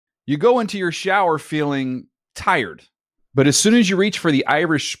You go into your shower feeling tired, but as soon as you reach for the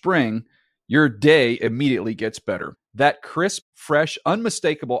Irish Spring, your day immediately gets better. That crisp, fresh,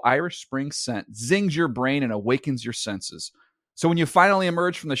 unmistakable Irish Spring scent zings your brain and awakens your senses. So when you finally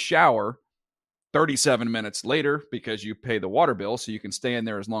emerge from the shower 37 minutes later, because you pay the water bill so you can stay in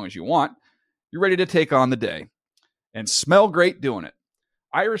there as long as you want, you're ready to take on the day and smell great doing it.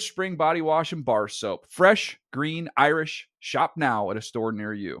 Irish Spring Body Wash and Bar Soap. Fresh, green, Irish. Shop now at a store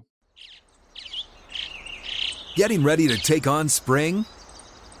near you. Getting ready to take on spring?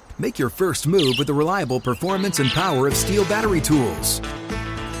 Make your first move with the reliable performance and power of Steel battery tools.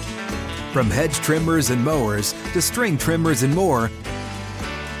 From hedge trimmers and mowers to string trimmers and more,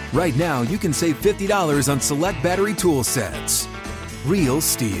 right now you can save $50 on select battery tool sets. Real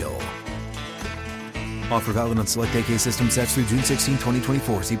Steel. Offer valid on select AK system sets through June 16,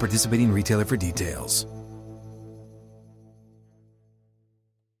 2024. See participating retailer for details.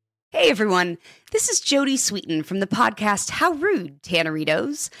 Hey everyone, this is Jodie Sweetin from the podcast How Rude,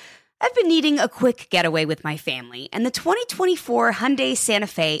 Tanneritos. I've been needing a quick getaway with my family, and the 2024 Hyundai Santa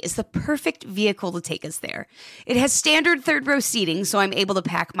Fe is the perfect vehicle to take us there. It has standard third-row seating, so I'm able to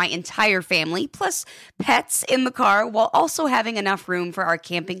pack my entire family, plus pets, in the car, while also having enough room for our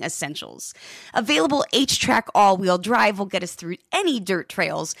camping essentials. Available H-Track all-wheel drive will get us through any dirt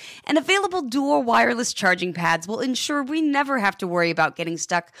trails, and available dual wireless charging pads will ensure we never have to worry about getting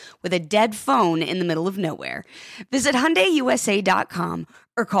stuck with a dead phone in the middle of nowhere. Visit HyundaiUSA.com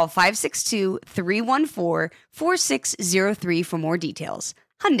or call 562-314-4603 for more details.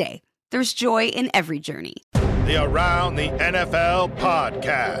 Hyundai, there's joy in every journey. The Around the NFL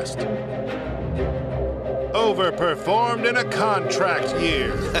podcast. Overperformed in a contract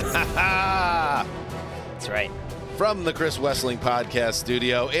year. That's right. From the Chris Wessling podcast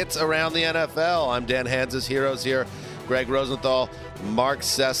studio, it's Around the NFL. I'm Dan Hanzus, Heroes here. Greg Rosenthal, Mark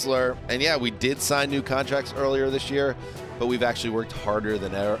Sessler. And yeah, we did sign new contracts earlier this year, but we've actually worked harder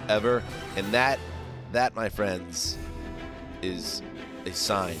than ever. And that, my friends, is a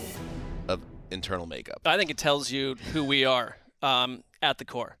sign of internal makeup. I think it tells you who we are at the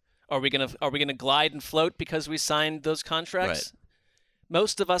core. Are we gonna glide and float because we signed those contracts? Right.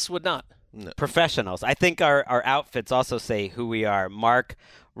 Most of us would not. No. Professionals. I think our outfits also say who we are. Mark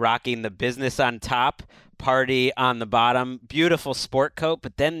rocking the business on top, party on the bottom, beautiful sport coat,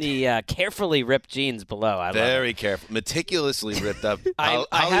 but then the carefully ripped jeans below. Very careful, meticulously ripped up.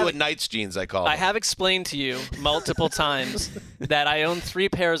 Hollywood Nights jeans, I call them. I have explained to you multiple times that I own 3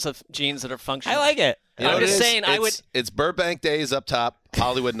 pairs of jeans that are functional. I like it. I'm just saying It's Burbank Days up top,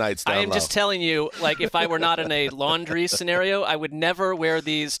 Hollywood Nights down low. I am just telling you, like, if I were not in a laundry scenario, I would never wear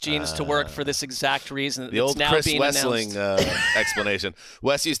these jeans to work for this exact reason. The old Chris Wessling explanation.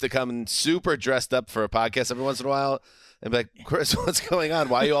 Wes used to come super dressed up for a podcast every once in a while and be like, Chris, what's going on?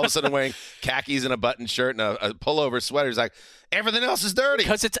 Why are you all of a sudden wearing khakis and a button shirt and a pullover sweater? He's like, everything else is dirty.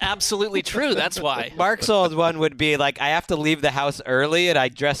 Because it's absolutely true. That's why. Mark's old one would be like, I have to leave the house early and I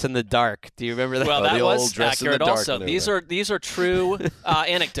dress in the do you remember that? Well, that was accurate also. These are true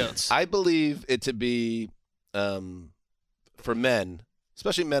anecdotes. I believe it to be, for men,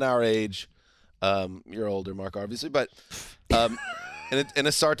 especially men our age, you're older, Mark, obviously, but in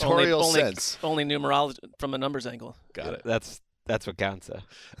a sartorial sense. Only numerology from a numbers angle. Got it. That's what counts.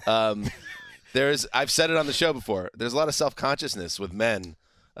 I've said it on the show before. There's a lot of self-consciousness with men,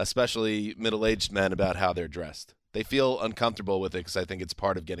 especially middle-aged men, about how they're dressed. They feel uncomfortable with it because I think it's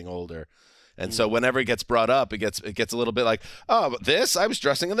part of getting older. And so whenever it gets brought up, it gets a little bit like, oh, but I was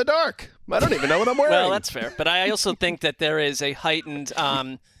dressing in the dark. I don't even know what I'm wearing. Well, that's fair. But I also think that there is a heightened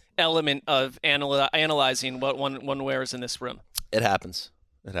element of analyzing what one wears in this room. It happens.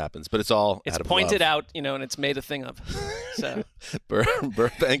 But it's pointed love. out, and it's made a thing of. So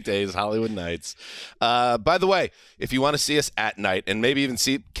Burbank Days, Hollywood Nights. By the way, if you want to see us at night and maybe even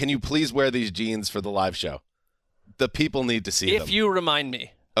see, can you please wear these jeans for the live show? The people need to see them. If you remind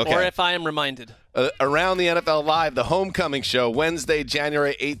me. Okay. Or if I am reminded. Around the NFL Live, the homecoming show, Wednesday,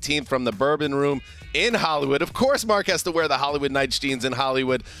 January 18th from the Bourbon Room in Hollywood. Of course, Mark has to wear the Hollywood Nights jeans in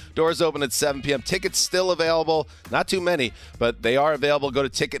Hollywood. Doors open at 7 p.m. Tickets still available. Not too many, but they are available. Go to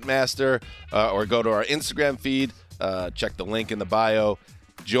Ticketmaster or go to our Instagram feed. Check the link in the bio.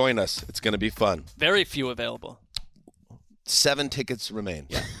 Join us. It's going to be fun. Very few available. 7 tickets remain.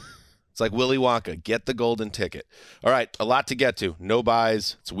 Yeah. It's like Willy Wonka. Get the golden ticket. All right, a lot to get to. No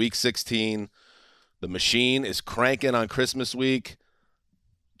buys. It's week 16. The machine is cranking on Christmas week.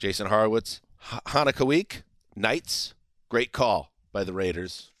 Jason Horowitz. Hanukkah week. Knights. Great call by the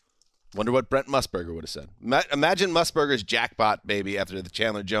Raiders. Wonder what Brent Musburger would have said. Imagine Musburger's jackpot, baby, after the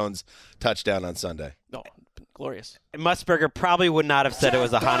Chandler Jones touchdown on Sunday. No, Glorious. Musburger probably would not have said it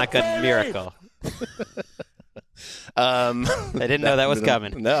was a Hanukkah miracle. I didn't know that was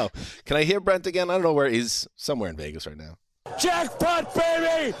coming. No. Can I hear Brent again? I don't know where he's. Somewhere in Vegas right now. Jackpot,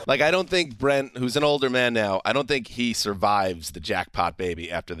 baby! Like, I don't think Brent, who's an older man now, I don't think he survives the jackpot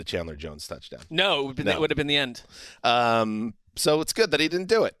baby after the Chandler Jones touchdown. No, it would have been the end. So it's good that he didn't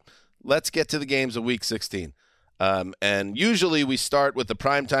do it. Let's get to the games of Week 16. And usually we start with the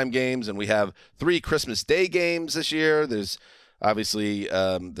primetime games, and we have 3 Christmas Day games this year. There's obviously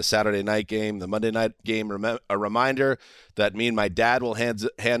the Saturday night game, the Monday night game. A reminder that me and my dad will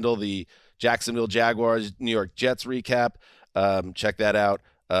handle the Jacksonville Jaguars, New York Jets recap. Check that out.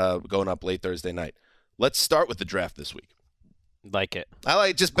 Going up late Thursday night. Let's start with the draft this week. Like it. I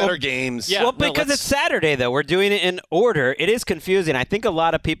like just better games. Yeah, well, because it's Saturday, though. We're doing it in order. It is confusing. I think a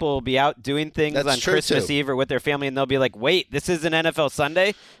lot of people will be out doing things on Christmas Eve or with their family, and they'll be like, wait, this is an NFL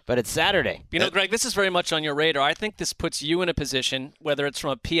Sunday, but it's Saturday. You know, Greg, this is very much on your radar. I think this puts you in a position, whether it's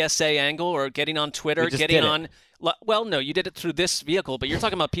from a PSA angle or getting on Twitter, getting on – well, no, you did it through this vehicle, but you're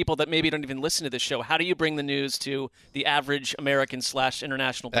talking about people that maybe don't even listen to this show. How do you bring the news to the average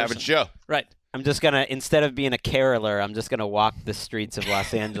American/international person? Average Joe. Right. I'm just going to, instead of being a caroler, I'm just going to walk the streets of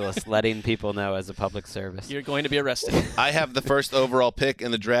Los Angeles letting people know as a public service. You're going to be arrested. I have the first overall pick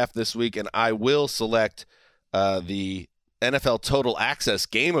in the draft this week, and I will select the NFL Total Access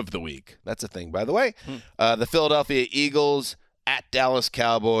Game of the Week. That's a thing, by the way. The Philadelphia Eagles at Dallas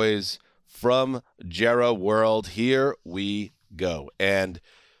Cowboys from Jerry World. Here we go. And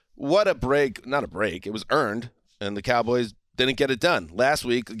what a break. Not a break. It was earned, and the Cowboys didn't get it done. Last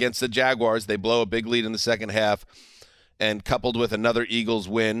week against the Jaguars, they blow a big lead in the second half, and coupled with another Eagles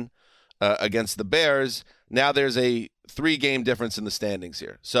win against the Bears, now there's a 3-game difference in the standings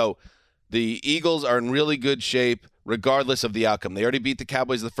here. So the Eagles are in really good shape regardless of the outcome. They already beat the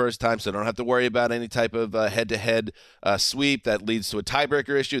Cowboys the first time, so they don't have to worry about any type of head-to-head sweep that leads to a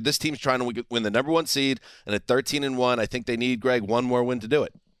tiebreaker issue. This team's trying to win the number 1 seed, and at 13-1, I think they need, Greg, 1 more win to do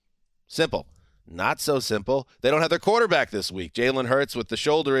it. Simple. Not so simple. They don't have their quarterback this week. Jalen Hurts, with the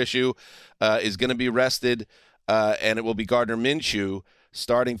shoulder issue, is going to be rested, and it will be Gardner Minshew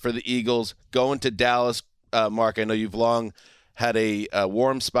starting for the Eagles, going to Dallas. Mark, I know you've long had a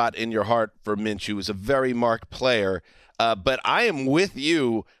warm spot in your heart for Minshew. He's a very marked player, but I am with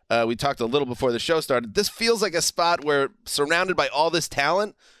you. We talked a little before the show started. This feels like a spot where, surrounded by all this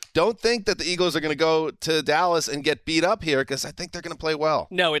talent, don't think that the Eagles are going to go to Dallas and get beat up here, because I think they're going to play well.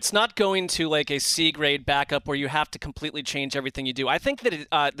 No, it's not going to like a C-grade backup where you have to completely change everything you do. I think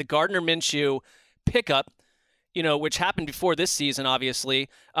that the Gardner Minshew pickup, which happened before this season, obviously,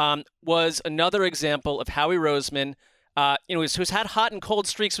 was another example of Howie Roseman, who's had hot and cold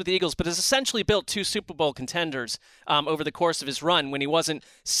streaks with the Eagles, but has essentially built 2 Super Bowl contenders over the course of his run when he wasn't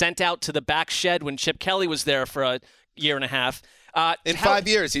sent out to the back shed when Chip Kelly was there for a year and a half. In 5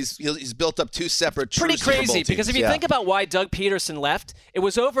 years, he's built up 2 separate true pretty Super Bowl crazy teams. Because if you think about why Doug Peterson left, it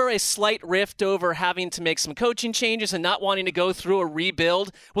was over a slight rift over having to make some coaching changes and not wanting to go through a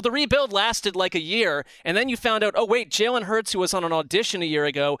rebuild. Well, the rebuild lasted like a year, and then you found out, oh wait, Jalen Hurts, who was on an audition a year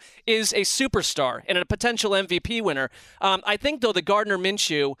ago, is a superstar and a potential MVP winner. I think, though, the Gardner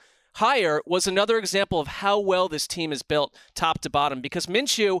Minshew hire was another example of how well this team is built top to bottom, because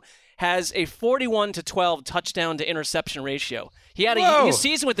Minshew has a 41-12 touchdown to interception ratio. He had a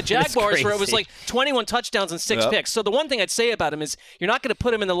season with the Jaguars where it was like 21 touchdowns and 6 picks. So the one thing I'd say about him is you're not going to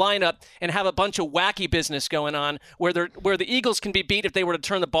put him in the lineup and have a bunch of wacky business going on where the Eagles can be beat if they were to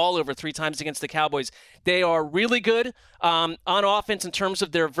turn the ball over 3 times against the Cowboys. They are really good on offense in terms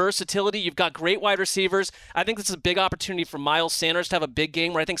of their versatility. You've got great wide receivers. I think this is a big opportunity for Miles Sanders to have a big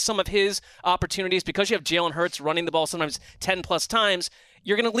game where I think some of his opportunities, because you have Jalen Hurts running the ball sometimes 10-plus times,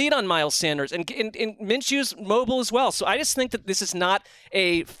 you're going to lead on Miles Sanders, and Minshew's mobile as well. So I just think that this is not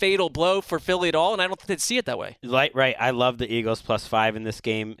a fatal blow for Philly at all, and I don't think they'd see it that way. Right. I love the Eagles +5 in this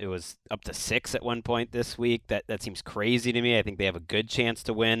game. It was up to 6 at one point this week. That seems crazy to me. I think they have a good chance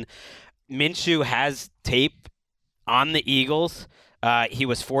to win. Minshew has tape on the Eagles. He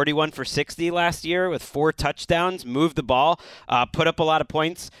was 41 for 60 last year with 4 touchdowns, moved the ball, put up a lot of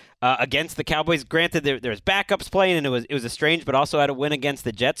points against the Cowboys. Granted, there's backups playing, and it was a strange, but also had a win against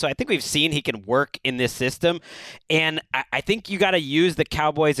the Jets. So I think we've seen he can work in this system, and I think you got to use the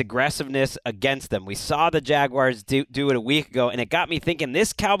Cowboys' aggressiveness against them. We saw the Jaguars do it a week ago, and it got me thinking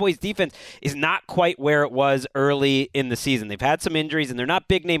this Cowboys defense is not quite where it was early in the season. They've had some injuries, and they're not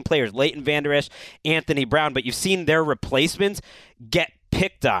big-name players, Leighton Vander Esch, Anthony Brown, but you've seen their replacements get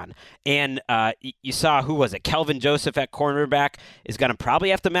picked on. And you saw, who was it? Kelvin Joseph at cornerback is going to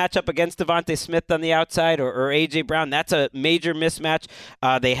probably have to match up against Devontae Smith on the outside or A.J. Brown. That's a major mismatch.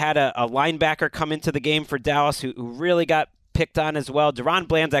 They had a linebacker come into the game for Dallas who really got picked on as well. Deron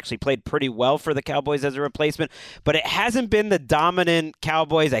Bland's actually played pretty well for the Cowboys as a replacement, but it hasn't been the dominant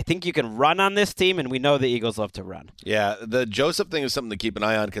Cowboys. I think you can run on this team, and we know the Eagles love to run. Yeah, the Joseph thing is something to keep an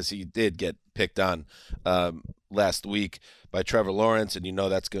eye on because he did get picked on last week by Trevor Lawrence, and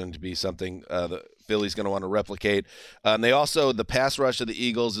that's going to be something the Philly's going to want to replicate. And the pass rush of the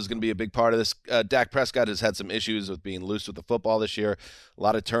Eagles is going to be a big part of this. Dak Prescott has had some issues with being loose with the football this year, a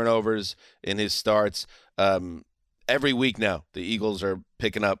lot of turnovers in his starts. Every week now, the Eagles are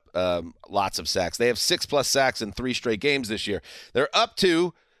picking up lots of sacks. They have 6+ sacks in 3 straight games this year. They're up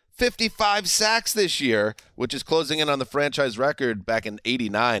to 55 sacks this year, which is closing in on the franchise record back in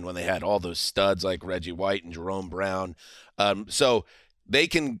 '89 when they had all those studs like Reggie White and Jerome Brown. So they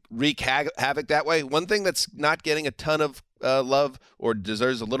can wreak havoc that way. One thing that's not getting a ton of love or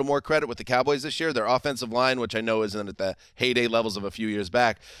deserves a little more credit with the Cowboys this year, their offensive line, which I know isn't at the heyday levels of a few years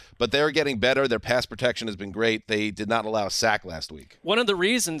back, but they're getting better. Their pass protection has been great. They did not allow a sack last week. One of the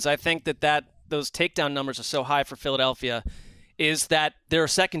reasons I think that those takedown numbers are so high for Philadelphia is that their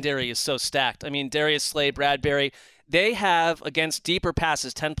secondary is so stacked. I mean, Darius Slay, Bradbury, they have, against deeper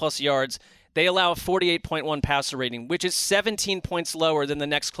passes, 10+ yards, they allow a 48.1 passer rating, which is 17 points lower than the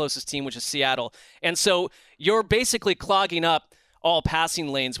next closest team, which is Seattle. And so you're basically clogging up all passing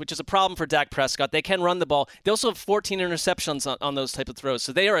lanes, which is a problem for Dak Prescott. They can run the ball. They also have 14 interceptions on those type of throws.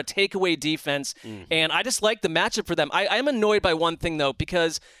 So they are a takeaway defense, and I just like the matchup for them. I'm annoyed by one thing, though,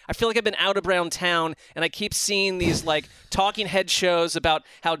 because I feel like I've been out around town, and I keep seeing these talking head shows about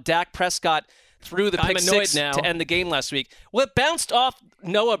how Dak Prescott threw the pick six to end the game last week. Well, it bounced off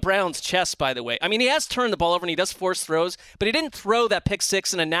Noah Brown's chest, by the way. I mean, he has turned the ball over and he does force throws, but he didn't throw that pick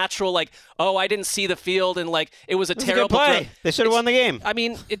six in a natural, I didn't see the field and it was a terrible play. Throw. They should have won the game. I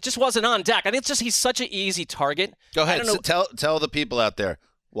mean, it just wasn't on Dak. I think it's just he's such an easy target. Go ahead. Tell the people out there,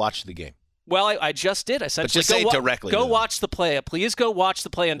 watch the game. Well, I just did. Essentially, but just say it directly. Go watch the play. Please go watch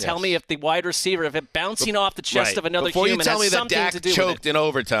the play and tell me if the wide receiver, if it bouncing off the chest of another Before human, you tell me has that something Dak to do choked with it. in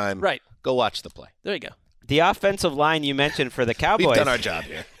overtime. Right. Go watch the play. There you go. The offensive line you mentioned for the Cowboys. We've done our job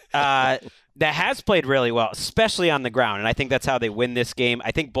here. That has played really well, especially on the ground, and I think that's how they win this game.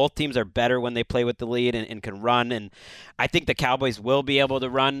 I think both teams are better when they play with the lead and can run, and I think the Cowboys will be able to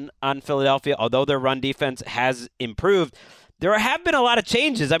run on Philadelphia, although their run defense has improved. There have been a lot of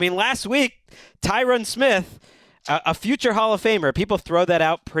changes. I mean, last week, Tyron Smith, a future Hall of Famer, people throw that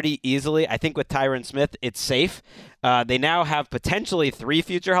out pretty easily. I think with Tyron Smith, it's safe. They now have potentially 3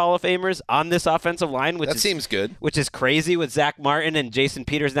 future Hall of Famers on this offensive line, which seems good. Which is crazy with Zach Martin and Jason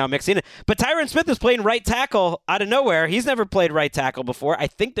Peters now mixing it. But Tyron Smith is playing right tackle out of nowhere. He's never played right tackle before. I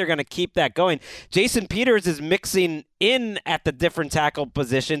think they're going to keep that going. Jason Peters is mixing in at the different tackle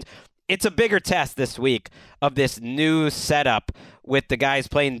positions. It's a bigger test this week of this new setup with the guys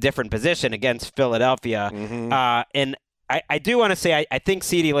playing different position against Philadelphia. Mm-hmm. And I do want to say I think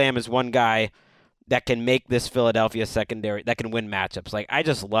CeeDee Lamb is one guy that can make this Philadelphia secondary, that can win matchups. I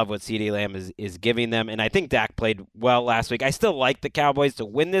just love what CeeDee Lamb is giving them, and I think Dak played well last week. I still like the Cowboys to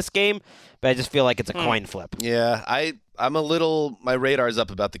win this game, but I just feel like it's a coin flip. Yeah, I'm a little, my radar's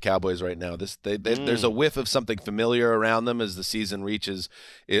up about the Cowboys right now. There's a whiff of something familiar around them as the season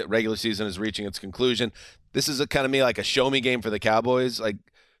regular season is reaching its conclusion. This is kind of like a show me game for the Cowboys.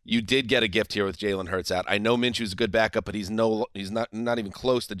 You did get a gift here with Jalen Hurts out. I know Minshew's a good backup, but he's not even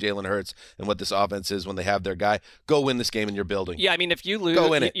close to Jalen Hurts and what this offense is when they have their guy. Go win this game in your building. Yeah, I mean, if you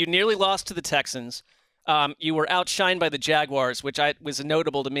lose, you nearly lost to the Texans. You were outshined by the Jaguars, which was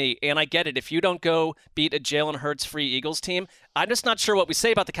notable to me. And I get it. If you don't go beat a Jalen Hurts-free Eagles team, I'm just not sure what we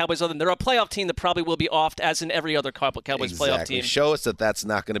say about the Cowboys other than they're a playoff team that probably will be offed as in every other Cowboys playoff team. Show us that that's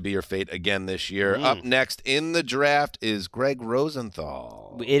not going to be your fate again this year. Up next in the draft is Greg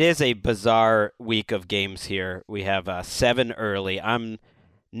Rosenthal. It is a bizarre week of games here. We have 7 early. I'm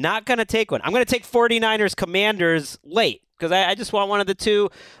not going to take one. I'm going to take 49ers Commanders late, because I just want one of the 2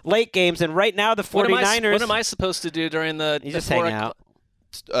 late games. And right now, the 49ers... What am I supposed to do during the... You just hang out.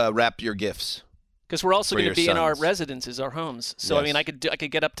 Wrap your gifts. Because we're also going to be in our residences, our homes. So, yes. I mean, I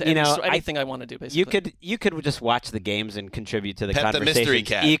could get up to anything I want to do, basically. You could just watch the games and contribute to the Pet conversation the mystery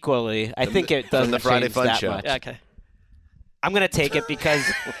cat. equally. I think it doesn't the Friday change Fun that Show. much. Yeah, okay. I'm going to take it because,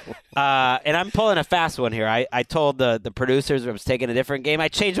 and I'm pulling a fast one here. I told the producers I was taking a different game. I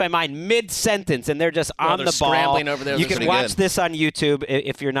changed my mind mid-sentence, and they're just on the ball. Scrambling over there. You can watch this on YouTube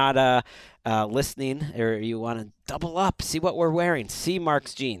if you're not listening or you want to double up, see what we're wearing, see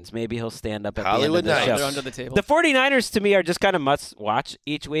Mark's jeans. Maybe he'll stand up at Hollywood the end of the show. They're under the table. The 49ers, to me, are just kind of must-watch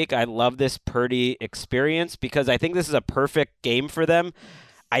each week. I love this Purdy experience because I think this is a perfect game for them.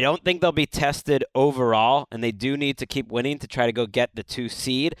 I don't think they'll be tested overall, and they do need to keep winning to try to go get the 2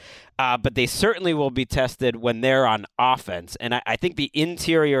 seed. But they certainly will be tested when they're on offense. And I think the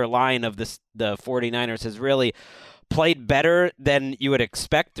interior line of the 49ers has really played better than you would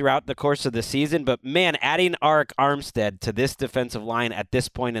expect throughout the course of the season. But, man, adding Arik Armstead to this defensive line at this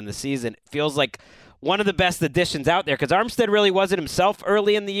point in the season feels like one of the best additions out there because Armstead really wasn't himself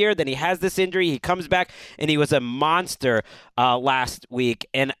early in the year. Then he has this injury. He comes back, and he was a monster last week.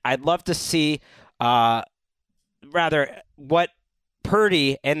 And I'd love to see what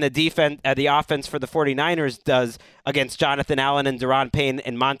Purdy and the offense for the 49ers does against Jonathan Allen and Daron Payne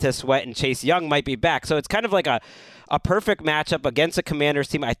and Montez Sweat and Chase Young might be back. So it's kind of like a perfect matchup against a Commanders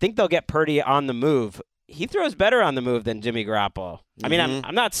team. I think they'll get Purdy on the move. He throws better on the move than Jimmy Garoppolo. I mean,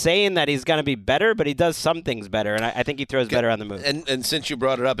 I'm not saying that he's going to be better, but he does some things better, and I think he throws better on the move. And since you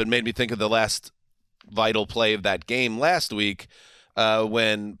brought it up, it made me think of the last vital play of that game last week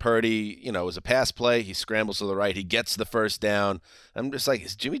when Purdy, was a pass play. He scrambles to the right. He gets the first down. I'm just like,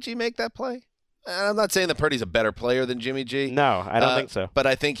 does Jimmy G make that play? And I'm not saying that Purdy's a better player than Jimmy G. No, I don't think so. But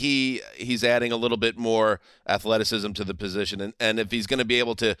I think he's adding a little bit more athleticism to the position. And if he's going to be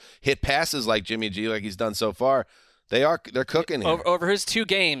able to hit passes like Jimmy G, like he's done so far, they're cooking here. Over his 2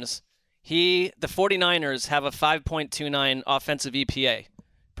 games, the 49ers have a 5.29 offensive EPA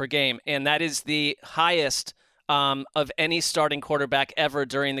per game, and that is the highest of any starting quarterback ever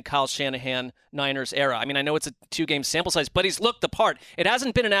during the Kyle Shanahan Niners era. I mean, I know it's a 2-game sample size, but he's looked the part. It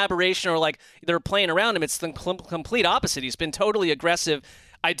hasn't been an aberration or like they're playing around him. It's the complete opposite. He's been totally aggressive.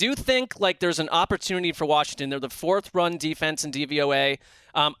 I do think there's an opportunity for Washington. They're the 4th run defense in DVOA.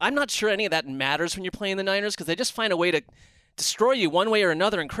 I'm not sure any of that matters when you're playing the Niners because they just find a way to destroy you one way or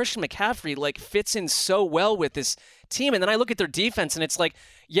another. And Christian McCaffrey fits in so well with this team. And then I look at their defense and it's like,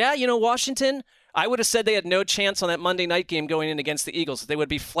 yeah, Washington, I would have said they had no chance on that Monday night game going in against the Eagles. They would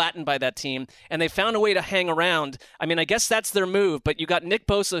be flattened by that team, and they found a way to hang around. I mean, I guess that's their move, but you got Nick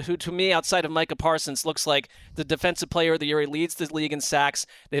Bosa, who to me, outside of Micah Parsons, looks like the defensive player of the year. He leads the league in sacks.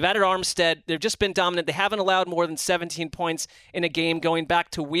 They've added Armstead. They've just been dominant. They haven't allowed more than 17 points in a game going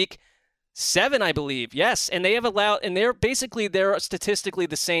back to week 7, I believe. Yes, and they have allowed, and they're statistically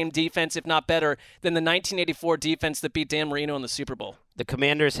the same defense, if not better, than the 1984 defense that beat Dan Marino in the Super Bowl. The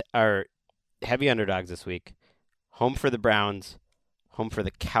Commanders are heavy underdogs this week. Home for the Browns, home for the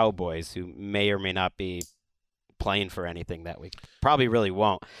Cowboys, who may or may not be playing for anything that week. Probably really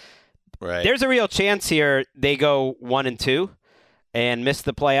won't. Right. There's a real chance here they go 1-2 and miss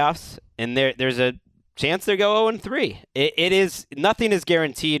the playoffs, and there's a chance they go 0-3. It is nothing is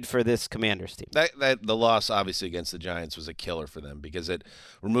guaranteed for this Commanders team. That the loss obviously against the Giants was a killer for them because it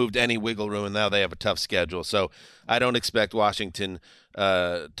removed any wiggle room, and now they have a tough schedule. So I don't expect Washington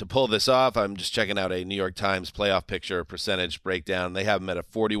to pull this off. I'm just checking out a New York Times playoff picture percentage breakdown. They have them at a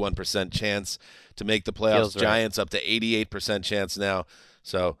 41% chance to make the playoffs. Feels right. Giants up to 88% chance now.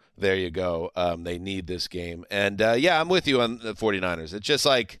 So there you go. They need this game. And, I'm with you on the 49ers. It's just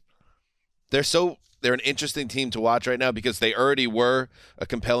like they're an interesting team to watch right now because they already were a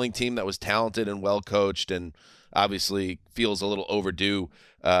compelling team that was talented and well coached and obviously feels a little overdue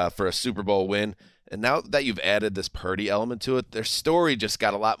for a Super Bowl win. And now that you've added this Purdy element to it, their story just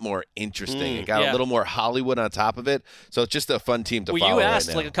got a lot more interesting. It got a little more Hollywood on top of it. So it's just a fun team to follow. You asked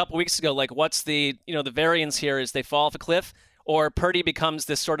right now. a couple weeks ago, what's the variance here? Is they fall off a cliff? Or Purdy becomes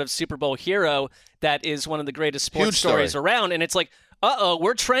this sort of Super Bowl hero that is one of the greatest sports stories around. And it's like,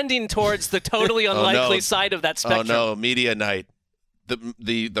 we're trending towards the totally unlikely side of that spectrum. Oh, no, media night.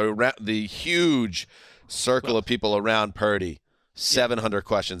 The huge circle of people around Purdy. 700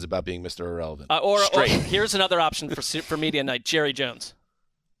 questions about being Mr. Irrelevant. Or here's another option for media night, Jerry Jones.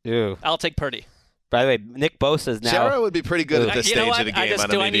 Ew. I'll take Purdy. By the way, Nick Bosa's now. Sarah would be pretty good at this stage of the game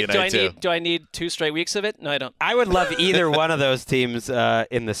on a media night, too. Do I need 2 straight weeks of it? No, I don't. I would love either one of those teams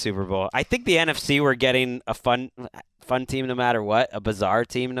in the Super Bowl. I think the NFC we're getting a fun team no matter what, a bizarre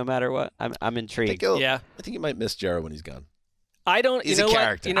team no matter what. I'm intrigued. I think you might miss Jared when he's gone. I don't. He's you know a what?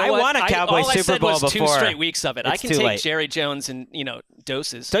 character. You know I what? won a Cowboys all I Super said Bowl was 2 before. straight weeks of it. I It's can too take late. Jerry Jones in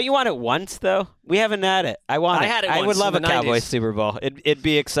doses. Don't you want it once though? We haven't had it. I want I it. had it I would once love in a the Cowboys 90s. Super Bowl. It'd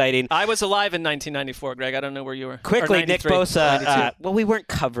be exciting. I was alive in 1994, Greg. I don't know where you were. Quickly, Or Nick 93, Bosa. 92. Well, we weren't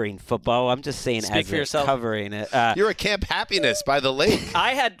covering football. I'm just saying Speak as for we're yourself. covering it. You're at Camp Happiness by the lake.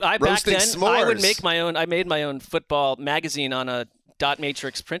 I back Roasting then. I would s'mores. make my own. I made my own football magazine on a dot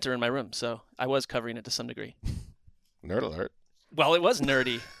matrix printer in my room, so I was covering it to some degree. Nerd alert. Well, it was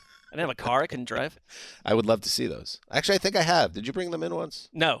nerdy. I didn't have a car. I couldn't drive. I would love to see those. Actually, I think I have. Did you bring them in once?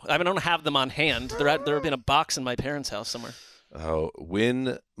 No, I don't have them on hand. There have been a box in my parents' house somewhere. Oh,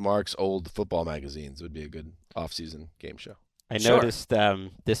 win Mark's old football magazines would be a good off-season game show. I Sure. noticed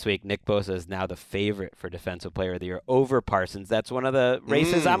this week Nick Bosa is now the favorite for Defensive Player of the Year over Parsons. That's one of the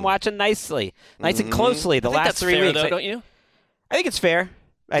races I'm watching nice and closely the I think last that's 3 fair, weeks. though, don't you? I think it's fair.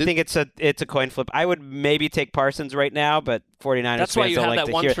 I think it's a coin flip. I would maybe take Parsons right now, but 49ers That's why fans you don't have like that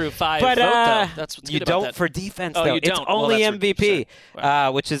to 1 hear. through 5 But vote, though. That's what's you good about don't that. for defense, Oh, though. you It's don't. Well, only that's MVP,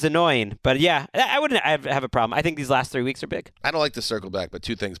 sure. which is annoying. But yeah, I wouldn't have a problem. I think these last 3 weeks are big. I don't like to circle back, but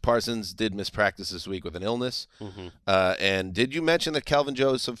two things. Parsons did miss practice this week with an illness. And did you mention that Calvin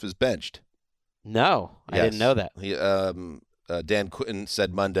Joseph is benched? No, I didn't know that. He, Dan Quinn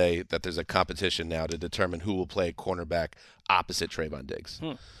said Monday that there's a competition now to determine who will play cornerback opposite Trayvon Diggs.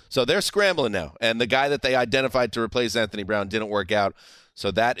 So they're scrambling now, and the guy that they identified to replace Anthony Brown didn't work out.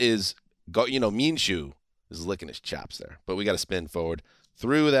 So that is, Minshew is licking his chops there. But we got to spin forward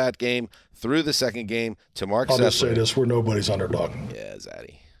through that game, through the second game to Mark Sessler. I'll just say this: we're nobody's underdog. Yeah,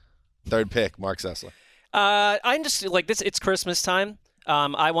 Zaddy. Third pick, Mark Sessler. I'm just like this. It's Christmas time.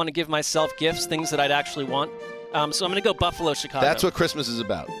 I want to give myself gifts, things that I'd actually want. So I'm going to go Buffalo, Chicago. That's what Christmas is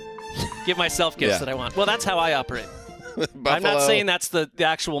about. Give myself gifts Yeah. that I want. Well, that's how I operate. I'm not saying that's the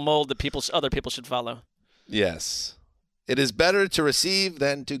actual mold that other people should follow. Yes. It is better to receive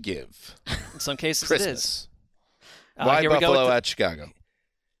than to give. In some cases, Christmas. it is. Why Here we go Buffalo with at Chicago?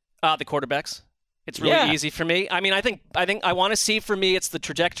 the quarterbacks. It's really easy for me. I mean, I think I want to see, for me, it's the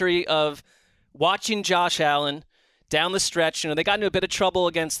trajectory of watching Josh Allen down the stretch. They got into a bit of trouble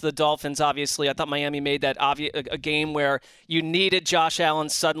against the Dolphins, obviously. I thought Miami made that a game where you needed Josh Allen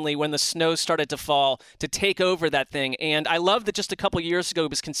suddenly when the snow started to fall to take over that thing. And I love that just a couple years ago, he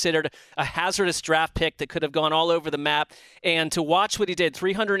was considered a hazardous draft pick that could have gone all over the map. And to watch what he did,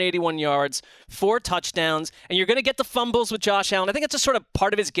 381 yards, 4 touchdowns, and you're going to get the fumbles with Josh Allen. I think it's just sort of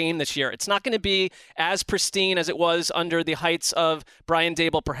part of his game this year. It's not going to be as pristine as it was under the heights of Brian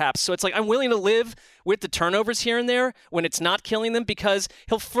Dable, perhaps. So it's like I'm willing to live with the turnovers here and there when it's not killing them, because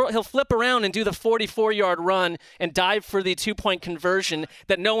he'll flip around and do the 44-yard run and dive for the 2-point conversion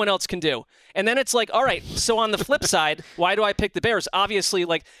that no one else can do. And then it's like, all right, so on the flip side, why do I pick the Bears? Obviously,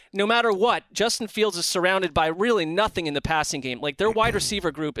 like, no matter what, Justin Fields is surrounded by really nothing in the passing game. Like, their wide receiver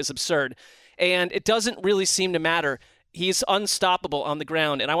group is absurd, and it doesn't really seem to matter. He's unstoppable on the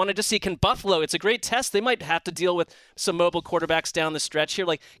ground. And I wanted to see, can Buffalo, it's a great test. They might have to deal with some mobile quarterbacks down the stretch here.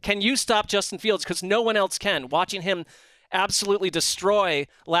 Like, can you stop Justin Fields? Because no one else can. Watching him absolutely destroy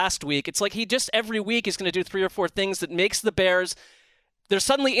last week, it's like he just every week is going to do 3 or 4 things that makes the Bears, they're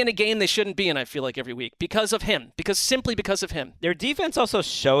suddenly in a game they shouldn't be in, I feel like, every week because of him, simply because of him. Their defense also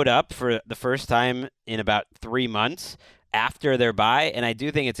showed up for the first time in about 3 months after their bye, and I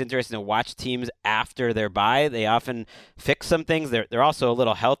do think it's interesting to watch teams after their bye. They often fix some things. They're also a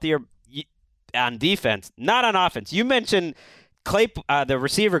little healthier on defense, not on offense. You mentioned the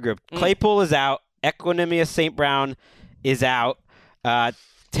receiver group. Claypool is out. Equanimous St. Brown is out.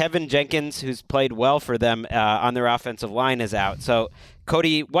 Tevin Jenkins, who's played well for them on their offensive line, is out. So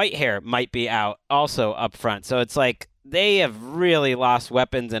Cody Whitehair might be out also up front. So it's like they have really lost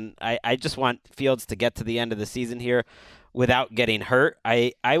weapons, and I just want Fields to get to the end of the season here without getting hurt.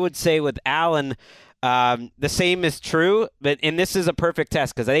 I would say with Allen, the same is true, and this is a perfect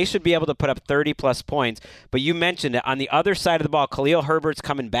test because they should be able to put up 30-plus points. But you mentioned it. On the other side of the ball, Khalil Herbert's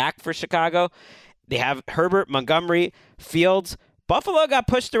coming back for Chicago. They have Herbert, Montgomery, Fields. Buffalo got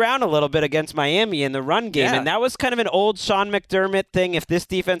pushed around a little bit against Miami in the run game, and that was kind of an old Sean McDermott thing. If this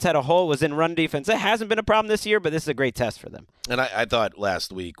defense had a hole, was in run defense. It hasn't been a problem this year, but this is a great test for them. And I thought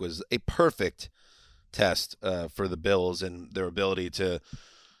last week was a perfect test for the Bills and their ability to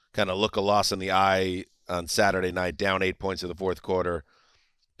kind of look a loss in the eye on Saturday night, down 8 points in the fourth quarter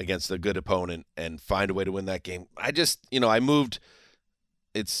against a good opponent and find a way to win that game. I moved.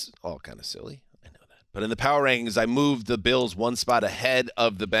 It's all kind of silly. I know that. But in the power rankings, I moved the Bills 1 spot ahead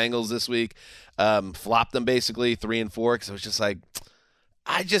of the Bengals this week. Flopped them basically 3 and 4 because I was just like,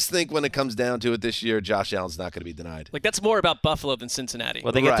 I just think when it comes down to it this year, Josh Allen's not going to be denied. Like, that's more about Buffalo than Cincinnati.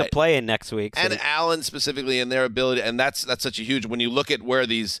 Well, they get to play in next week. So and Allen specifically in their ability, and that's such a huge – when you look at where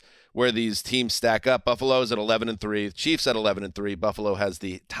these teams stack up, Buffalo's at 11-3, Chiefs at 11-3. Buffalo has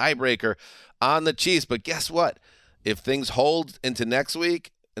the tiebreaker on the Chiefs. But guess what? If things hold into next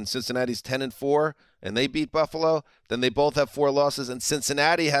week and Cincinnati's 10-4 and they beat Buffalo, then they both have 4 losses, and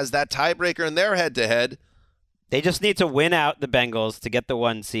Cincinnati has that tiebreaker in their head-to-head. They just need to win out the Bengals to get the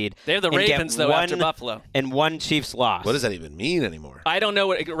 1 seed. They have the Ravens, though, after Buffalo. And 1 Chiefs loss. What does that even mean anymore? I don't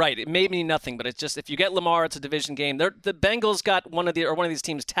know. Right. It may mean nothing, but it's just if you get Lamar, it's a division game. The Bengals got one of these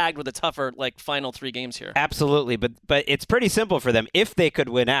teams tagged with a tougher final 3 games here. Absolutely, but it's pretty simple for them. If they could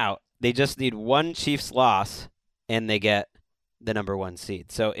win out, they just need 1 Chiefs loss, and they get the number 1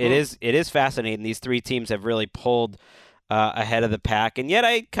 seed. So it is fascinating. These 3 teams have really pulled ahead of the pack, and yet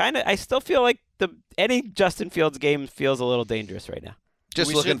I still feel like any Justin Fields game feels a little dangerous right now.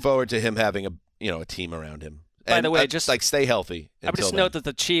 Just looking forward to him having a team around him. By the way, just stay healthy. I would just note that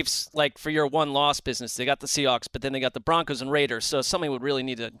the Chiefs, for your 1-loss business, they got the Seahawks, but then they got the Broncos and Raiders. So something would really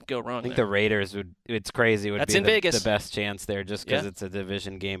need to go wrong. I think the Raiders it's crazy. That's be in Vegas. The best chance there, just because it's a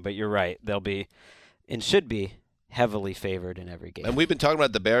division game. But you're right, they'll be and should be heavily favored in every game. And we've been talking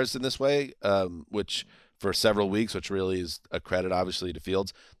about the Bears in this way, which for several weeks, which really is a credit, obviously, to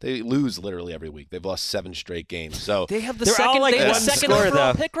Fields. They lose literally every week. They've lost 7 straight games. So they have the second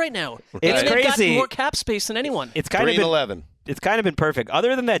overall pick right now. It's crazy. They've got more cap space than anyone. It's kind of 3-11. It's kind of been perfect.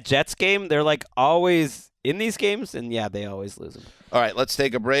 Other than that Jets game, they're always in these games, and they always lose them. All right, let's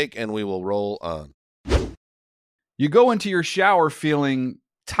take a break, and we will roll on. You go into your shower feeling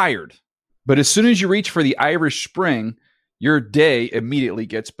tired, but as soon as you reach for the Irish Spring, your day immediately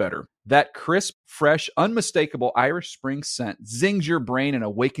gets better. That crisp, fresh, unmistakable Irish Spring scent zings your brain and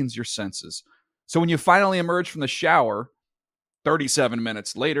awakens your senses. So when you finally emerge from the shower, 37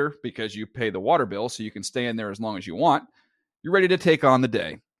 minutes later, because you pay the water bill so you can stay in there as long as you want, you're ready to take on the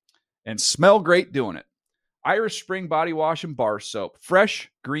day. And smell great doing it. Irish Spring Body Wash and Bar Soap. Fresh,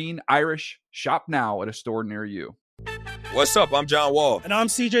 green, Irish. Shop now at a store near you. What's up? I'm John Wall. And I'm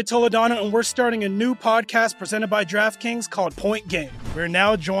CJ Toledano, and we're starting a new podcast presented by DraftKings called Point Game. We're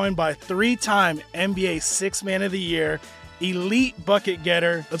now joined by 3-time NBA 6th Man of the Year, elite bucket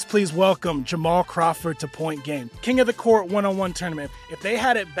getter. Let's please welcome Jamal Crawford to Point Game. King of the Court one-on-one tournament. If they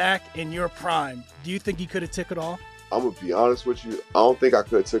had it back in your prime, do you think you could have took it all? I'm going to be honest with you. I don't think I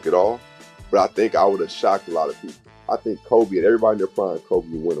could have took it all, but I think I would have shocked a lot of people. I think Kobe and everybody in their prime, Kobe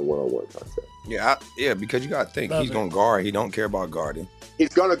would win a one-on-one contest. Yeah, because you got to think. He's going to guard. He don't care about guarding. He's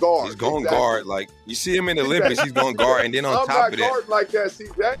going to guard. He's going to guard. You see him in the Olympics, he's going to guard. And then on top of that. I'm not guarding like that,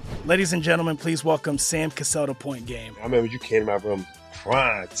 CJ. Ladies and gentlemen, please welcome Sam Cassell to Point Game. I remember you came out from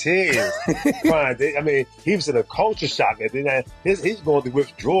crying, tears. Crying. I mean, he was in a culture shock. And then he's going through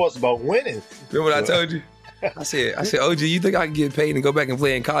withdrawals about winning. Remember what I told you? I said, OG, you think I can get paid and go back and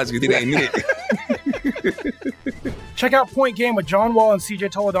play in college because it ain't it? Check out Point Game with John Wall and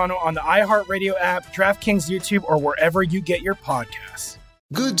CJ Toledano on the iHeartRadio app, DraftKings YouTube, or wherever you get your podcasts.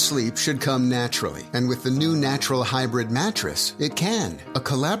 Good sleep should come naturally, and with the new Natural Hybrid mattress, it can. A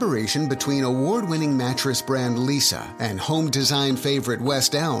collaboration between award-winning mattress brand Leesa and home design favorite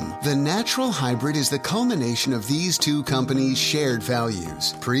West Elm, the Natural Hybrid is the culmination of these 2 companies' shared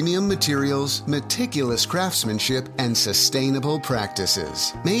values: premium materials, meticulous craftsmanship, and sustainable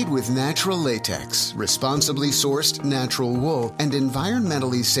practices. Made with natural latex, responsibly sourced natural wool, and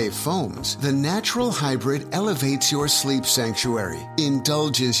environmentally safe foams, the Natural Hybrid elevates your sleep sanctuary, indulges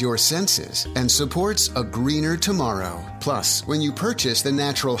your senses, and supports a greener tomorrow. Plus, when you purchase the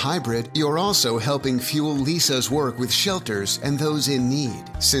Natural Hybrid, you're also helping fuel Leesa's work with shelters and those in need.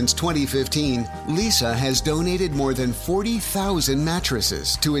 Since 2015, Leesa has donated more than 40,000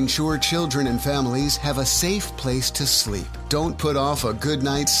 mattresses to ensure children and families have a safe place to sleep. Don't put off a good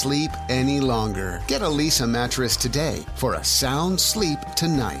night's sleep any longer. Get a Leesa mattress today for a sound sleep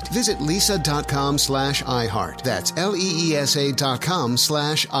tonight. Visit leesa.com/iHeart. That's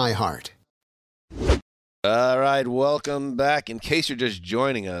LEESA.com/iHeart. All right, welcome back. In case you're just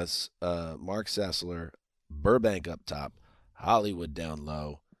joining us, Mark Sessler, Burbank up top, Hollywood down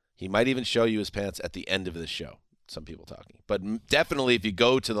low. He might even show you his pants at the end of the show. Some people talking, but definitely if you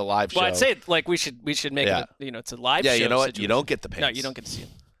go to the live show. Well, I'd say we should make it. It's a live show. Yeah, you know what? Situation. You don't get the pants. No, you don't get to see it.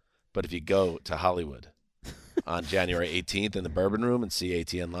 But if you go to Hollywood on January 18th in the Bourbon Room and see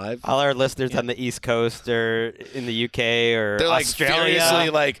ATN live, all our listeners on the East Coast or in the UK or they're Australia,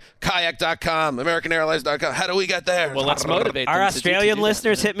 furiously kayak.com, AmericanAirlines.com. How do we get there? Well, let's motivate them. Our Australian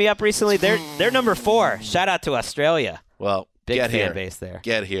listeners hit me up recently. They're number 4. Shout out to Australia. Well, big get fan here. Base there.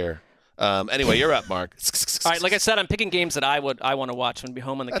 Get here. Anyway, you're up, Mark. All right, like I said, I'm picking games that I want to watch when I be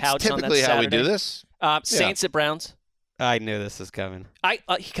home on the couch on that typically Saturday. how we do this. Saints at Browns. I knew this was coming.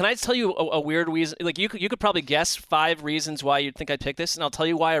 Can I tell you a weird reason? Like you could probably guess 5 reasons why you'd think I'd pick this, and I'll tell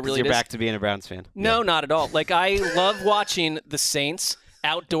you why I really. You're back to being a Browns fan. No, not at all. Like I love watching the Saints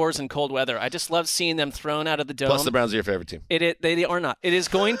outdoors in cold weather. I just love seeing them thrown out of the dome. Plus, the Browns are your favorite team. They are not. It is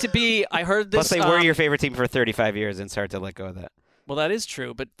going to be. I heard this. Plus, they were your favorite team for 35 years, and start to let go of that. Well, that is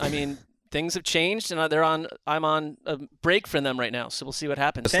true, but I mean. Things have changed, and I'm on a break from them right now, so we'll see what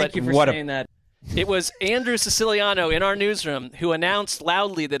happens. Thank you for saying that. It was Andrew Siciliano in our newsroom who announced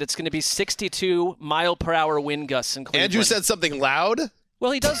loudly that it's going to be 62-mile-per-hour wind gusts in Cleveland. Andrew said something loud?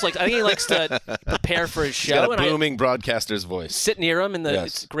 Well, he does I think he likes to prepare for his show. He's got a booming broadcaster's voice. Sit near him, and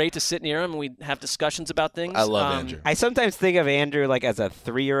it's great to sit near him, and we have discussions about things. I love Andrew. I sometimes think of Andrew like as a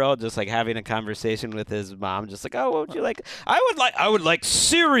 3-year-old, just like having a conversation with his mom, just like, oh, what would you like? I would like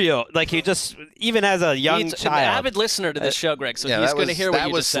cereal. Like he just, even as a young He's child. an avid listener to this show, Greg, so he's going to hear what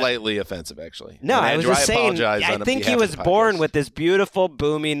you just said. That was slightly offensive, actually. No, and I was Andrew, just saying, I think he was born with this beautiful,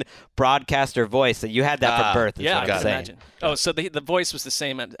 booming broadcaster voice that you had that from birth. Yeah, I can imagine. Oh, so the voice was the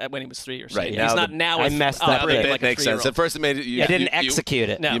same when he was 3 years old. Right. He's not now. I messed that operating up. like makes a sense. At first, it made it. I didn't execute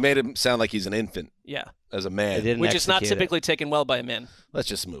it. No. You made him sound like he's an infant. Yeah. As a man. Which is not typically taken well by a man. Let's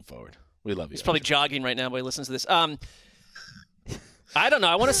just move forward. We love you. He's probably jogging right now while he listens to this. I don't know.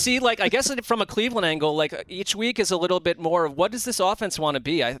 I want to see, I guess from a Cleveland angle, each week is a little bit more of what does this offense want to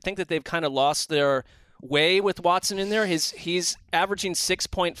be? I think that they've kind of lost their way with Watson in there. He's averaging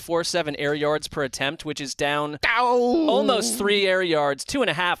 6.47 air yards per attempt, which is down almost 3 air yards,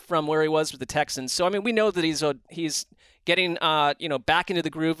 2.5 from where he was with the Texans. So, I mean, we know that he's getting back into the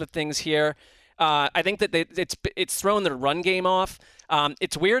groove of things here. I think that it's thrown their run game off.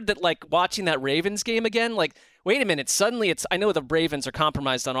 It's weird that watching that Ravens game again, wait a minute, suddenly I know the Ravens are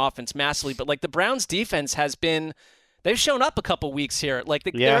compromised on offense massively, but the Browns defense has been. They've shown up a couple weeks here.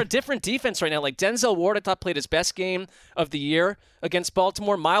 They're a different defense right now. Denzel Ward, I thought, played his best game of the year against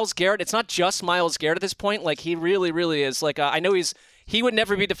Baltimore. Myles Garrett, it's not just Myles Garrett at this point. He really, really is. I know he would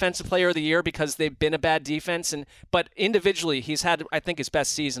never be Defensive Player of the Year because they've been a bad defense. But individually, he's had, I think, his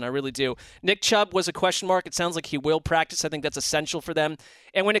best season. I really do. Nick Chubb was a question mark. It sounds like he will practice. I think that's essential for them.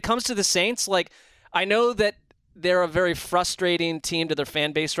 And when it comes to the Saints, I know that they're a very frustrating team to their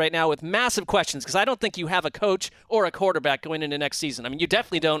fan base right now with massive questions because I don't think you have a coach or a quarterback going into next season. I mean, you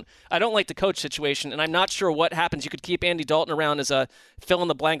definitely don't. I don't like the coach situation, and I'm not sure what happens. You could keep Andy Dalton around as a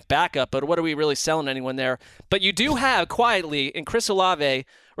fill-in-the-blank backup, but what are we really selling anyone there? But you do have, quietly, in Chris Olave,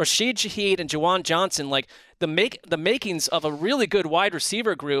 Rashid Shaheed, and Juwan Johnson, the makings of a really good wide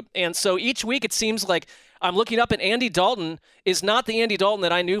receiver group. And so each week it seems like I'm looking up, and Andy Dalton is not the Andy Dalton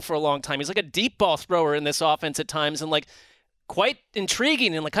that I knew for a long time. He's like a deep ball thrower in this offense at times, and quite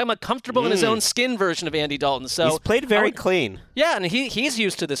intriguing and kind of comfortable in his own skin version of Andy Dalton. So he's played very clean. Yeah, and he's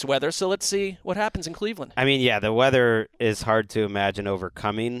used to this weather. So let's see what happens in Cleveland. I mean, yeah, the weather is hard to imagine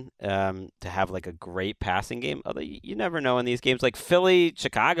overcoming to have a great passing game. Although you never know in these games, like Philly,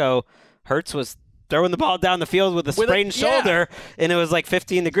 Chicago, Hurts was throwing the ball down the field with a sprained shoulder, and it was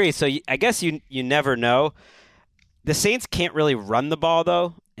 15 degrees. So I guess you never know. The Saints can't really run the ball,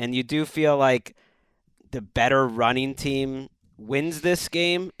 though, and you do feel like the better running team wins this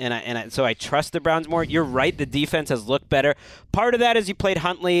game, so I trust the Browns more. You're right, the defense has looked better. Part of that is you played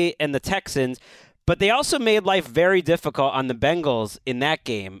Huntley and the Texans, but they also made life very difficult on the Bengals in that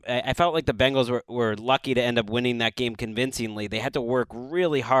game. I felt like the Bengals were lucky to end up winning that game convincingly. They had to work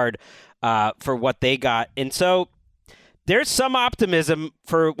really hard for what they got. And so there's some optimism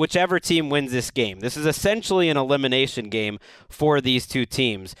for whichever team wins this game. This is essentially an elimination game for these two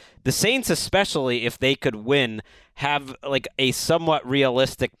teams. The Saints, especially if they could win, have a somewhat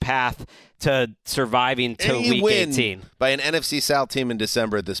realistic path to surviving till Any week win 18 by an NFC South team in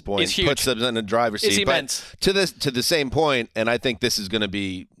December at this point is huge. Puts them in a driver's seat. It's immense. But to the same point, and I think this is going to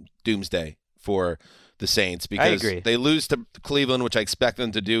be doomsday for the Saints because they lose to Cleveland, which I expect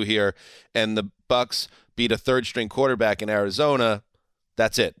them to do here, and the Bucs beat a third-string quarterback in Arizona.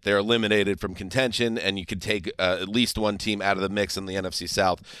 That's it. They're eliminated from contention, and you could take at least one team out of the mix in the NFC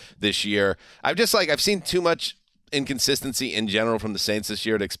South this year. I've seen too much inconsistency in general from the Saints this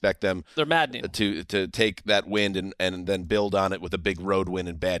year to expect them they're maddening to take that win and then build on it with a big road win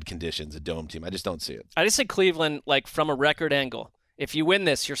in bad conditions, a dome team. I just don't see it. I just think Cleveland, from a record angle, if you win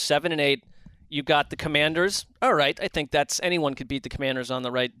this, you're 7-8. You got the Commanders. All right, I think anyone could beat the Commanders on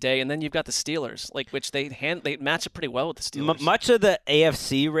the right day, and then you've got the Steelers, which they match up pretty well with the Steelers. Much of the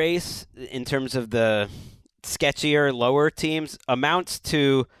AFC race, in terms of the sketchier lower teams, amounts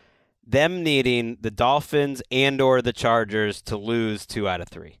to them needing the Dolphins and or the Chargers to lose 2 out of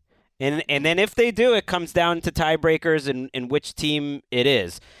 3. And then if they do, it comes down to tiebreakers and which team it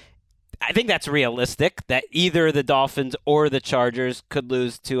is. I think that's realistic that either the Dolphins or the Chargers could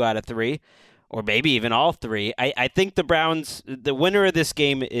lose 2 out of 3, or maybe even all 3. I think the Browns, the winner of this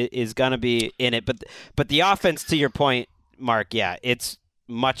game is going to be in it. But the offense, to your point, Mark, yeah, it's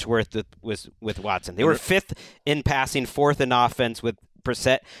much worth it with Watson. They were 5th in passing, 4th in offense with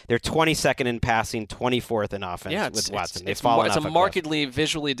Brissett. They're 22nd in passing, 24th in offense with Watson. It's a markedly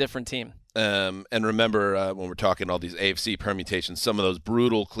visually different team. And remember, when we're talking all these AFC permutations, some of those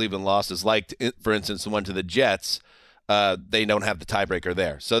brutal Cleveland losses, like, for instance, the one to the Jets, they don't have the tiebreaker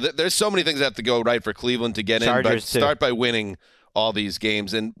there. So there's so many things that have to go right for Cleveland to get in, but start by winning all these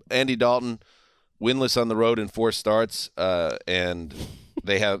games. And Andy Dalton, winless on the road in 4 starts, and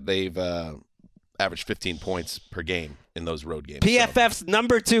they've averaged 15 points per game in those road games. PFF's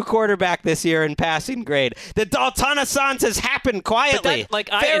number 2 quarterback this year in passing grade. The Dalton-a-sance has happened quietly,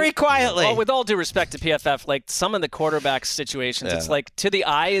 very quietly. Well, with all due respect to PFF, like some of the quarterback situations, it's like to the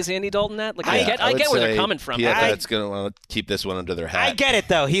eye is Andy Dalton that? Like I get where they're coming from. PFF's going to want to keep this one under their hat. I get it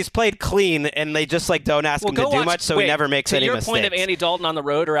though. He's played clean, and they just don't ask him to do much, so he never makes any mistakes. To your point of Andy Dalton on the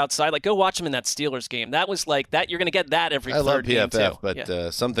road or outside, go watch him in that Steelers game. That was like that. You're going to get that every third game too. I love PFF,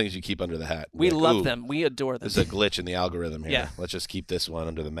 but some things you keep under the hat. We love them. We adore them. There's a glitch in the algorithm here. Yeah. Let's just keep this one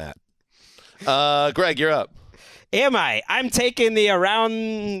under the mat. Greg, you're up. Am I? I'm taking the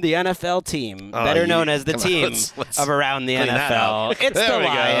Around the NFL team, better known as the team of Around the NFL. It's the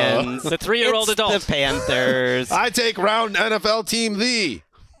Lions. The 3-year-old adult. The Panthers. I take Round NFL team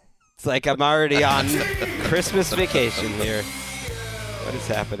It's like I'm already on Christmas vacation here. What is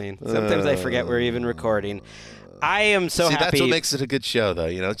happening? Sometimes I forget we're even recording. I am so happy. That's what makes it a good show,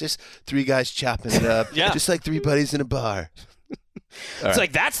 though. Just 3 guys chopping it up, just like 3 buddies in a bar. It's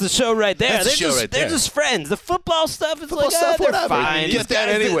like that's the show right there. They're just friends. The football stuff is they're fine. You get that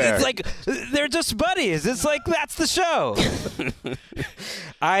anywhere. It's like they're just buddies. It's like that's the show.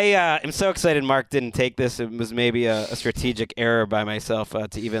 I am so excited Mark didn't take this. It was maybe a strategic error by myself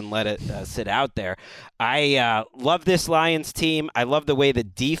to even let it sit out there. I love this Lions team. I love the way the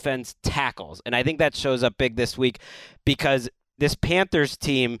defense tackles, and I think that shows up big this week because this Panthers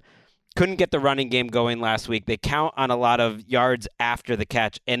team couldn't get the running game going last week. They count on a lot of yards after the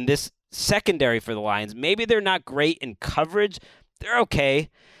catch. And this secondary for the Lions, maybe they're not great in coverage. They're okay.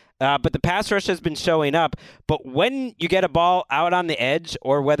 But the pass rush has been showing up. But when you get a ball out on the edge,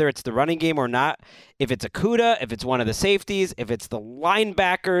 or whether it's the running game or not, if it's Okudah, if it's one of the safeties, if it's the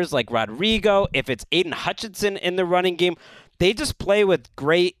linebackers like Rodrigo, if it's Aiden Hutchinson in the running game, they just play with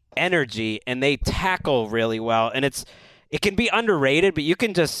great energy and they tackle really well. And it can be underrated, but you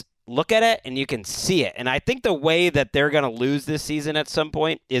can just look at it and you can see it. And I think the way that they're going to lose this season at some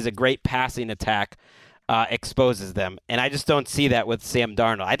point is a great passing attack exposes them. And I just don't see that with Sam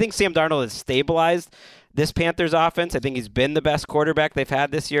Darnold. I think Sam Darnold has stabilized this Panthers offense. I think he's been the best quarterback they've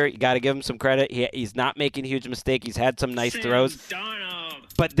had this year. You got to give him some credit. He's not making huge mistakes. He's had some nice throws.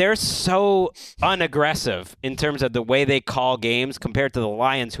 But they're so unaggressive in terms of the way they call games compared to the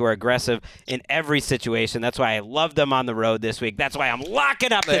Lions, who are aggressive in every situation. That's why I love them on the road this week. That's why I'm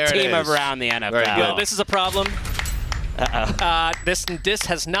locking up the team of Around the NFL. Very good. This is a problem. This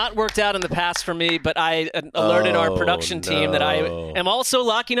has not worked out in the past for me, but I alerted our production team that I am also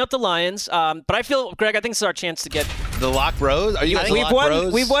locking up the Lions. But I feel, Greg, I think this is our chance to get the Lock Bros. Are you guys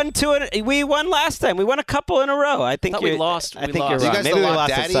We've won 2. We won last time. We won a couple in a row. I think we lost. I think you're right. You guys Maybe we Lock lost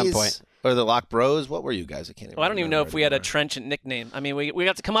Daddies? at some point. Or the Lock Bros? What were you guys? I can't even I don't even know if we had a trenchant nickname. I mean, we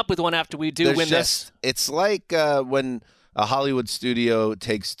have to come up with one after we do win this. It's like when a Hollywood studio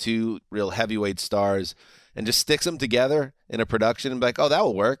takes 2 real heavyweight stars and just sticks them together in a production and be like, oh, that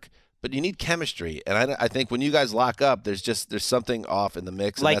will work. But you need chemistry, and I think when you guys lock up, there's something off in the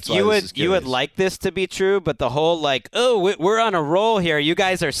mix. And like that's why you would like this to be true, but the whole we're on a roll here. You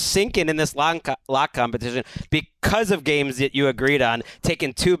guys are sinking in this lock competition because of games that you agreed on,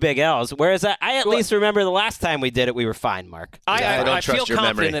 taking 2 big L's. Whereas I at least remember the last time we did it, we were fine, Mark. I feel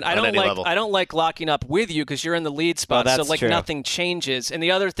confident that I don't like locking up with you because you're in the lead spot, so true. Nothing changes. And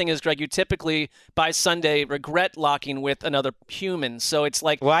the other thing is, Greg, you typically by Sunday regret locking with another human. So it's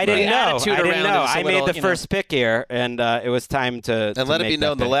like I didn't know. I made the little, first pick here, and it was time to. And let it be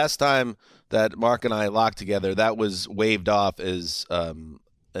known, the last time that Mark and I locked together, that was waved off as an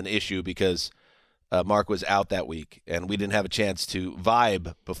issue because Mark was out that week, and we didn't have a chance to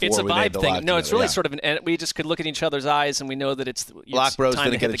vibe before it's a we vibe made the thing. lock No, together. it's really sort of we just could look at each other's eyes, and we know that it's Lock Bros time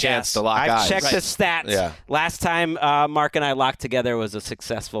didn't to get hit a chance gas. to lock eyes. I've checked the stats. Yeah. Last time Mark and I locked together was a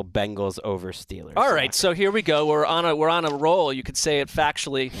successful Bengals over Steelers. All right, so here we go. We're on a roll. You could say it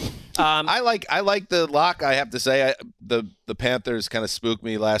factually. I like the lock. I have to say, the Panthers kind of spooked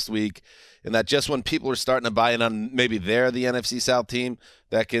me last week, in that just when people are starting to buy in on maybe they're the NFC South team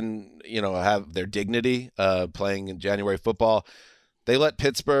that can, have their dignity playing in January football, they let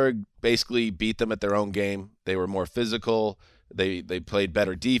Pittsburgh basically beat them at their own game. They were more physical. They played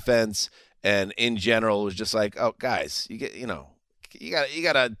better defense, and in general, it was just like, oh, guys, you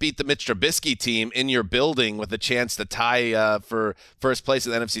got to beat the Mitch Trubisky team in your building with a chance to tie for first place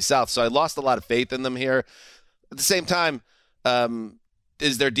in the NFC South. So I lost a lot of faith in them here. At the same time,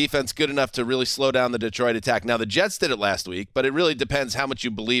 is their defense good enough to really slow down the Detroit attack? Now, the Jets did it last week, but it really depends how much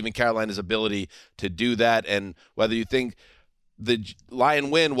you believe in Carolina's ability to do that, and whether you think the Lion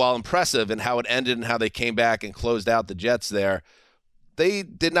win, while impressive and how it ended and how they came back and closed out the Jets there, they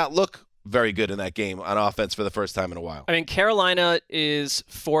did not look very good in that game on offense for the first time in a while. I mean, Carolina is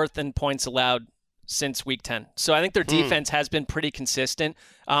 4th in points allowed since week 10. So I think their defense has been pretty consistent.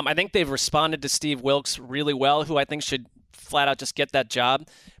 I think they've responded to Steve Wilks really well, who I think should flat out just get that job.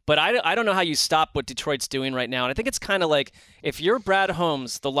 But I don't know how you stop what Detroit's doing right now. And I think it's kind of like, if you're Brad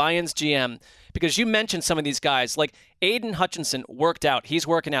Holmes, the Lions GM, because you mentioned some of these guys, like Aiden Hutchinson worked out. He's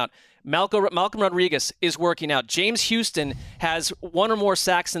working out. Malcolm Rodriguez is working out. James Houston has 1 or more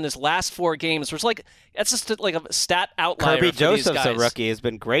sacks in his last 4 games. That's just like a stat outlier. Kirby for Joseph's these guys. a rookie, has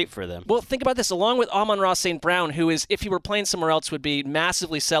been great for them. Well, think about this. Along with Amon-Ra St. Brown, who is, if he were playing somewhere else, would be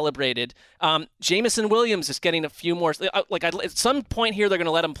massively celebrated. Jamison Williams is getting a few more. At some point here, they're going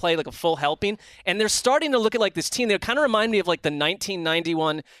to let him play like a full helping, and they're starting to look at like this team. They kind of remind me of like the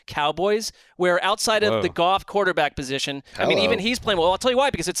 1991 Cowboys, where outside of the Goff quarterback position, I mean, even he's playing well. I'll tell you why,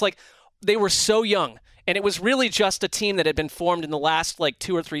 because it's like they were so young. And it was really just a team that had been formed in the last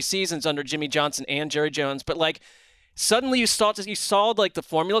 2 or 3 seasons under Jimmy Johnson and Jerry Jones. But suddenly you saw the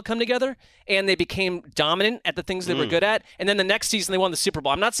formula come together, and they became dominant at the things they were good at. And then the next season they won the Super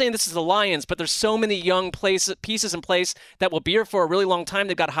Bowl. I'm not saying this is the Lions, but there's so many young pieces in place that will be here for a really long time.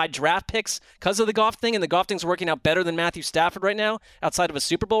 They've got high draft picks because of the Goff thing, and the Goff thing's working out better than Matthew Stafford right now outside of a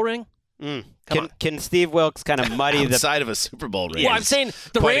Super Bowl ring. Can Steve Wilks kind of muddy the side of a Super Bowl ring? Well, I'm saying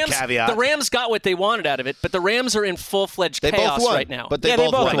the Rams got what they wanted out of it, but the Rams are in full-fledged chaos right now. But they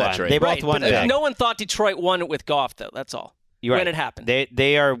both won. They both won. No one thought Detroit won it with Goff, though. That's all. When it happened.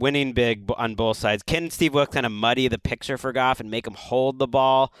 They are winning big on both sides. Can Steve Wilks kind of muddy the picture for Goff and make him hold the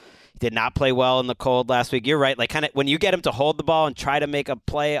ball? He did not play well in the cold last week. You're right. When you get him to hold the ball and try to make a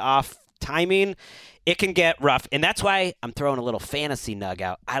play off timing, it can get rough, and that's why I'm throwing a little fantasy nug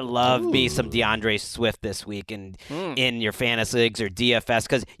out. I love me some DeAndre Swift this week in your fantasy leagues or DFS,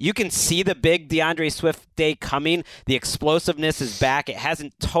 because you can see the big DeAndre Swift day coming. The explosiveness is back. It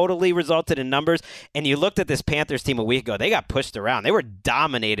hasn't totally resulted in numbers, and you looked at this Panthers team a week ago. They got pushed around. They were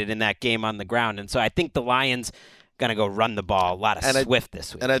dominated in that game on the ground, and so I think the Lions going to go run the ball. A lot of Swift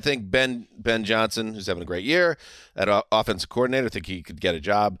this week. And I think Ben Johnson, who's having a great year at offensive coordinator, I think he could get a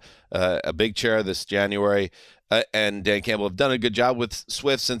job, a big chair this January. And Dan Campbell have done a good job with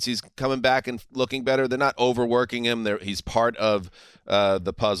Swift since he's coming back and looking better. They're not overworking him. He's part of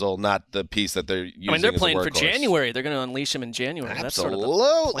the puzzle, not the piece that they're using. I mean, they're playing as a for January. They're going to unleash him in January.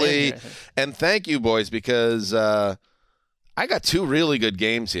 Absolutely. That's sort of and thank you, boys, because I got 2 really good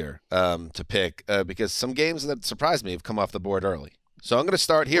games here to pick because some games that surprised me have come off the board early. So I'm going to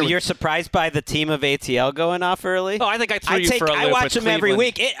start here. You're surprised by the team of ATL going off early? Oh, I think I threw you for a loop. I watch them every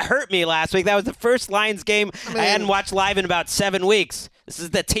week. It hurt me last week. That was the first Lions game I hadn't watched live in about 7 weeks. This is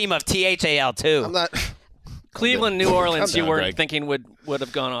the team of THAL too. I'm not. Cleveland, New Orleans, you weren't thinking would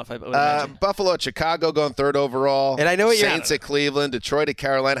have gone off. I would imagine. Buffalo at Chicago going 3rd overall. And I know what Saints at Cleveland, Detroit at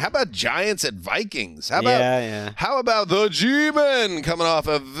Carolina. How about Giants at Vikings? How about the G-Men coming off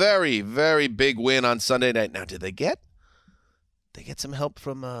a very, very big win on Sunday night? Now, did they get some help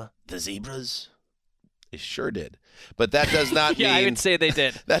from the Zebras? They sure did. But that does not mean. I would say they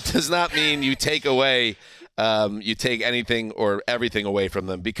did. That does not mean you take away. You take anything or everything away from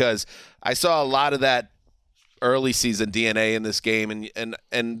them, because I saw a lot of that early season DNA in this game,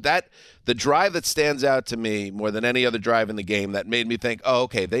 and that the drive that stands out to me more than any other drive in the game that made me think, oh,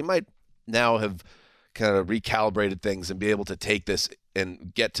 okay, they might now have kind of recalibrated things and be able to take this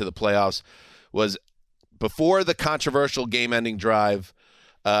and get to the playoffs, was before the controversial game-ending drive,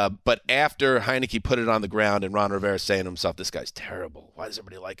 but after Heineke put it on the ground and Ron Rivera saying to himself, this guy's terrible. Why does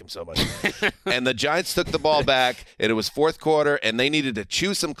everybody like him so much? And the Giants took the ball back, and it was 4th quarter, and they needed to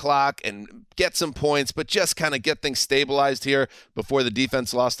chew some clock and get some points, but just kind of get things stabilized here before the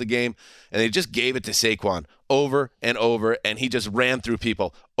defense lost the game. And they just gave it to Saquon over and over, and he just ran through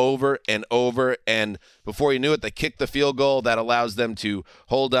people over and over. And before you knew it, they kicked the field goal that allows them to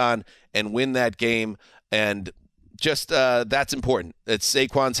hold on and win that game. And just that's important. It's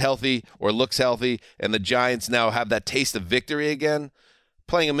Saquon's healthy or looks healthy, and the Giants now have that taste of victory again,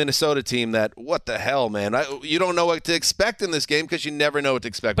 playing a Minnesota team that, what the hell, man? You don't know what to expect in this game because you never know what to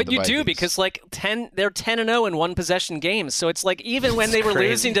expect. But with the you do, Vikings. because like they're 10-0 in one possession games. So it's like even when they were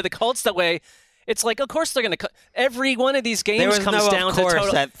losing to the Colts that way, it's like, of course they're going to – every one of these games comes down to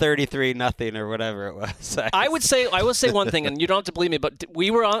total – at 33-0 or whatever it was. I will say one thing, and you don't have to believe me, but we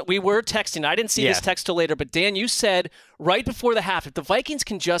were texting. I didn't see this text till later, but Dan, you said right before the half, if the Vikings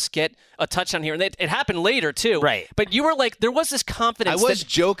can just get a touchdown here, and it happened later too. Right. But you were like, there was this confidence. I was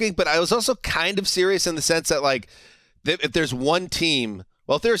joking, but I was also kind of serious in the sense that, like, if there's one team –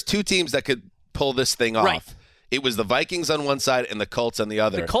 well, if there's two teams that could pull this thing off. Right. It was the Vikings on one side and the Colts on the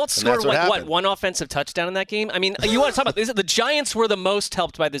other. The Colts scored one offensive touchdown in that game? I mean, you want to talk about this? The Giants were the most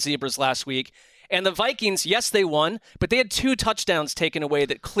helped by the Zebras last week. And the Vikings, yes, they won, but they had 2 touchdowns taken away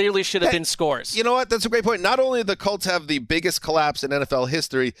that clearly should have been scores. You know what? That's a great point. Not only did the Colts have the biggest collapse in NFL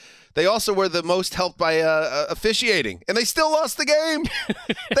history, they also were the most helped by officiating. And they still lost the game.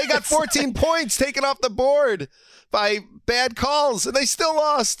 They got 14 points taken off the board by bad calls, and they still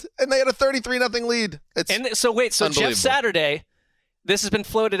lost. And they had a 33-0 lead. So Jeff Saturday, this has been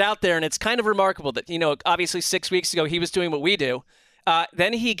floated out there, and it's kind of remarkable that, obviously 6 weeks ago he was doing what we do.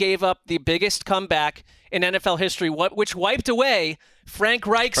 Then he gave up the biggest comeback in NFL history, which wiped away Frank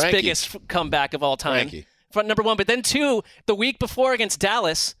Reich's biggest comeback of all time. Front number 1. But then 2, the week before against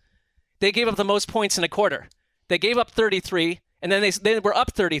Dallas, they gave up the most points in a quarter. They gave up 33, and then they were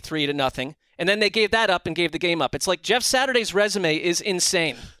up 33-0. And then they gave that up and gave the game up. It's like Jeff Saturday's resume is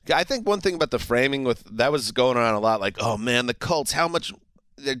insane. I think one thing about the framing that was going on a lot, like, oh man, the Colts, how much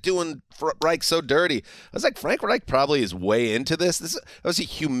they're doing Reich so dirty. I was like, Frank Reich probably is way into this. That was a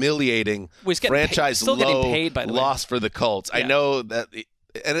humiliating franchise loss for the Colts. Yeah. I know that.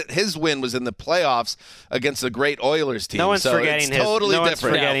 And his win was in the playoffs against the great Oilers team. No one's forgetting it's totally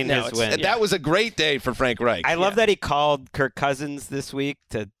different. Forgetting his win. And that was a great day for Frank Reich. I love that he called Kirk Cousins this week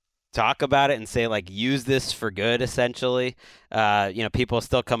to talk about it and say, like, use this for good, essentially. People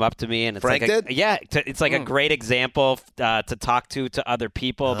still come up to me and it's Frank did? It's like a great example to talk to other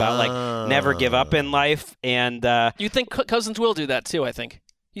people about, like, never give up in life. And you think Cousins will do that too, I think.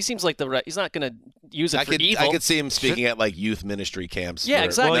 He seems like he's not going to use it for evil. I could see him speaking at like youth ministry camps. Yeah,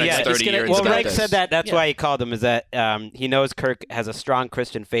 exactly. Reich said that's why he called him, is that he knows Kirk has a strong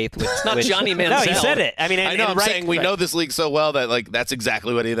Christian faith. It's not Johnny Manziel. No, he said it. I mean, I'm saying we know this league so well that like that's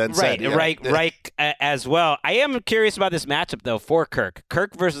exactly what he then said. Reich as well. I am curious about this matchup though for Kirk.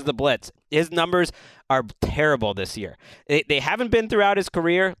 Kirk versus the Blitz. His numbers are terrible this year. They haven't been throughout his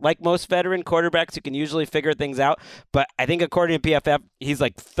career like most veteran quarterbacks who can usually figure things out. But I think according to PFF, he's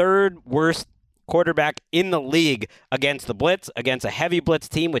like 3rd worst quarterback in the league against the blitz, against a heavy blitz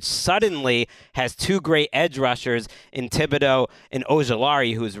team, which suddenly has 2 great edge rushers in Thibodeau and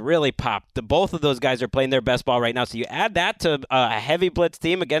Ojulari, who's really popped. Both of those guys are playing their best ball right now. So you add that to a heavy blitz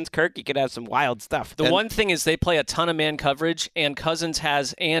team against Kirk, you could have some wild stuff. The one thing is they play a ton of man coverage, and Cousins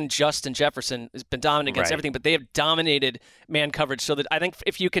and Justin Jefferson has been dominant against everything, but they have dominated man coverage. So that I think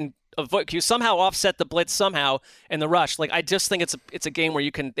if you can you somehow offset the blitz somehow in the rush. Like, I just think it's a game where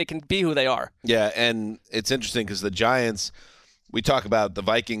they can be who they are. Yeah, and it's interesting because the Giants, we talk about the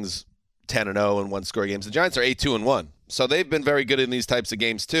Vikings 10-0 in one-score games. The Giants are 8-2-1, so they've been very good in these types of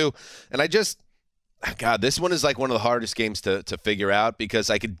games too. And this one is like one of the hardest games to figure out because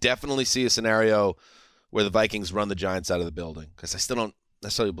I could definitely see a scenario where the Vikings run the Giants out of the building because I still don't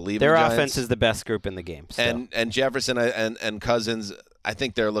necessarily believe their in the offense is the best group in the game. Still. And Jefferson and Cousins, I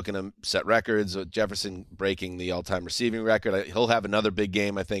think they're looking to set records. Jefferson breaking the all-time receiving record. He'll have another big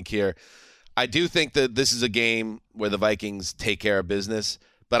game, I think, here. I do think that this is a game where the Vikings take care of business,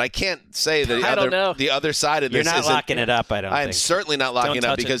 but I can't say that the other side of this You're not locking it up, I don't think. I am certainly not locking it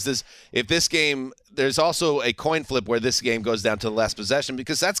up because if this game – there's also a coin flip where this game goes down to the last possession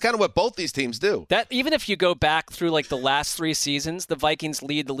because that's kind of what both these teams do. That even if you go back through like the last 3 seasons, the Vikings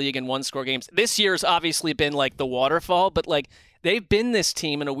lead the league in one-score games. This year's obviously been like the waterfall, but like they've been this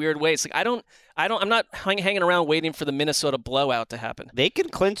team in a weird way. It's like I'm not hanging around waiting for the Minnesota blowout to happen. They can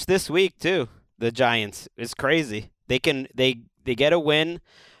clinch this week too. The Giants. It's crazy. They get a win.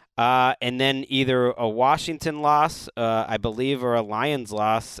 And then either a Washington loss, I believe, or a Lions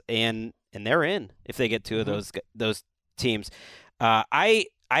loss, and they're in if they get 2 of those teams. I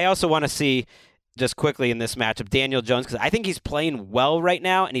also want to see, just quickly in this matchup, Daniel Jones, because I think he's playing well right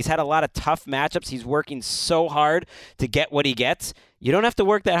now, and he's had a lot of tough matchups. He's working so hard to get what he gets. You don't have to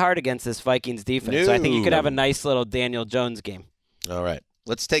work that hard against this Vikings defense. No. So I think you could have a nice little Daniel Jones game. All right.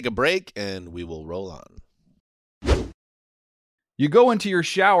 Let's take a break, and we will roll on. You go into your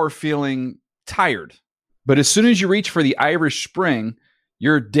shower feeling tired, But as soon as you reach for the Irish Spring,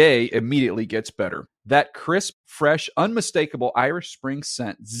 your day immediately gets better. That crisp, fresh, unmistakable Irish Spring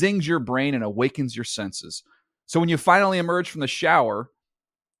scent zings your brain and awakens your senses. So when you finally emerge from the shower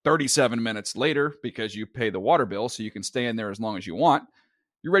 37 minutes later, because you pay the water bill so you can stay in there as long as you want,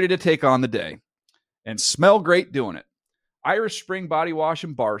 you're ready to take on the day. And smell great doing it. Irish Spring Body Wash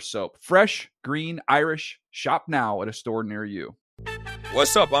and Bar Soap. Fresh, green, Irish. Shop now at a store near you.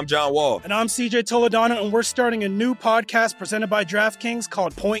 What's up? I'm John Wall. And I'm CJ Toledano, and we're starting a new podcast presented by DraftKings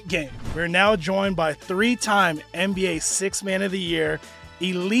called Point Game. We're now joined by three-time NBA Sixth Man of the Year,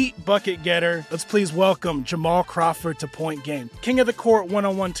 elite bucket getter. Let's please welcome Jamal Crawford to Point Game. King of the Court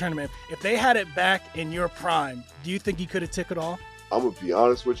one-on-one tournament. If they had it back in your prime, do you think you could have took it all? I'm going to be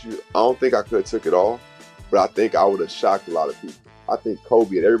honest with you. I don't think I could have took it all, but I think I would have shocked a lot of people. I think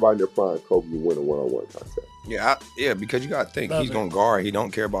Kobe and everybody in their prime, Kobe would win a one-on-one contest. Yeah, because you got to think. He's going to guard. He don't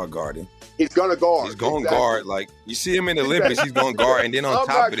care about guarding. He's going to guard. He's going to guard. Like, you see him in the Olympics, he's going to guard. And then on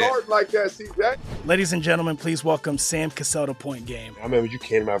top of that. I'm not guarding like that, CJ. Ladies and gentlemen, please welcome Sam Cassell to Point Game. I remember you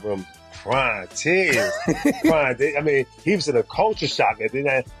came to my room crying, tears, crying. I mean, he was in a culture shock. And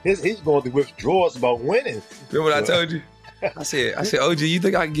then he's going through withdrawals about winning. Remember what I told you? I said, OG, you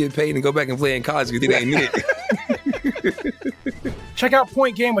think I can get paid and go back and play in college because it ain't it? Check out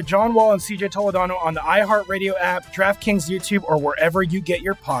Point Game with John Wall and CJ Toledano on the iHeartRadio app, DraftKings YouTube, or wherever you get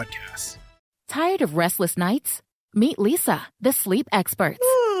your podcasts. Tired of restless nights? Meet Leesa, the sleep experts.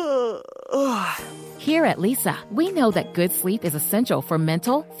 Here at Leesa, we know that good sleep is essential for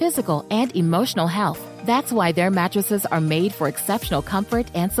mental, physical, and emotional health. That's why their mattresses are made for exceptional comfort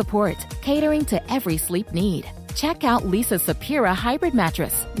and support, catering to every sleep need. Check out Leesa's Sapira Hybrid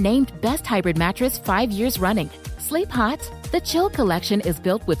Mattress, named Best Hybrid Mattress 5 years running. Sleep hot? The Chill Collection is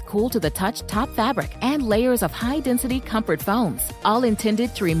built with cool-to-the-touch top fabric and layers of high-density comfort foams, all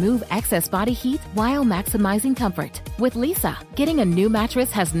intended to remove excess body heat while maximizing comfort. With Leesa, getting a new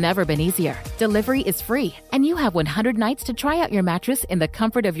mattress has never been easier. Delivery is free, and you have 100 nights to try out your mattress in the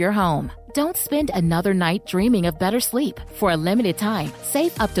comfort of your home. Don't spend another night dreaming of better sleep. For a limited time,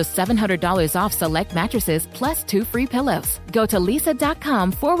 save up to $700 off select mattresses plus 2 free pillows. Go to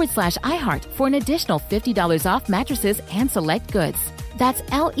leesa.com/iHeart for an additional $50 off mattresses and select goods. That's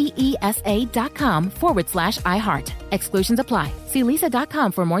LEESA.com/iHeart. Exclusions apply. See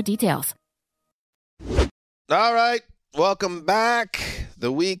leesa.com for more details. All right. Welcome back.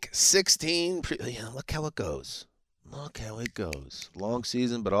 The Week 16. Look how it goes. Look how it goes. Long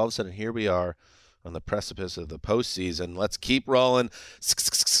season, but all of a sudden here we are on the precipice of the postseason. Let's keep rolling.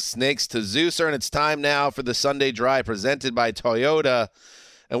 Snakes to Zeuser, and it's time now for the Sunday Drive presented by Toyota.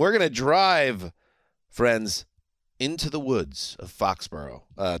 And we're going to drive, friends, into the woods of Foxborough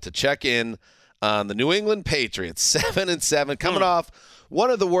to check in on the New England Patriots, 7-7, coming off one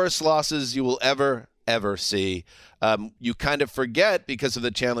of the worst losses you will ever see. You kind of forget, because of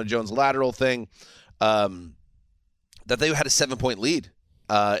the Chandler Jones lateral thing, that they had a 7-point lead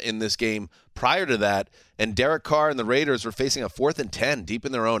in this game prior to that, and Derek Carr and the Raiders were facing a 4th and 10 deep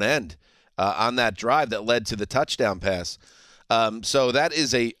in their own end on that drive that led to the touchdown pass. So that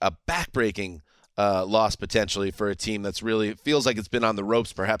is a backbreaking loss potentially for a team that's really feels like it's been on the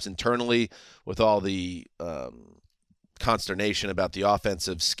ropes, perhaps internally, with all the consternation about the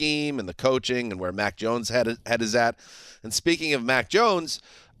offensive scheme and the coaching and where Mac Jones head is at. And speaking of Mac Jones,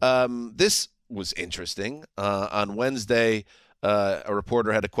 this was interesting. On Wednesday, a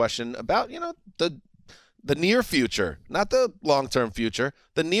reporter had a question about, the near future, not the long-term future,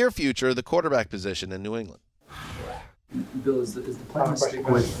 the near future, the quarterback position in New England. Bill, is the plan to stick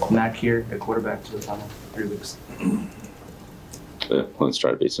with Mac here at quarterback to the final 3 weeks? Let's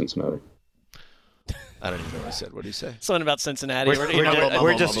try to beat Cincinnati. I don't even know what he said. What did he say? Something about Cincinnati.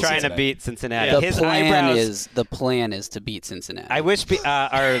 We're just trying to beat Cincinnati. The plan is to beat Cincinnati. I wish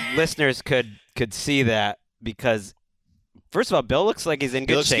our listeners could see that, because first of all, Bill looks like he's in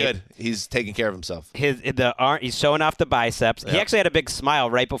good shape. He looks good. He's taking care of himself. He's showing off the biceps. Yeah. He actually had a big smile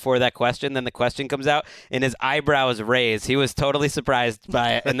right before that question. Then the question comes out, and his eyebrows raised. He was totally surprised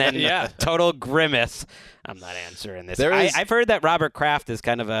by it, and then total grimace. I'm not answering this. I've heard that Robert Kraft is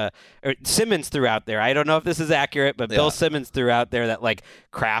kind of Simmons threw out there. I don't know if this is accurate, but Bill Simmons threw out there that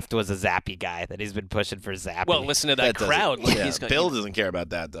Kraft was a Zappy guy, that he's been pushing for Zappy. Well, listen to that crowd. Bill doesn't care about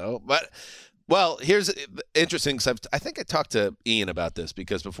that, though. But well, here's interesting, because I think I talked to Ian about this,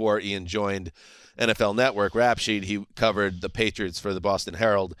 because before Ian joined NFL Network Rap Sheet, he covered the Patriots for the Boston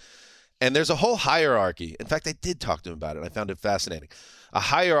Herald. And there's a whole hierarchy. In fact, I did talk to him about it. I found it fascinating.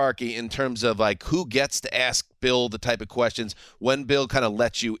 hierarchy in terms of like who gets to ask Bill the type of questions, when Bill kind of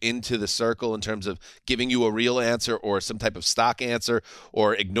lets you into the circle in terms of giving you a real answer or some type of stock answer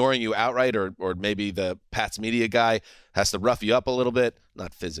or ignoring you outright, or maybe the Pats media guy has to rough you up a little bit,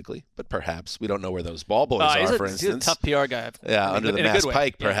 not physically, but perhaps. We don't know where those ball boys are, for instance. He's a tough PR guy. Yeah, under the Mass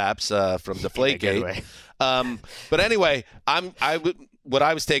Pike, perhaps, from Deflategate. But anyway, what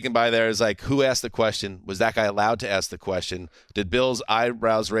I was taken by there is like, who asked the question? Was that guy allowed to ask the question? Did Bill's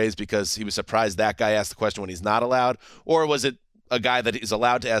eyebrows raise because he was surprised that guy asked the question when he's not allowed? Or was it a guy that is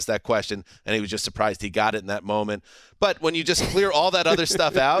allowed to ask that question and he was just surprised he got it in that moment? But when you just clear all that other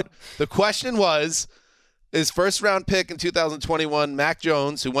stuff out, the question was, his first-round pick in 2021, Mac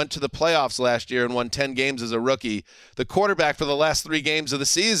Jones, who went to the playoffs last year and won 10 games as a rookie, the quarterback for the last 3 games of the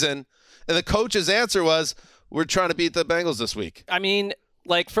season, and the coach's answer was, we're trying to beat the Bengals this week. I mean,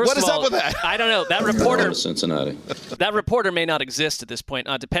 like, first of all, what is up with that? I don't know. That reporter, Cincinnati. That reporter may not exist at this point,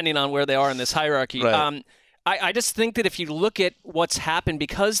 depending on where they are in this hierarchy. Right. I just think that if you look at what's happened,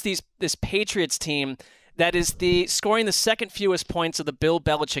 because this Patriots team that is scoring the second fewest points of the Bill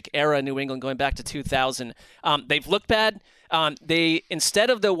Belichick era in New England going back to 2000, they've looked bad. Instead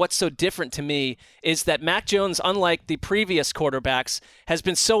of what's so different to me is that Mac Jones, unlike the previous quarterbacks, has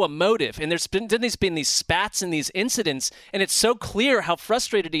been so emotive, and there's been these spats and these incidents, and it's so clear how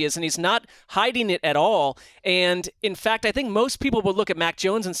frustrated he is, and he's not hiding it at all. And in fact, I think most people would look at Mac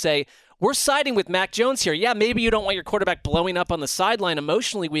Jones and say, we're siding with Mac Jones here. Yeah, maybe you don't want your quarterback blowing up on the sideline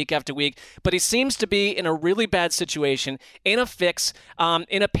emotionally week after week, but he seems to be in a really bad situation, in a fix,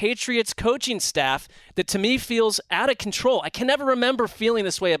 in a Patriots coaching staff that to me feels out of control. I can never remember feeling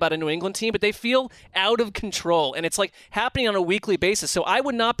this way about a New England team, but they feel out of control, and it's like happening on a weekly basis. So I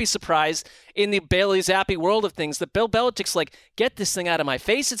would not be surprised in the Bailey Zappi world of things that Bill Belichick's like, get this thing out of my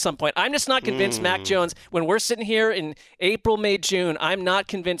face at some point. I'm just not convinced Mac Jones, when we're sitting here in April, May, June, I'm not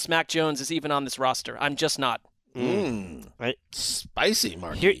convinced Mac Jones is even on this roster. I'm just not. Right. Spicy,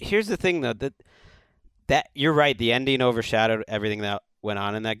 Mark. Here's the thing, though, that you're right. The ending overshadowed everything that went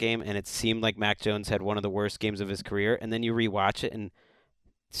on in that game, and it seemed like Mac Jones had one of the worst games of his career. And then you rewatch it, and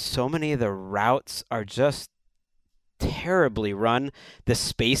so many of the routes are just terribly run. The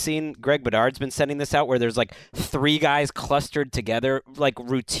spacing, Greg Bedard's been sending this out, where there's like 3 guys clustered together like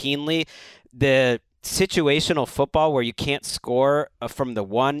routinely. The situational football where you can't score from the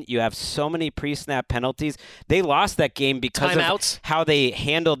one, you have so many pre-snap penalties. They lost that game because timeouts, of how they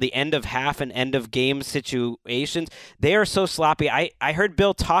handled the end of half and end of game situations. They are so sloppy. I heard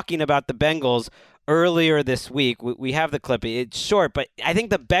Bill talking about the Bengals earlier this week. We have the clip. It's short, but I think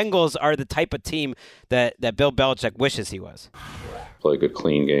the Bengals are the type of team that Bill Belichick wishes he was. Play a good,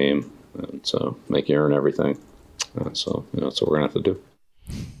 clean game, and so make you earn everything. So that's what we're going to have to do.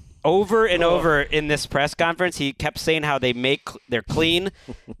 Over and over in this press conference, he kept saying how they're clean.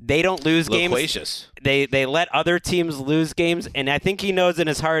 They don't lose games. Loquacious. They let other teams lose games, and I think he knows in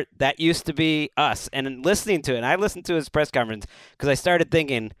his heart that used to be us. And listening to it, and I listened to his press conference because I started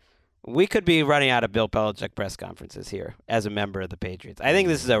thinking, we could be running out of Bill Belichick press conferences here as a member of the Patriots. I think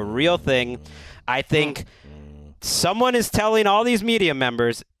this is a real thing. I think someone is telling all these media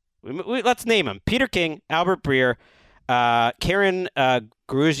members, let's name them, Peter King, Albert Breer, Karen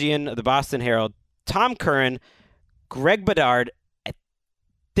Grugian of the Boston Herald, Tom Curran, Greg Bedard, I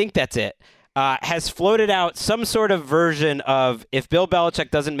think that's it, has floated out some sort of version of if Bill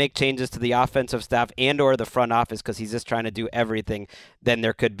Belichick doesn't make changes to the offensive staff and or the front office because he's just trying to do everything, then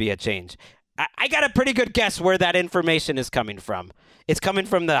there could be a change. I got a pretty good guess where that information is coming from. It's coming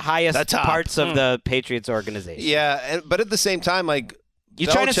from the highest parts of the Patriots organization. Yeah, but at the same time, like, you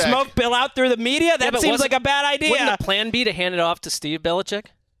trying to smoke Bill out through the media? That seems like a bad idea. Wouldn't the plan be to hand it off to Steve Belichick?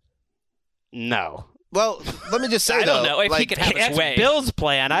 No. Well, let me just say, I don't know if he could have his way. Bill's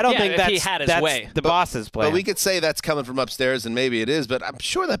plan. I don't think if he had his way. The boss's plan. But we could say that's coming from upstairs, and maybe it is. But I'm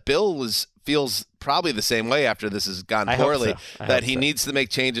sure that Bill feels probably the same way after this has gone poorly. That he needs to make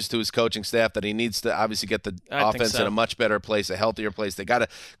changes to his coaching staff. That he needs to obviously get the offense in a much better place, a healthier place. They got to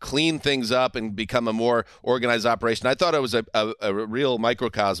clean things up and become a more organized operation. I thought it was a real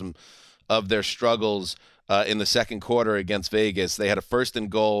microcosm of their struggles in the second quarter against Vegas. They had a 1st and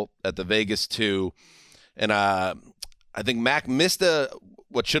goal at the Vegas 2. And I think Mac missed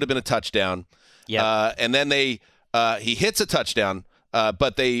what should have been a touchdown. Yeah. And then he hits a touchdown,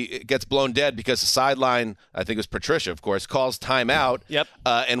 but it gets blown dead because the sideline, I think it was Patricia, of course, calls timeout. Yep.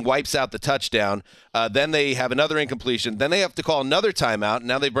 And wipes out the touchdown. Then they have another incompletion. Then they have to call another timeout.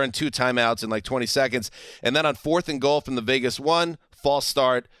 Now they burn 2 timeouts in like 20 seconds. And then on 4th and goal from the Vegas 1, false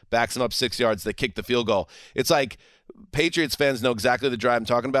start, backs them up 6 yards. They kick the field goal. It's like Patriots fans know exactly the drive I'm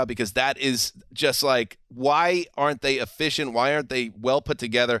talking about, because that is just like, why aren't they efficient? Why aren't they well put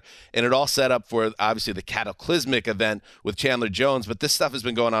together? And it all set up for, obviously, the cataclysmic event with Chandler Jones, but this stuff has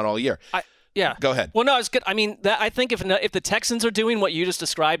been going on all year. Yeah. Go ahead. Well, no, it's good. I mean, I think if the Texans are doing what you just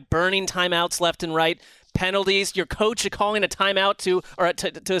described, burning timeouts left and right, penalties, your coach calling a timeout to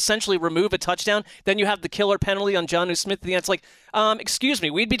essentially remove a touchdown, then you have the killer penalty on Jonnu Smith. It's like, excuse me,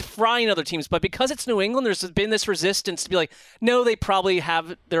 we'd be frying other teams, but because it's New England, there's been this resistance to be like, no, they probably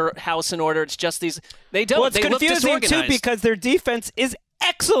have their house in order. It's just these. They don't. Well, it's they confusing look too because their defense is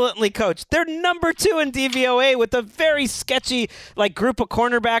excellently coached. They're number 2 in DVOA with a very sketchy group of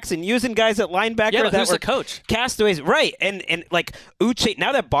cornerbacks and using guys at linebacker. Yeah, but that who's were the coach? Castaways, right? And like Uche.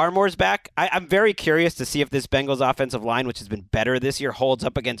 Now that Barmore's back, I'm very curious to see if this Bengals offensive line, which has been better this year, holds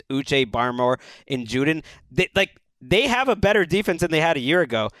up against Uche, Barmore, and Juden. They have a better defense than they had a year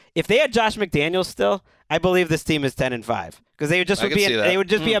ago. If they had Josh McDaniels still, I believe this team is 10-5 because they would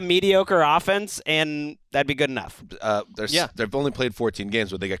just be a mediocre offense, and that'd be good enough. They've only played 14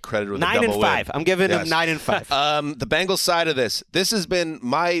 games, but they get credited with 9-5. a double win. I'm giving them 9-5. The Bengals side of this has been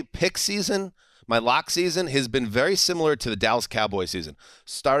my pick season. My lock season has been very similar to the Dallas Cowboys season.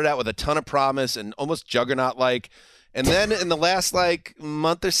 Started out with a ton of promise and almost juggernaut-like, and then in the last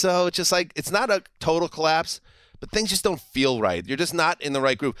month or so, it's just it's not a total collapse, but things just don't feel right. You're just not in the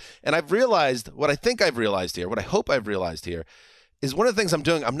right group. And I've realized what I hope I've realized here, is one of the things I'm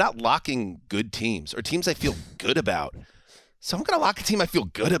doing, I'm not locking good teams or teams I feel good about. So I'm going to lock a team I feel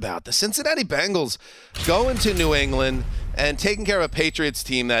good about. The Cincinnati Bengals going to New England and taking care of a Patriots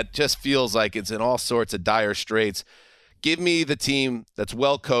team that just feels like it's in all sorts of dire straits. Give me the team that's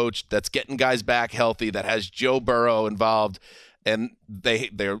well coached, that's getting guys back healthy, that has Joe Burrow involved, and they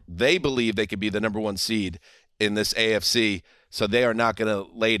believe they could be the number 1 seed in this AFC, so they are not going to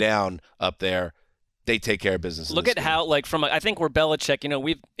lay down up there. They take care of business. Look at how, I think we're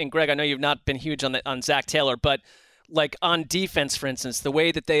Belichick. And Greg, I know you've not been huge on Zach Taylor, but on defense, for instance, the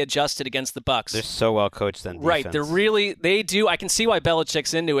way that they adjusted against the Bucs. They're so well coached on defense. Right, they do. I can see why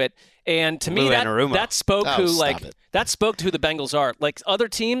Belichick's into it, and to me that spoke to who the Bengals are. Other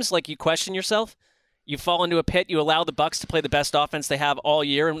teams, you question yourself. You fall into a pit. You allow the Bucs to play the best offense they have all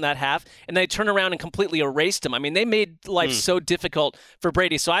year in that half, and they turn around and completely erased them. I mean, they made life so difficult for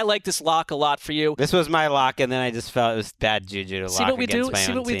Brady. So I like this lock a lot for you. This was my lock, and then I just felt it was bad juju to lock against my own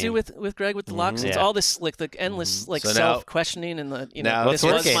See what we do with Greg with the locks. It's all this the endless self-questioning and the it's this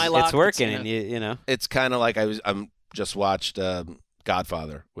working. was my lock. It's working, and it's kind of like I'm just watched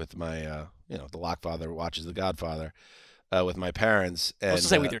Godfather with my the Lockfather watches The Godfather. With my parents. And, I was to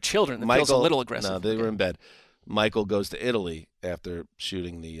say with your children. That Michael, feels a little aggressive. No, they were in bed. Michael goes to Italy after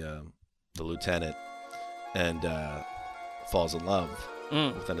shooting the lieutenant and falls in love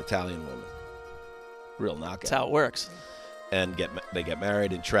with an Italian woman. Real knockout. That's how it works. And they get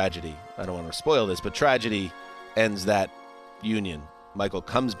married in tragedy. I don't want to spoil this, but tragedy ends that union. Michael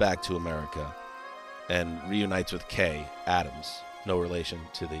comes back to America and reunites with Kay Adams, no relation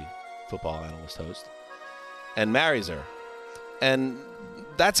to the football analyst host, and marries her. And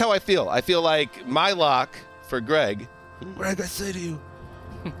that's how I feel. I feel like my lock for Greg, I say to you,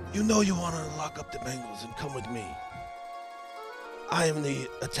 you know you want to lock up the Bengals and come with me. I am the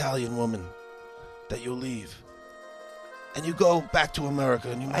Italian woman that you leave. And you go back to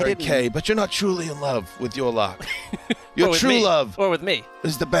America and you marry Kay, but you're not truly in love with your lock. Your true love. Or with me.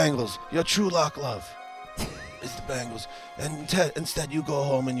 Is the Bengals. Your true lock love is the Bengals. And instead you go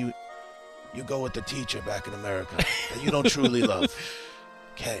home and you go with the teacher back in America that you don't truly love.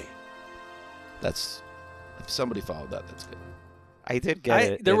 Kay. If somebody followed that, that's good. I did get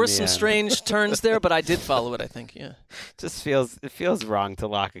it. There were some strange turns there, but I did follow it, I think, yeah. It feels wrong to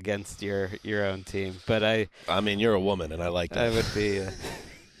lock against your own team, but I mean, you're a woman, and I like that.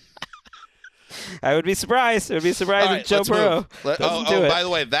 I would be surprised. I would be surprised if Joe Burrow doesn't do it. By the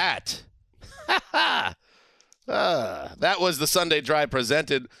way, that was the Sunday Drive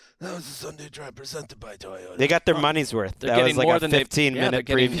presented. That was the Sunday Drive presented by Toyota. They got their money's worth. They're that getting was like more a than 15-minute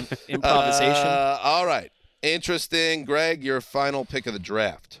preview. Improvisation. All right. Interesting. Greg, your final pick of the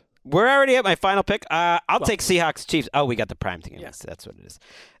draft. We're already at my final pick. I'll take Seahawks Chiefs. Oh, we got the prime team. Yes, that's what it is.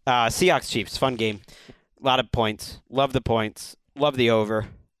 Seahawks Chiefs. Fun game. A lot of points. Love the points. Love the over.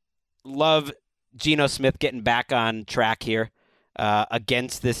 Love Geno Smith getting back on track here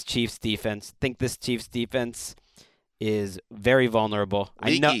against this Chiefs defense. Think this Chiefs defense is very vulnerable.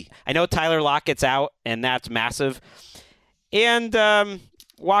 Leaky. I know Tyler Lockett's out, and that's massive. And Ken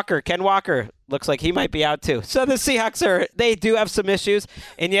Walker, looks like he might be out too. So the Seahawks they do have some issues,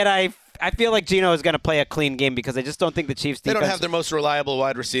 and yet I I feel like Geno is going to play a clean game because I just don't think the Chiefs defense. They don't have their most reliable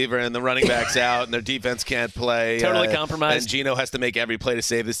wide receiver, and the running back's out, and their defense can't play. Totally compromised. And Geno has to make every play to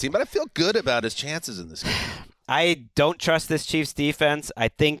save this team. But I feel good about his chances in this game. I don't trust this Chiefs defense. I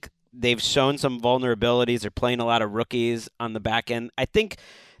think they've shown some vulnerabilities. They're playing a lot of rookies on the back end. I think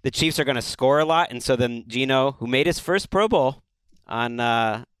the Chiefs are going to score a lot, and so then Geno, who made his first Pro Bowl on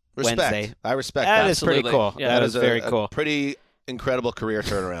Wednesday. I respect that. That is pretty cool. Yeah, that is very cool. Pretty incredible career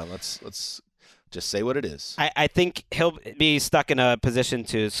turnaround. Let's just say what it is. I think he'll be stuck in a position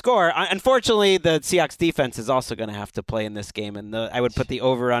to score. Unfortunately, the Seahawks defense is also going to have to play in this game, and I would put the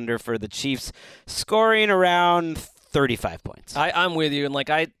over-under for the Chiefs scoring around 35 points. I'm with you,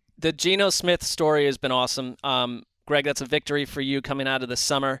 and the Geno Smith story has been awesome. Greg, that's a victory for you coming out of the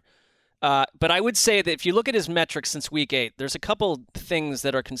summer. But I would say that if you look at his metrics since Week 8, there's a couple things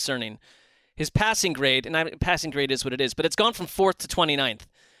that are concerning. His passing grade, and passing grade is what it is, but it's gone from 4th to 29th.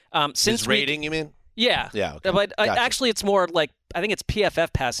 Since his rating, you mean? Yeah. Yeah. Okay. But Gotcha. actually, it's more like, I think it's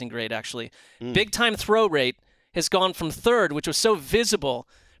PFF passing grade, actually. Big time throw rate has gone from 3rd, which was so visible,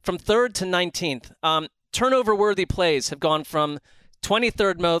 from 3rd to 19th. Turnover-worthy plays have gone from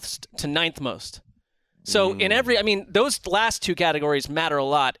 23rd most to 9th most. So those last two categories matter a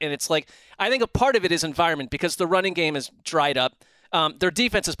lot. And it's like, I think a part of it is environment because the running game is dried up. Their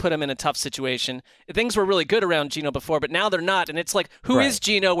defense has put them in a tough situation. Things were really good around Geno before, but now they're not. And it's like, who is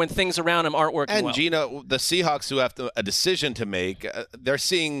Geno when things around him aren't working well? And Geno, the Seahawks who have a decision to make, they're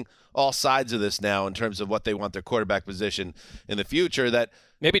seeing all sides of this now in terms of what they want their quarterback position in the future. That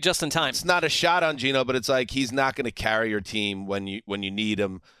maybe just in time. It's not a shot on Geno, but it's like he's not going to carry your team when you need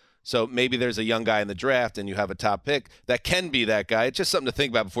him. So maybe there's a young guy in the draft and you have a top pick that can be that guy. It's just something to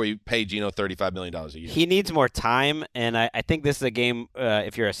think about before you pay Geno $35 million a year. He needs more time, and I think this is a game,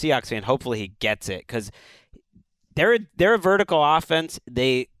 if you're a Seahawks fan, hopefully he gets it because they're a vertical offense.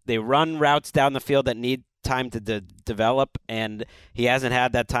 They run routes down the field that need time to develop, and he hasn't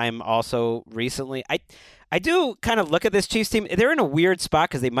had that time also recently. I do kind of look at this Chiefs team. They're in a weird spot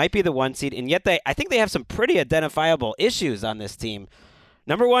because they might be the 1 seed, and yet I think they have some pretty identifiable issues on this team.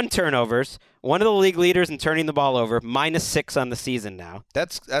 Number 1, turnovers. One of the league leaders in turning the ball over, -6 on the season now.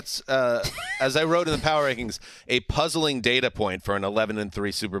 That's as I wrote in the power rankings, a puzzling data point for an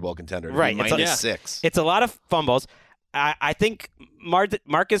 11-3 Super Bowl contender. Right, -6. It's a lot of fumbles. I think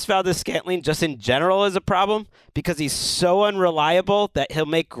Marcus Valdes-Scantling just in general is a problem because he's so unreliable that he'll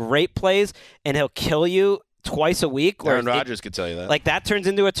make great plays and he'll kill you twice a week. Aaron Rodgers could tell you that. Like that turns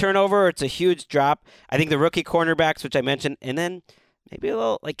into a turnover or it's a huge drop. I think the rookie cornerbacks, which I mentioned, and then maybe a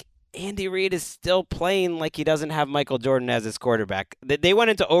little like Andy Reid is still playing like he doesn't have Michael Jordan as his quarterback. They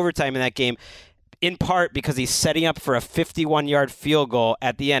went into overtime in that game in part because he's setting up for a 51-yard field goal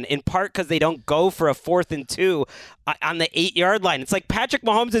at the end, in part because they don't go for a 4th and 2 on the 8-yard line. It's like Patrick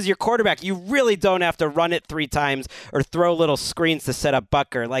Mahomes is your quarterback. You really don't have to run it 3 times or throw little screens to set up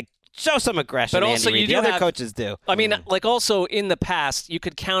Butker. Like, show some aggression, but also Andy Reid. The other coaches do. I mean, like also in the past, you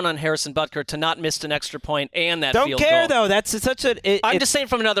could count on Harrison Butker to not miss an extra point and that don't field care, goal. Though. That's such a... I'm just saying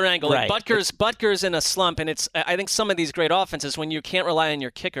from another angle. Right. Like Butker's in a slump, and I think some of these great offenses, when you can't rely on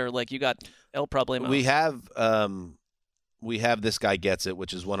your kicker, like you got El Problema. We have This Guy Gets It,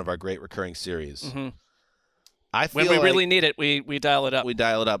 which is one of our great recurring series. Mm-hmm. I feel when we really need it, we dial it up. We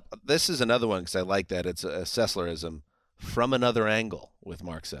dial it up. This is another one because I like that. It's a Sesslerism. From Another Angle with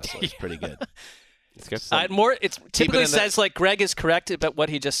Mark Sessler. It's pretty good. It's typically says like Greg is correct about what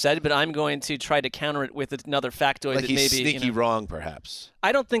he just said, but I'm going to try to counter it with another factoid like that he's maybe sneaky wrong, perhaps.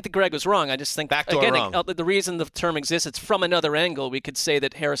 I don't think that Greg was wrong. I just think wrong. The reason the term exists, it's from another angle. We could say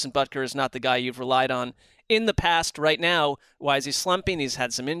that Harrison Butker is not the guy you've relied on in the past. Right now, why is he slumping? He's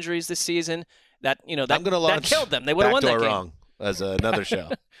had some injuries this season. That killed them. They would have won that game. Wrong as another show.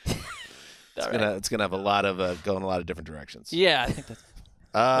 It's gonna have a lot of go in a lot of different directions. Yeah, I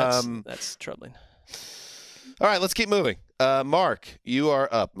think that's troubling. All right, let's keep moving. Mark, you are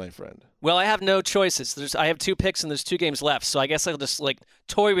up, my friend. Well, I have no choices. I have 2 picks and there's 2 games left, so I guess I'll just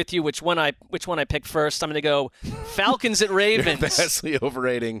toy with you which one I pick first. I'm gonna go Falcons at Ravens. You're vastly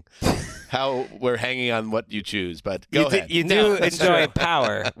overrating how we're hanging on what you choose, but go ahead. You do enjoy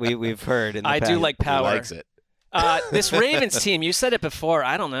power. We've heard in the past. I do like power. He likes it. This Ravens team, you said it before.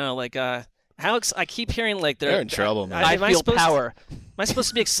 I don't know, I keep hearing they're in trouble, man. I feel power. Am I supposed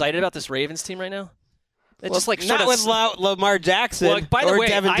to be excited about this Ravens team right now? It's just not with Lamar Jackson by the or way,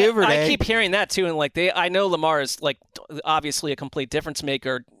 Devin Duvernay. I keep hearing that too, and I know Lamar is obviously a complete difference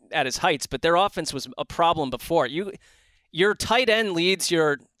maker at his heights, but their offense was a problem before. Your tight end leads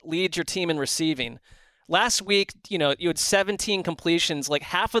your team in receiving. Last week, you had 17 completions. Like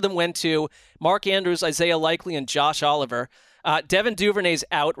half of them went to Mark Andrews, Isaiah Likely, and Josh Oliver. Devin Duvernay's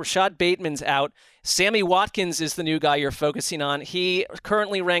out. Rashad Bateman's out. Sammy Watkins is the new guy you're focusing on. He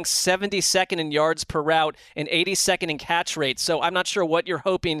currently ranks 72nd in yards per route and 82nd in catch rate. So I'm not sure what you're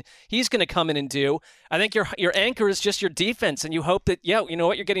hoping he's going to come in and do. I think your anchor is just your defense, and you hope that, you know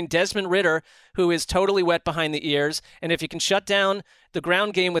what, you're getting Desmond Ridder, who is totally wet behind the ears. And if you can shut down the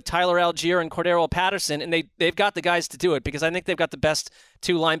ground game with Tyler Algier and Cordero Patterson, and they've got the guys to do it, because I think they've got the best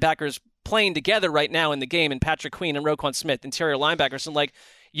two linebackers playing together right now in the game, in Patrick Queen and Roquan Smith, interior linebackers. And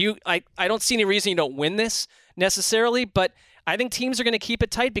I don't see any reason you don't win this necessarily, but I think teams are going to keep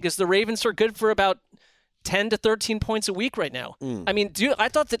it tight because the Ravens are good for about 10 to 13 points a week right now. I mean, I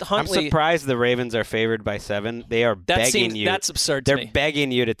thought that Huntley... I'm surprised the Ravens are favored by 7. They are begging you. That's absurd to me. They're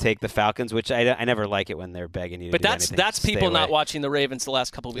begging you to take the Falcons, which I never like it when they're begging you to do anything. But that's people not watching the Ravens the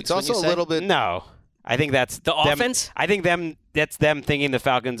last couple of weeks. It's also a little bit... No. I think that's... The offense? I think that's them thinking the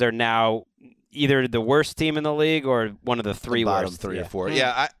Falcons are now either the worst team in the league or one of the three bottom worst. 3 or 4.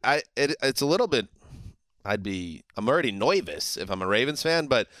 Yeah, it's a little bit. I'm already nervous if I'm a Ravens fan,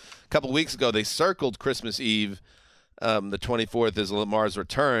 but a couple weeks ago they circled Christmas Eve, the 24th, as Lamar's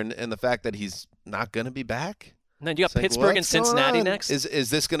return, and the fact that he's not going to be back. And then you got Pittsburgh and Cincinnati next. Is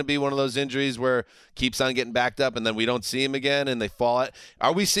this going to be one of those injuries where keeps on getting backed up and then we don't see him again and they fall out?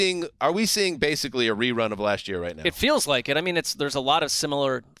 Are we seeing basically a rerun of last year right now? It feels like it. I mean, there's a lot of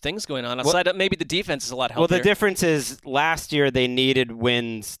similar things going on. Outside of maybe the defense is a lot healthier. Well, the difference is last year they needed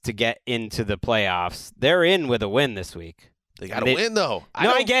wins to get into the playoffs. They're in with a win this week. They got to win, though.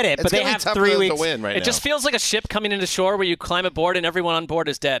 I get it, but they have 3 weeks to win right now. It just feels like a ship coming into shore where you climb aboard and everyone on board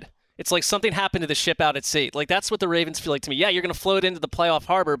is dead. It's like something happened to the ship out at sea. Like, that's what the Ravens feel like to me. Yeah, you're going to float into the playoff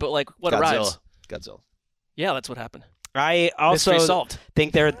harbor, but, like, what arrives? Godzilla. Yeah, that's what happened. I also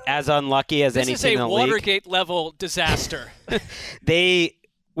think they're as unlucky as anything in the league. This is a Watergate-level disaster. They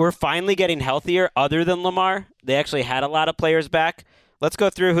were finally getting healthier other than Lamar. They actually had a lot of players back. Let's go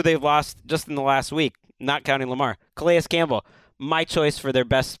through who they've lost just in the last week, not counting Lamar. Calais Campbell, my choice for their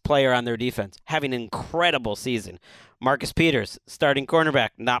best player on their defense, having an incredible season. Marcus Peters, starting cornerback,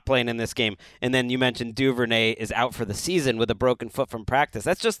 not playing in this game. And then you mentioned Duvernay is out for the season with a broken foot from practice.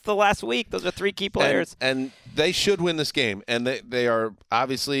 That's just the last week. Those are 3 key players. And they should win this game. And they are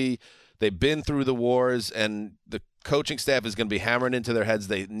obviously, they've been through the wars, and the coaching staff is going to be hammering into their heads.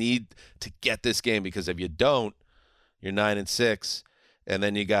 They need to get this game, because if you don't, you're 9-6. And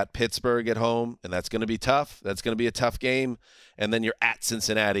then you got Pittsburgh at home, and that's going to be tough. That's going to be a tough game. And then you're at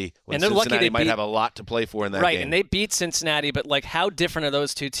Cincinnati, when and they're Cincinnati lucky might have a lot to play for in that game. Right, and they beat Cincinnati, but like, how different are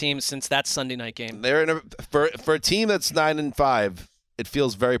those two teams since that Sunday night game? They're for a team that's 9-5, it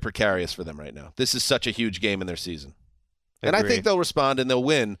feels very precarious for them right now. This is such a huge game in their season. And I think they'll respond and they'll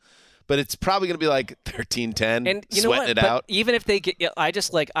win. But it's probably going to be like 13-10, and you sweating it out. Even if they get,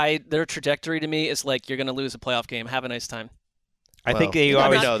 their trajectory to me is like, you're going to lose a playoff game. Have a nice time. I think they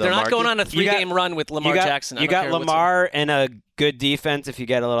always know. They're not going on a 3-game run with Lamar Jackson. You got Lamar and a good defense. If you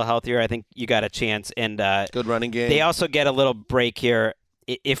get a little healthier, I think you got a chance. And good running game. They also get a little break here.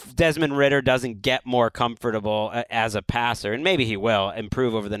 If Desmond Ridder doesn't get more comfortable as a passer, and maybe he will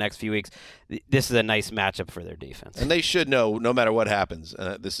improve over the next few weeks, this is a nice matchup for their defense. And they should know, no matter what happens,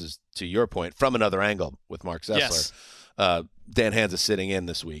 this is to your point, from another angle with Mark Zessler. Yes. Dan Hans is sitting in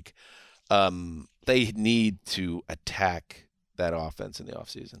this week. They need to attack that offense in the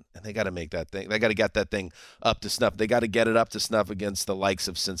offseason, and they got to make that thing. They got to get that thing up to snuff. They got to get it up to snuff against the likes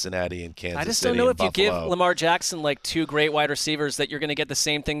of Cincinnati and Kansas City. I just don't know if Buffalo. you give Lamar Jackson like 2 great wide receivers that you're going to get the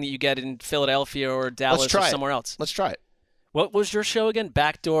same thing that you get in Philadelphia or Dallas or somewhere else. Let's try it. What was your show again?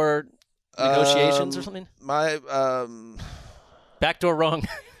 Backdoor negotiations or something? Backdoor wrong.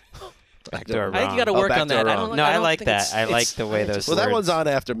 Backdoor wrong. I think you got to work on that. I like that. I like the way those. Well, that one's on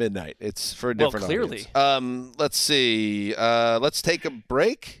after midnight. It's for a different clearly. audience. Let's see. Let's take a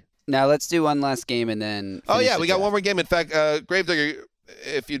break. Now let's do one last game and then. Oh yeah, we got one more game. In fact, Gravedigger,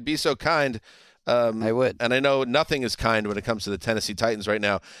 if you'd be so kind. I would. And I know nothing is kind when it comes to the Tennessee Titans right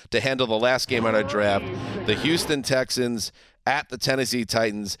now, to handle the last game on our draft. The Houston Texans at the Tennessee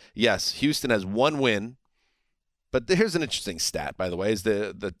Titans. Yes, Houston has 1 win. But here's an interesting stat, by the way, is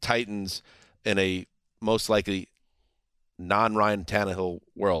the Titans in a most likely non-Ryan Tannehill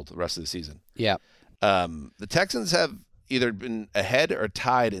world the rest of the season. Yeah. The Texans have either been ahead or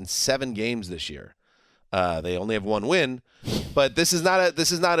tied in 7 games this year. They only have 1 win, but this is not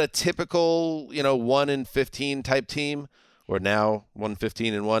a typical 1-15 type team, or now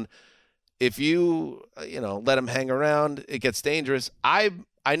 1-15-1. If you let them hang around, it gets dangerous. I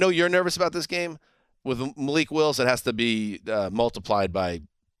know you're nervous about this game. With Malik Willis, it has to be multiplied by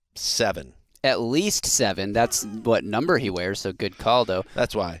 7. At least 7. That's what number he wears, so good call, though.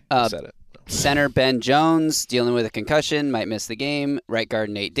 That's why I said it. Center Ben Jones dealing with a concussion, might miss the game. Right guard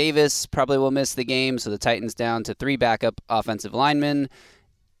Nate Davis probably will miss the game. So the Titans down to 3 backup offensive linemen,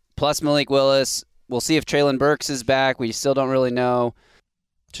 plus Malik Willis. We'll see if Treylon Burks is back. We still don't really know.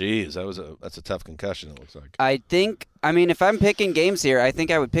 Jeez, that's a tough concussion, it looks like. If I'm picking games here, I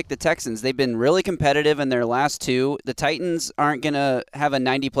think I would pick the Texans. They've been really competitive in their last 2. The Titans aren't going to have a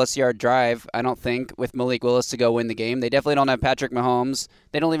 90-plus yard drive, I don't think, with Malik Willis to go win the game. They definitely don't have Patrick Mahomes.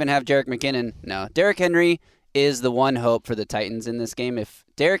 They don't even have Jerick McKinnon. No, Derrick Henry is the one hope for the Titans in this game. If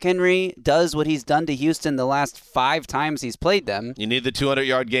Derrick Henry does what he's done to Houston the last 5 times he's played them. You need the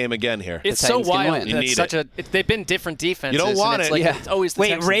 200-yard game again here. It's so wild. They've been different defenses. You don't want it. It's always the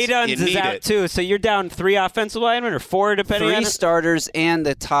Texans. Ray Duns is out too, so you're down 3 offensive linemen or 4 depending on 3 starters and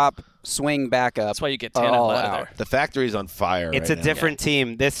the top swing backup. That's why you get Tannehill out of there. The factory's on fire. It's right a now. different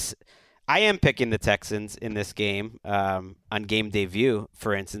team. I am picking the Texans in this game on Game Day View,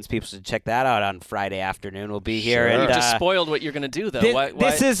 for instance. People should check that out on Friday afternoon. We'll be here. Sure. And, You just spoiled what you're going to do, though.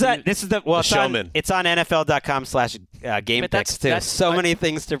 This is Showman. It's on NFL.com/game picks too. Many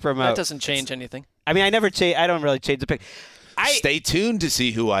things to promote. That doesn't change anything. I mean, I don't really change the pick. Stay tuned to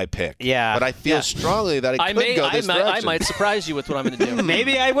see who I pick. Yeah. But I feel strongly that I could go this direction. I might surprise you with what I'm going to do.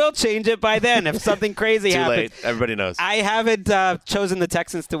 Maybe I will change it by then if something crazy happens. Too late. Everybody knows. I haven't chosen the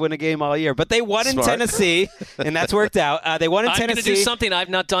Texans to win a game all year, but they won in Smart. Tennessee, and that's worked out. They won in Tennessee. I'm going to do something I've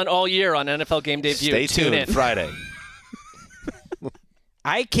not done all year on NFL Game Day View. Stay Tune tuned in. Friday.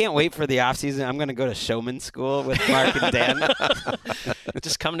 I can't wait for the offseason. I'm going to go to showman school with Mark and Dan.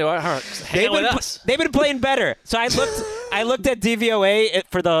 Just come to our hearts. Hang out with us. They've been playing better. So I looked at DVOA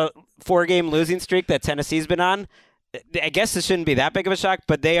for the 4-game losing streak that Tennessee's been on. I guess this shouldn't be that big of a shock,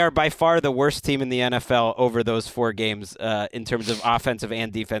 but they are by far the worst team in the NFL over those 4 games in terms of offensive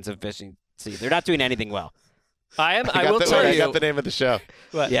and defensive efficiency. They're not doing anything well. I will tell you. I got the name of the show.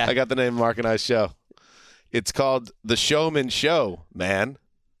 What? Yeah. I got the name of Mark and I's show. It's called The Showman Show, man,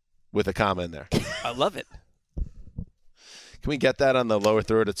 with a comma in there. I love it. Can we get that on the lower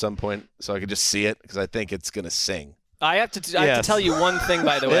third at some point so I can just see it? Because I think it's going to sing. I have to tell you one thing,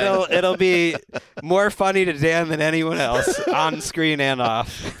 by the way. It'll be more funny to Dan than anyone else, on screen and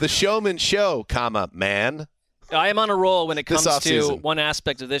off. The Showman Show, comma, man. I am on a roll when it comes This to offseason. one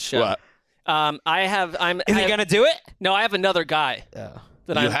aspect of this show. What? Is he going to do it? No, I have another guy.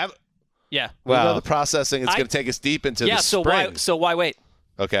 You have? Yeah. Well, the processing, it's going to take us deep into the spring. So why wait?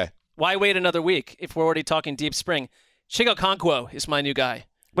 Okay. Why wait another week if we're already talking deep spring? Chig Okonkwo is my new guy.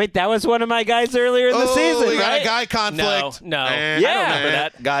 Wait, that was one of my guys earlier in the season, we got right? a guy conflict. No. Yeah. I don't remember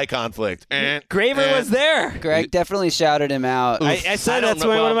that. Guy conflict. Graver was there. Greg definitely shouted him out. I said that's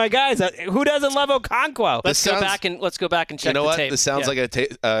one of my guys. Who doesn't love Okonkwo? Let's go back and check You know the what? tape. This sounds like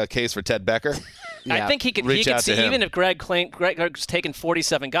a case for Ted Becker. I think he could see, even if Greg's taken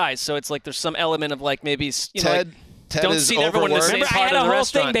 47 guys, so it's like there's some element of like maybe Ted don't is seat everyone in the same Remember, I part had of a the whole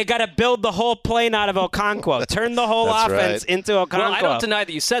restaurant. thing. They got to build the whole plane out of Okonkwo. Turn the whole That's offense right. into Okonkwo. Well, I don't deny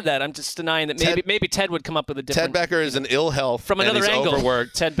that you said that. I'm just denying that maybe Ted would come up with a different. Ted Becker is an ill health from another and he's angle.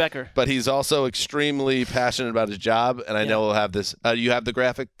 overworked. Ted Becker, but he's also extremely passionate about his job, and I know we'll have this. You have the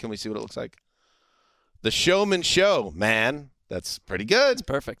graphic? Can we see what it looks like? The Showman Show, man. That's pretty good. It's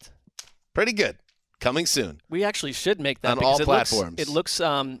perfect. Pretty good. Coming soon. We actually should make that on because all platforms. It looks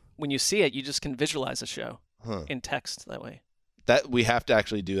when you see it, you just can visualize a show in text that way. That we have to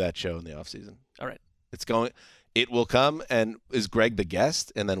actually do that show in the off season. All right. It's going. It will come, and is Greg the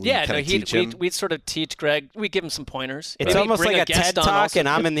guest? And then we kind of teach him. We'd sort of teach Greg. We give him some pointers. It's Maybe almost bring like a guest TED on Talk, also. and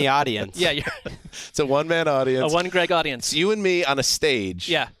I'm in the audience. Yeah, it's a one-man audience. A one Greg audience. It's you and me on a stage.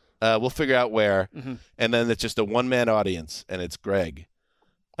 Yeah. We'll figure out where, Mhm. and then it's just a one-man audience, and it's Greg,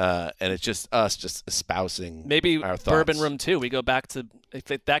 and it's just us, just espousing Maybe our thoughts. Bourbon Room too. We go back to if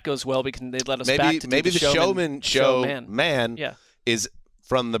that goes well. They let us Maybe back to do the Showman Show man Yeah. is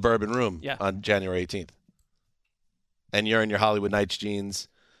from the Bourbon Room Yeah. on January 18th, and you're in your Hollywood Nights jeans,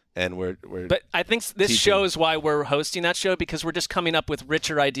 and we're. But I think this teaching. shows why we're hosting that show because we're just coming up with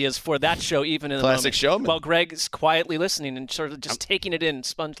richer ideas for that show, even in the Classic moment. Showman. While Greg is quietly listening and sort of just taking it in,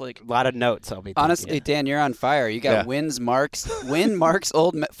 sponge like. A lot of notes I'll be taking. Honestly, Dan, you're on fire. You got Win Mark's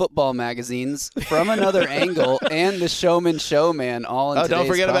old football magazines from another angle and the Showman Showman all in Oh, don't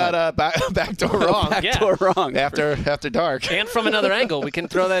today's forget pod. about Backdoor Wrong. Backdoor Wrong. After dark. And from another angle, we can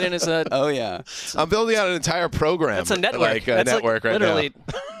throw that in as a. Oh yeah. I'm building out an entire program. That's a network. Like a That's network right literally.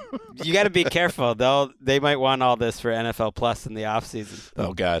 now. You got to be careful. They might want all this for NFL Plus in the offseason.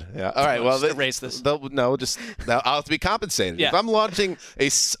 Oh God, yeah. All right, well, just erase this. I'll have to be compensated. Yeah. If I'm launching a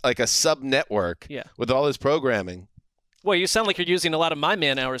sub network Yeah. with all this programming, Well, you sound like you're using a lot of my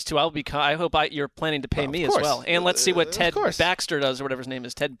man hours too. I hope you're planning to pay me as well. And let's see what Ted Baxter does, or whatever his name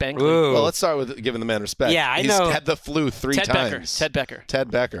is, Ted Bankley. Ooh. Well, let's start with giving the man respect. Yeah, He's had the flu three times. Ted Becker.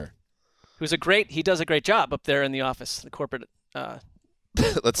 Ted Becker. He does a great job up there in the office, the corporate.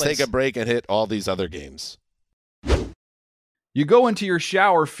 Let's take a break and hit all these other games. You go into your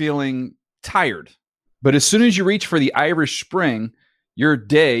shower feeling tired, but as soon as you reach for the Irish Spring, your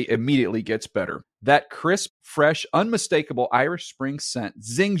day immediately gets better. That crisp, fresh, unmistakable Irish Spring scent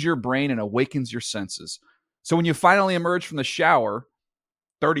zings your brain and awakens your senses. So when you finally emerge from the shower,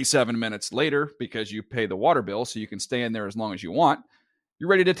 37 minutes later, because you pay the water bill so you can stay in there as long as you want, you're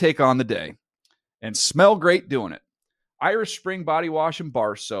ready to take on the day. And smell great doing it. Irish Spring Body Wash and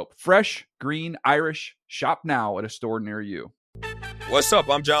Bar Soap. Fresh, green, Irish. Shop now at a store near you. What's up?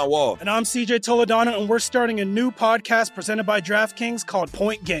 I'm John Wall. And I'm CJ Toledano, and we're starting a new podcast presented by DraftKings called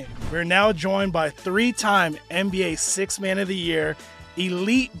Point Game. We're now joined by three-time NBA Sixth Man of the Year,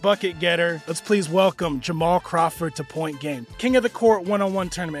 elite bucket getter. Let's please welcome Jamal Crawford to Point Game. King of the Court one-on-one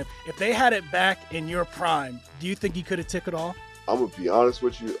tournament. If they had it back in your prime, do you think you could have took it all? I'm going to be honest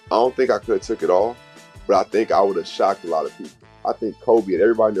with you. I don't think I could have took it all, but I think I would have shocked a lot of people. I think Kobe and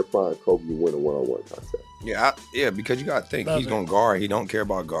everybody in their prime, Kobe would win a one-on-one contest. Yeah, because you got to think, he's going to guard. He don't care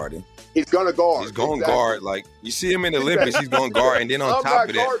about guarding. He's going to guard. He's going to guard. Like, you see him in the Olympics, he's going to guard. And then on top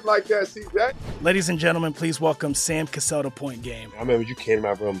of that. I'm not guarding like that, CJ. Ladies and gentlemen, please welcome Sam Cassell to Point Game. I remember you came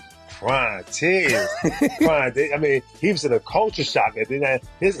out from crying, tears, crying. I mean, he was in a culture shock. And then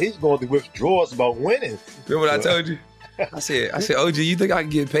he's going through withdrawals about winning. Remember what I told you? I said, OG, you think I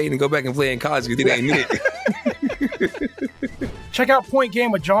can get paid and go back and play in college because it ain't it? Check out Point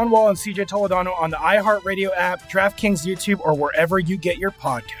Game with John Wall and CJ Toledano on the iHeartRadio app, DraftKings YouTube, or wherever you get your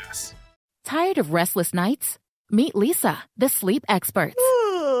podcasts. Tired of restless nights? Meet Lisa, the sleep experts.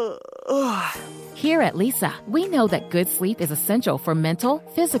 Here at Lisa, we know that good sleep is essential for mental,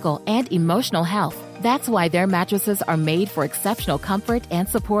 physical, and emotional health. That's why their mattresses are made for exceptional comfort and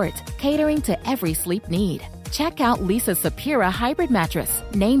support, catering to every sleep need. Check out Lisa's Sapira Hybrid Mattress,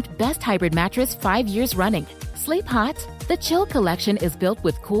 named Best Hybrid Mattress 5 years running. Sleep hot? The Chill Collection is built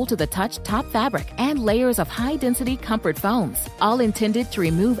with cool-to-the-touch top fabric and layers of high-density comfort foams, all intended to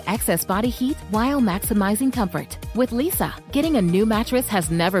remove excess body heat while maximizing comfort. With Lisa, getting a new mattress has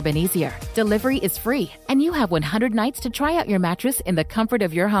never been easier. Delivery is free, and you have 100 nights to try out your mattress in the comfort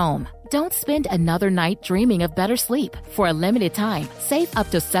of your home. Don't spend another night dreaming of better sleep. For a limited time, save up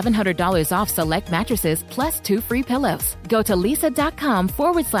to $700 off select mattresses plus 2 free pillows. Go to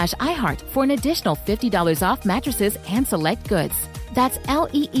lisa.com/iHeart for an additional $50 off mattresses and select goods. That's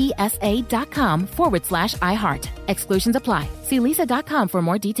LEESA.com/iHeart. Exclusions apply. See lisa.com for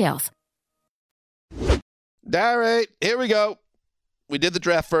more details. All right, here we go. We did the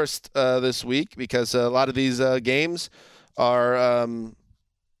draft first this week because a lot of these games are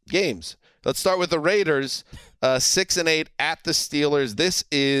games. Let's start with the Raiders, 6-8 at the Steelers. This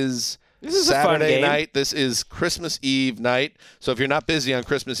is Saturday night. This is Christmas Eve night. So if you're not busy on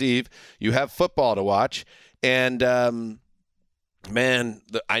Christmas Eve, you have football to watch. And, I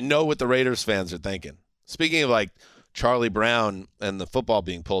know what the Raiders fans are thinking. Speaking of like Charlie Brown and the football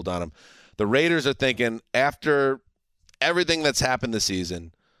being pulled on him, the Raiders are thinking after everything that's happened this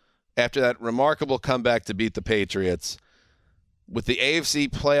season, after that remarkable comeback to beat the Patriots, with the AFC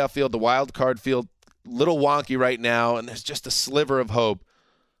playoff field, the wild card field, little wonky right now, and there's just a sliver of hope,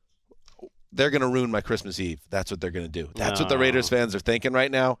 they're going to ruin my Christmas Eve. That's what they're going to do. That's what the Raiders fans are thinking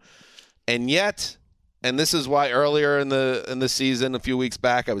right now. And yet, and this is why earlier in the season, a few weeks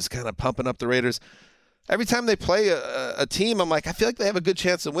back, I was kind of pumping up the Raiders. Every time they play a team, I'm like, I feel like they have a good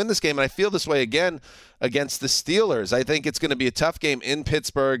chance to win this game, and I feel this way again against the Steelers. I think it's going to be a tough game in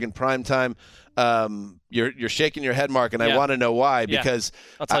Pittsburgh in primetime. You're shaking your head, Mark, and I want to know why, because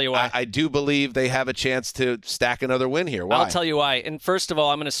I'll tell you why. I do believe they have a chance to stack another win here. Why? I'll tell you why. And first of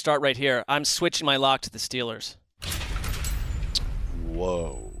all, I'm going to start right here. I'm switching my lock to the Steelers.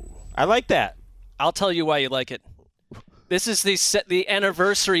 Whoa. I like that. I'll tell you why you like it. This is the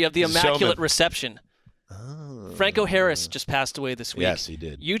anniversary of the Immaculate Reception. Franco Harris just passed away this week. Yes, he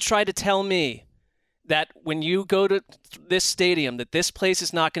did. You try to tell me that when you go to this stadium, that this place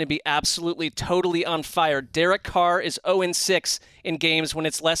is not going to be absolutely, totally on fire. Derek Carr is 0-6 in games when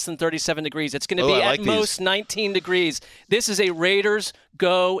it's less than 37 degrees. It's going to be at most 19 degrees. This is a Raiders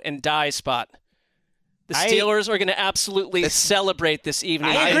go and die spot. The Steelers are going to absolutely celebrate this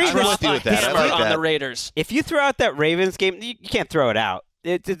evening. I agree with you with that. I like on the Raiders. If you throw out that Ravens game, you can't throw it out.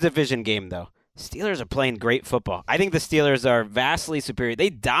 It's a division game, though. Steelers are playing great football. I think the Steelers are vastly superior. They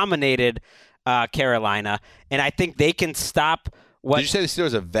dominated Carolina, and I think they can stop What, did you say the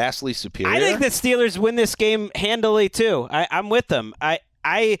Steelers are vastly superior? I think the Steelers win this game handily too. I'm with them.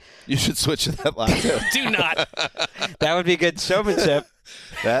 You should switch to that line too. Do not. That would be good showmanship.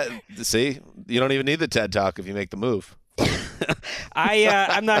 See, you don't even need the TED Talk if you make the move.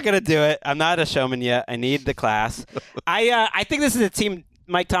 I'm not going to do it. I'm not a showman yet. I need the class. I think this is a team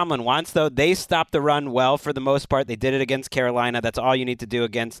Mike Tomlin wants, though. They stopped the run well for the most part. They did it against Carolina. That's all you need to do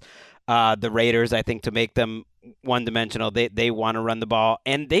against the Raiders, I think, to make them one-dimensional. They want to run the ball,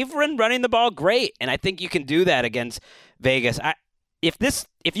 and they've been running the ball great, and I think you can do that against Vegas.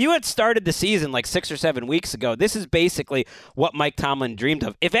 If you had started the season like 6 or 7 weeks ago, this is basically what Mike Tomlin dreamed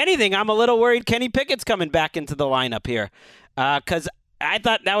of. If anything, I'm a little worried Kenny Pickett's coming back into the lineup here, because I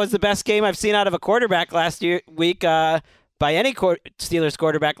thought that was the best game I've seen out of a quarterback last week by any Steelers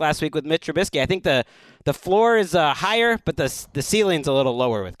quarterback last week with Mitch Trubisky. I think the floor is higher, but the ceiling's a little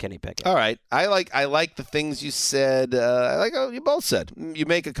lower with Kenny Pickett. All right. I like the things you said. I like what you both said. You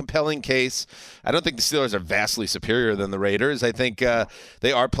make a compelling case. I don't think the Steelers are vastly superior than the Raiders. I think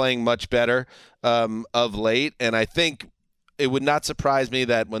they are playing much better of late, and I think it would not surprise me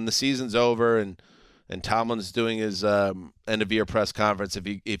that when the season's over and Tomlin's doing his end-of-year press conference,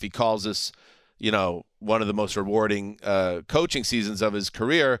 if he calls this, one of the most rewarding coaching seasons of his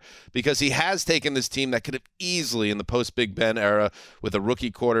career, because he has taken this team that could have easily, in the post-Big Ben era, with a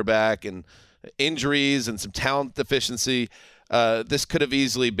rookie quarterback and injuries and some talent deficiency, this could have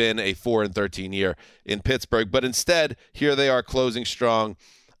easily been a 4-13 year in Pittsburgh. But instead, here they are closing strong.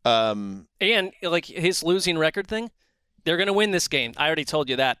 And like his losing record thing, they're going to win this game. I already told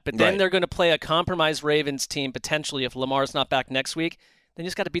you that. But then they're going to play a compromised Ravens team potentially if Lamar's not back next week. Then you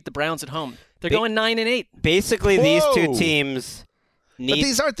just got to beat the Browns at home. They're going 9-8. Basically, these two teams need. But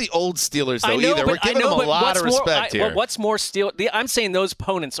these aren't the old Steelers, though, either. We're giving them a lot of respect here. What's more I'm saying those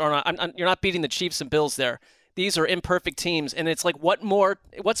opponents are not. You're not beating the Chiefs and Bills there. These are imperfect teams, and it's like what's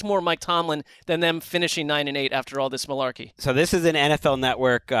more Mike Tomlin than them finishing 9-8 after all this malarkey? So this is an NFL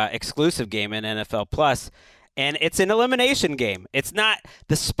Network exclusive game in NFL Plus. And it's an elimination game. It's not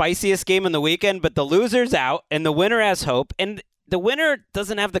the spiciest game in the weekend, but the loser's out, and the winner has hope. And the winner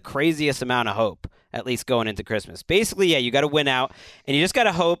doesn't have the craziest amount of hope, at least going into Christmas. Basically, you got to win out, and you just got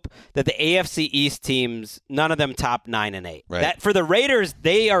to hope that the AFC East teams, none of them top 9-8. Right. That for the Raiders,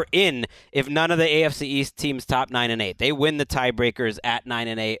 they are in if none of the AFC East teams top 9-8. They win the tiebreakers at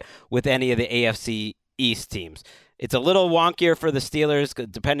 9-8 with any of the AFC East teams. It's a little wonkier for the Steelers,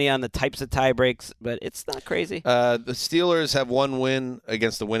 depending on the types of tie breaks, but it's not crazy. The Steelers have one win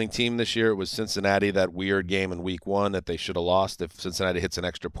against the winning team this year. It was Cincinnati, that weird game in Week 1 that they should have lost if Cincinnati hits an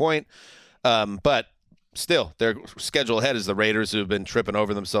extra point. But still, their schedule ahead is the Raiders, who have been tripping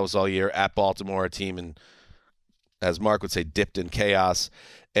over themselves all year, at Baltimore, a team, and as Mark would say, dipped in chaos,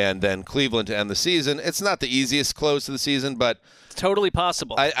 and then Cleveland to end the season. It's not the easiest close to the season, but it's totally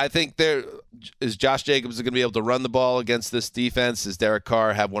possible. I think is Josh Jacobs going to be able to run the ball against this defense? Does Derek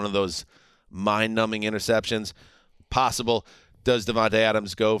Carr have one of those mind-numbing interceptions? Possible. Does Devontae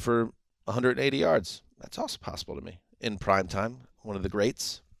Adams go for 180 yards? That's also possible to me. In prime time, one of the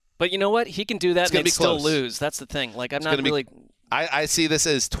greats. But you know what? He can do that and still close. lose. That's the thing. Like, I'm not really... I see this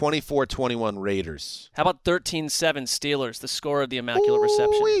as 24-21 Raiders. How about 13-7 Steelers, the score of the Immaculate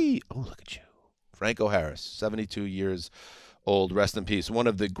Reception? Oh, look at you. Franco Harris, 72 years old. Rest in peace. One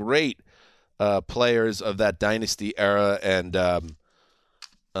of the great players of that dynasty era, and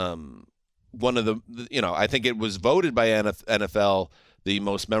one of the, I think it was voted by NFL the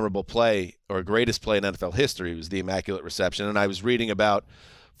most memorable play or greatest play in NFL history was the Immaculate Reception. And I was reading about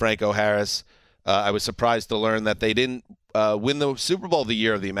Franco Harris. I was surprised to learn that they didn't win the Super Bowl the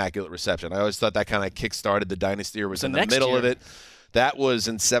year of the Immaculate Reception. I always thought that kind of kick-started the dynasty, or was in the middle of it. That was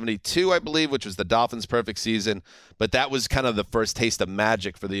in 72, I believe, which was the Dolphins' perfect season. But that was kind of the first taste of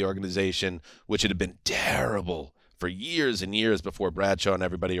magic for the organization, which had been terrible for years and years before Bradshaw and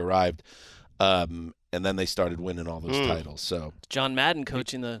everybody arrived. And then they started winning all those titles. So John Madden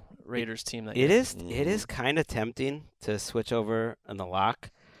coaching the Raiders team that year. It is kind of tempting to switch over on the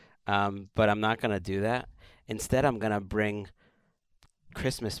lock, but I'm not going to do that. Instead, I'm going to bring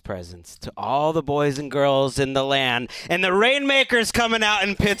Christmas presents to all the boys and girls in the land. And the Rainmaker's coming out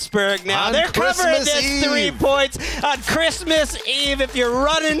in Pittsburgh now. On They're covering Christmas this 3 points on Christmas Eve. If you're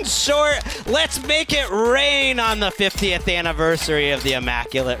running short, let's make it rain on the 50th anniversary of the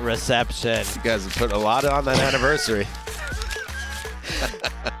Immaculate Reception. You guys have put a lot on that anniversary.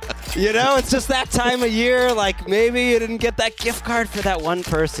 It's just that time of year. Like, maybe you didn't get that gift card for that one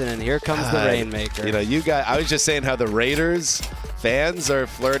person, and here comes the Rainmaker. You guys, I was just saying how the Raiders fans are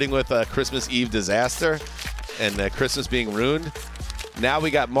flirting with a Christmas Eve disaster and Christmas being ruined. Now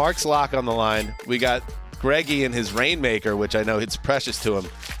we got Mark's lock on the line. We got Greggy and his Rainmaker, which I know it's precious to him.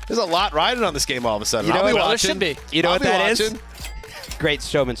 There's a lot riding on this game all of a sudden. You know I'll be what? watching. There should be. You know I'll what be that watching. is? Great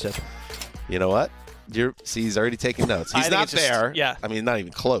showmanship. You know what? He's already taking notes. He's not there. Yeah. I mean, not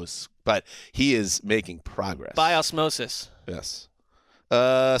even close, but he is making progress. By osmosis. Yes.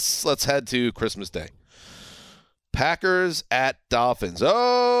 Let's head to Christmas Day. Packers at Dolphins.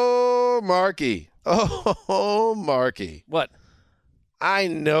 Oh, Marky. Oh, Marky. What? I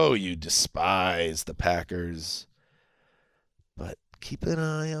know you despise the Packers, but keep an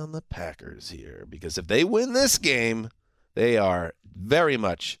eye on the Packers here, because if they win this game, they are very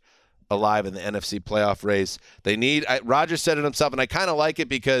much alive in the NFC playoff race. Rodgers said it himself, and I kind of like it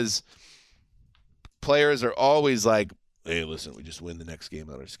because players are always like, hey, listen, we just win the next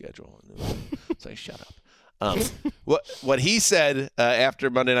game on our schedule. It's like, shut up. What he said after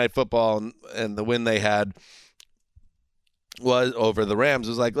Monday Night Football and the win they had was over the Rams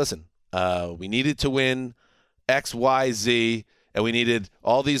was like, listen, we needed to win X, Y, Z, and we needed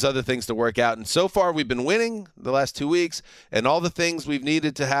all these other things to work out. And so far we've been winning the last 2 weeks, and all the things we've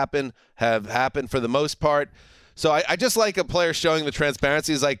needed to happen have happened for the most part. So I just like a player showing the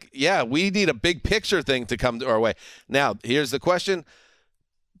transparency. He's like, yeah, we need a big picture thing to come to our way. Now, here's the question.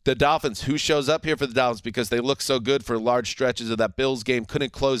 The Dolphins, who shows up here for the Dolphins because they look so good for large stretches of that Bills game,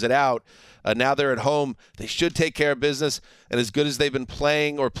 couldn't close it out. Now they're at home. They should take care of business. And as good as they've been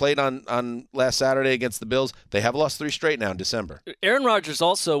playing or played on last Saturday against the Bills, they have lost 3 straight now in December. Aaron Rodgers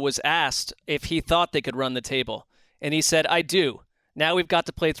also was asked if he thought they could run the table. And he said, I do. Now we've got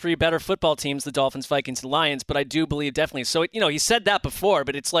to play 3 better football teams, the Dolphins, Vikings, and Lions, but I do believe definitely. So, he said that before,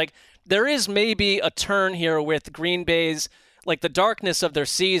 but it's like there is maybe a turn here with Green Bay's, like the darkness of their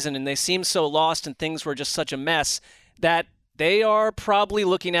season, and they seem so lost and things were just such a mess that they are probably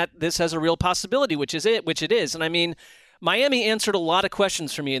looking at this as a real possibility, which it is. And I mean, Miami answered a lot of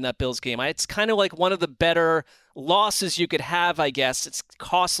questions for me in that Bills game. It's kind of like one of the better losses you could have, I guess. It's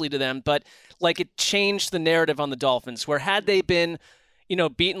costly to them, but like it changed the narrative on the Dolphins, where had they been,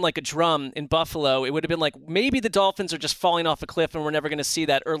 beaten like a drum in Buffalo, it would have been like maybe the Dolphins are just falling off a cliff and we're never going to see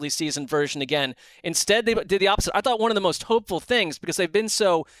that early season version again. Instead, they did the opposite. I thought one of the most hopeful things, because they've been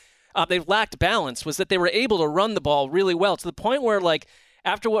so they've lacked balance, was that they were able to run the ball really well to the point where, like,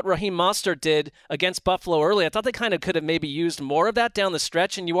 after what Raheem Mostert did against Buffalo early, I thought they kind of could have maybe used more of that down the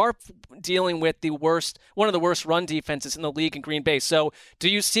stretch, and you are dealing with one of the worst run defenses in the league in Green Bay. So do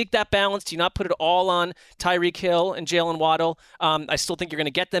you seek that balance? Do you not put it all on Tyreek Hill and Jalen Waddle? I still think you're going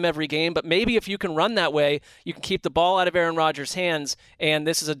to get them every game, but maybe if you can run that way, you can keep the ball out of Aaron Rodgers' hands, and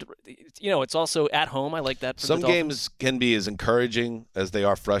this is it's also at home. I like that for Some the Dolphins. games can be as encouraging as they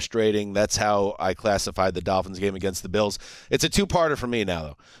are frustrating. That's how I classified the Dolphins game against the Bills. It's a two-parter for me now,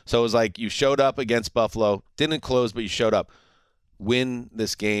 though. So it was like you showed up against Buffalo, didn't close, but you showed up. Win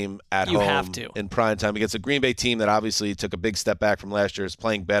this game at home. You have to. In prime time against a Green Bay team that obviously took a big step back from last year, is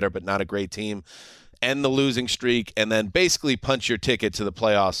playing better but not a great team. End the losing streak, and then basically punch your ticket to the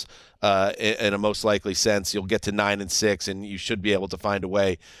playoffs in a most likely sense. You'll get to 9-6, and you should be able to find a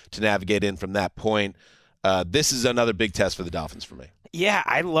way to navigate in from that point. This is another big test for the Dolphins for me. Yeah,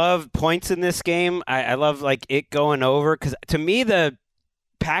 I love points in this game. I love like it going over, because to me the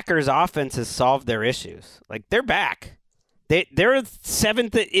Packers offense has solved their issues. Like, they're back. They're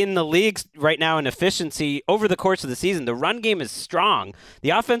 7th in the league right now in efficiency over the course of the season. The run game is strong.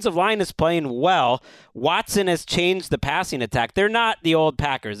 The offensive line is playing well. Watson has changed the passing attack. They're not the old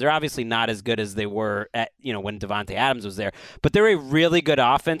Packers. They're obviously not as good as they were at, when Devontae Adams was there. But they're a really good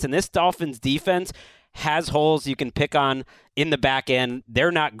offense, and this Dolphins defense has holes you can pick on in the back end.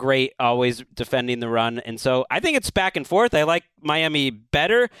 They're not great always defending the run. And so I think it's back and forth. I like Miami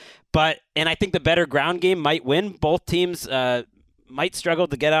better, and I think the better ground game might win. Both teams might struggle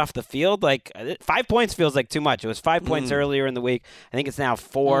to get off the field. Like 5 points feels like too much. It was 5 points earlier in the week. I think it's now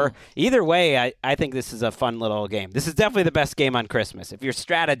 4. Either way, I think this is a fun little game. This is definitely the best game on Christmas. If you're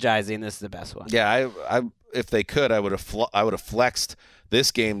strategizing, this is the best one. Yeah, I if they could, I would have flexed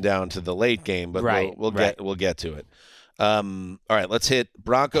this game down to the late game, but we'll get to it. All right, let's hit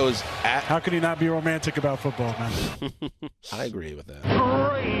Broncos at. How can you not be romantic about football, man? I agree with that.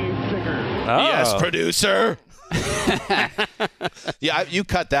 Oh. Yes, producer. Yeah, you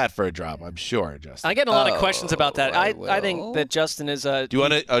cut that for a drop, I'm sure, Justin. I get a lot of questions about that. I think that Justin is a. Do you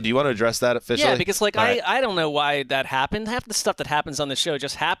want to address that officially? Yeah, because I don't know why that happened. Half the stuff that happens on the show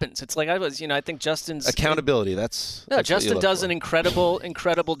just happens. It's like I think Justin's accountability. Justin does an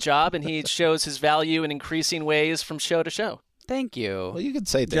incredible job, and he shows his value in increasing ways from show to show. Thank you. Well, you can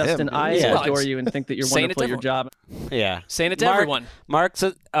say it to Justin, him. I adore you and think that you're wonderful at your job. Yeah. Saying it to everyone. Mark's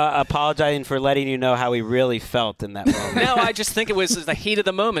apologizing for letting you know how he really felt in that moment. No, I just think it was the heat of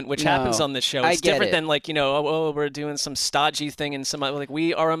the moment, which happens on this show. It's different than we're doing some stodgy thing and some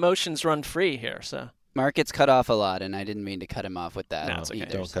our emotions run free here. So Mark gets cut off a lot, and I didn't mean to cut him off with that. No, it's okay.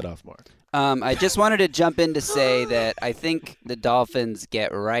 Don't cut off Mark. I just wanted to jump in to say that I think the Dolphins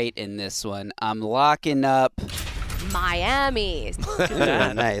get right in this one. I'm locking up Miami.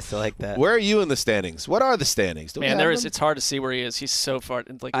 Nice, I like that. Where are you in the standings? What are the standings? Man, it's hard to see where he is. He's so far.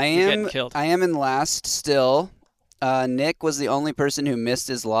 I you're am getting killed. I am in last still. Nick was the only person who missed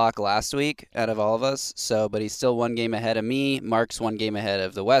his lock last week out of all of us. But he's still 1 game ahead of me. Mark's 1 game ahead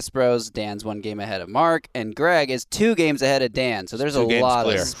of the West Bros. Dan's 1 game ahead of Mark, and Greg is 2 games ahead of Dan. So there's a lot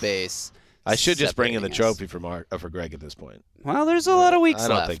of space. I should just bring in the trophy for Greg at this point. Well, there's a lot of weeks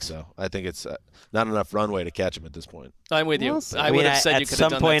left. I don't think so. I think it's not enough runway to catch him at this point. I'm with you. I would have said you could have done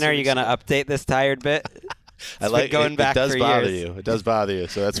that. At some point, are you going to update this tired bit? I like going back. It does for bother years. you. It does bother you.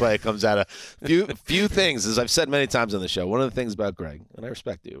 So that's why it comes out of few things. As I've said many times on the show, one of the things about Greg, and I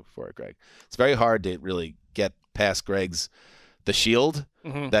respect you for it, Greg. It's very hard to really get past the shield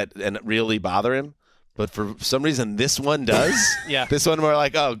and really bother him. But for some reason, this one does. Yeah. This one, we're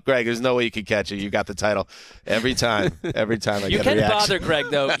like, oh, Greg, there's no way you could catch it. You got the title every time. Every time I you get a reaction. You can bother Greg,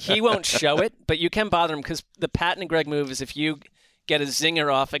 though. He won't show it, but you can bother him because the Pat and Greg move is if you get a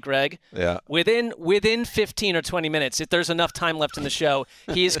zinger off at Greg, within 15 or 20 minutes, if there's enough time left in the show,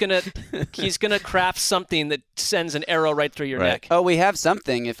 he's gonna craft something that sends an arrow right through your neck. Oh, we have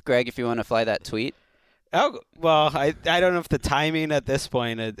something. If you want to fly that tweet. Oh, well, I don't know if the timing at this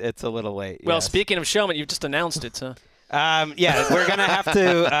point, it's a little late. Well, yes. Speaking of showman, you've just announced it, so. Yeah, we're going to have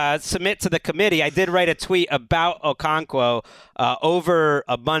to submit to the committee. I did write a tweet about Okonkwo over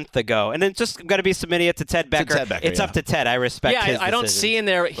a month ago, and then just going to be submitting it to Ted Becker. It's up to Ted. I respect his I don't see in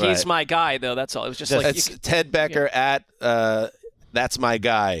there, he's my guy, though. That's all. It was just like. It's Ted Becker at That's My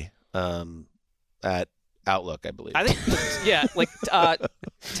Guy at Outlook, I believe. I think,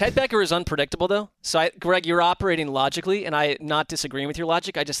 Ted Becker is unpredictable, though. So, Greg, you're operating logically, and I'm not disagreeing with your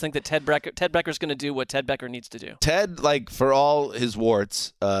logic. I just think that Ted Becker's going to do what Ted Becker needs to do. Ted, for all his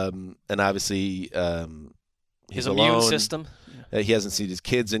warts, and obviously his alone. Immune system. He hasn't seen his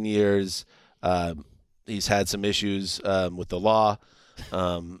kids in years. He's had some issues with the law.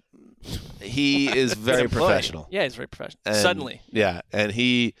 He is very professional. Yeah, he's very professional. And, suddenly. Yeah, and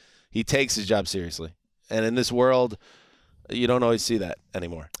he takes his job seriously. And in this world, you don't always see that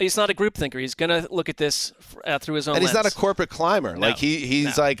anymore. He's not a group thinker. He's going to look at this through his own lens. lens. And he's not a corporate climber. No.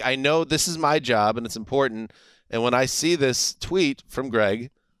 He's like, I know this is my job and it's important. And when I see this tweet from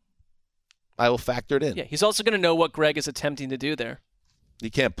Greg, I will factor it in. Yeah, he's also going to know what Greg is attempting to do there. You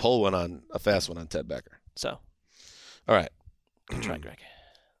can't pull a fast one on Ted Becker. So. All right. Good try, Greg.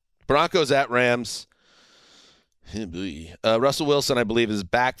 Broncos at Rams. Russell Wilson, I believe, is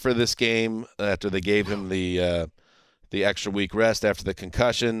back for this game after they gave him the extra week rest after the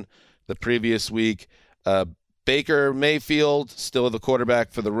concussion the previous week. Baker Mayfield, still the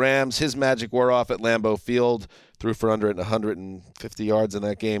quarterback for the Rams. His magic wore off at Lambeau Field. Threw for under 150 yards in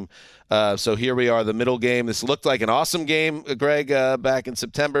that game. So here we are, the middle game. This looked like an awesome game, Greg, back in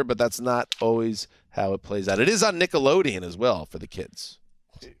September, but that's not always how it plays out. It is on Nickelodeon as well for the kids.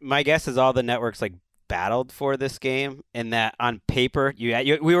 My guess is all the networks battled for this game, and that on paper,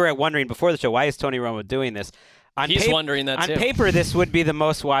 we were wondering before the show, why is Tony Romo doing this? He's wondering that too. On paper, this would be the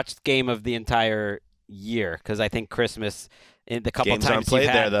most watched game of the entire year because I think Christmas, the couple Games times aren't played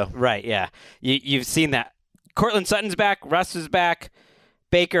you've had, there, though. right? Yeah, you've seen that. Cortland Sutton's back. Russ is back.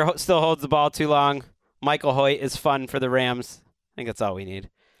 Baker still holds the ball too long. Michael Hoyt is fun for the Rams. I think that's all we need.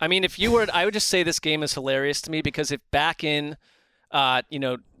 I mean, I would just say this game is hilarious to me because if back in,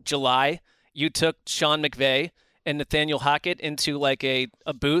 July, you took Sean McVay and Nathaniel Hackett into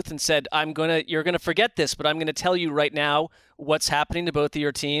a booth and said, you're gonna forget this, but I'm gonna tell you right now what's happening to both of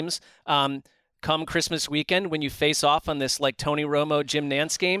your teams. Come Christmas weekend when you face off on this Tony Romo, Jim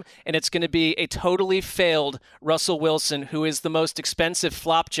Nantz game, and it's going to be a totally failed Russell Wilson, who is the most expensive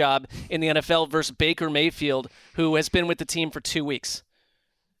flop job in the NFL, versus Baker Mayfield, who has been with the team for 2 weeks.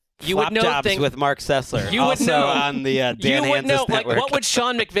 You Flop would know jobs with Mark Sessler. You would know on the Dan you would know Network. what would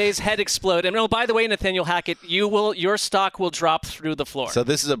Sean McVay's head explode? And by the way, Nathaniel Hackett, your stock will drop through the floor. So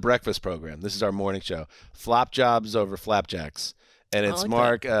this is a breakfast program. This is our morning show. Flop jobs over flapjacks. And it's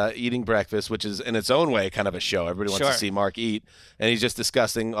Mark eating breakfast, which is in its own way kind of a show. Everybody wants to see Mark eat. And he's just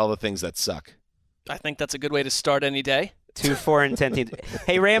discussing all the things that suck. I think that's a good way to start any day. 2, 4, and 10 teams.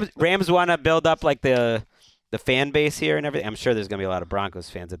 Hey, Rams want to build up the the fan base here and everything. I'm sure there's going to be a lot of Broncos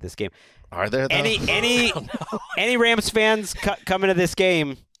fans at this game. Are there, though? Any Rams fans coming to this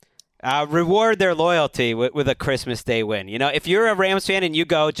game, reward their loyalty with a Christmas Day win. You know, if you're a Rams fan and you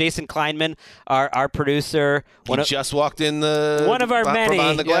go, Jason Kleinman, our producer, just walked in one of our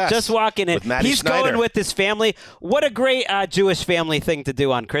many, just walking in. He's Schneider. going with his family. What a great Jewish family thing to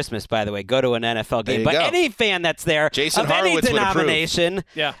do on Christmas, by the way. Go to an NFL game. But any fan that's there Jason of any Horowitz denomination,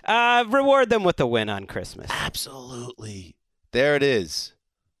 reward them with a win on Christmas. Absolutely. There it is.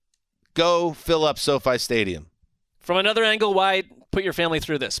 Go fill up SoFi Stadium. From another angle, why put your family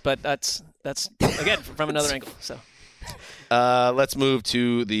through this? But that's again from another angle. So let's move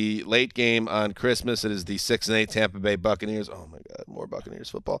to the late game on Christmas. It is the 6-8 Tampa Bay Buccaneers. Oh my God, more Buccaneers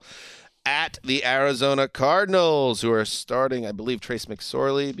football at the Arizona Cardinals, who are starting, I believe, Trace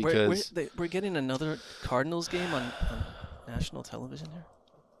McSorley because we're getting another Cardinals game on national television here.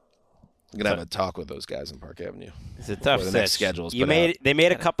 I'm gonna have a talk with those guys in Park Avenue. It's a tough the next schedules. They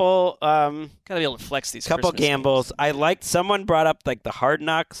made a couple. Gotta be able to flex these. Couple Christmas gambles. games. I liked. Someone brought up like the Hard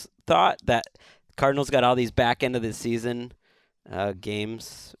Knocks thought that Cardinals got all these back end of the season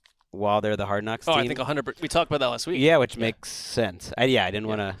games while they're the Hard Knocks team. I think 100%. We talked about that last week. Yeah, which makes sense. I didn't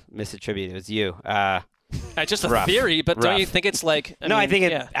want to misattribute. It was you. Just a theory, but don't you think it's like? I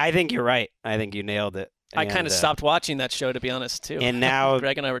think you're right. I think you nailed it. I kind of stopped watching that show, to be honest, too. And now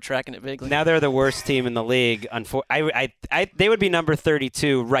Greg and I were tracking it vaguely. Now they're the worst team in the league. They would be number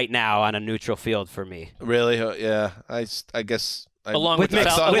 32 right now on a neutral field for me. Really? Yeah. I guess. Along with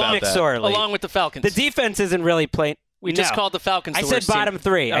McSorley. Along with the Falcons. The defense isn't really playing. We just called the Falcons. I said bottom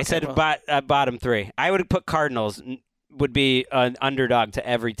three. I said bottom three. I would put Cardinals would be an underdog to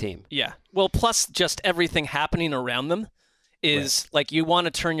every team. Yeah. Well, plus just everything happening around them. Is like you want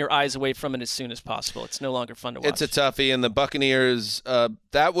to turn your eyes away from it as soon as possible. It's no longer fun to watch. It's a toughie, and the Buccaneers.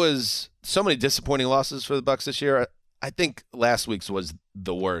 That was so many disappointing losses for the Bucs this year. I think last week's was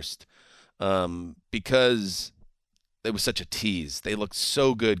the worst because it was such a tease. They looked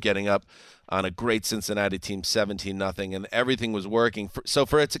so good getting up on a great Cincinnati team, 17-0, and everything was working. So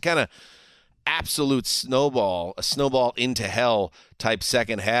for it to kind of absolute snowball into hell type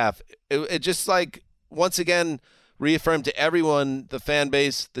second half, it just like once again. Reaffirmed to everyone, the fan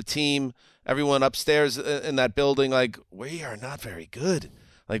base, the team, everyone upstairs in that building, like, we are not very good.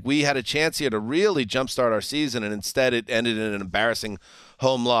 Like, we had a chance here to really jumpstart our season, and instead it ended in an embarrassing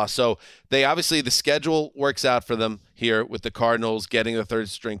home loss. So they obviously, the schedule works out for them here with the Cardinals getting the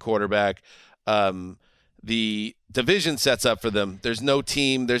third-string quarterback. The division sets up for them. There's no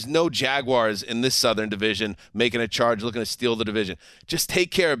team, there's no Jaguars in this Southern division making a charge, looking to steal the division. Just take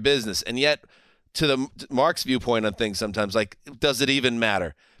care of business, and yet – to Mark's viewpoint on things sometimes, like, does it even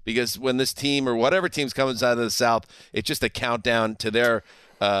matter? Because when this team or whatever team's coming out of the South, it's just a countdown to their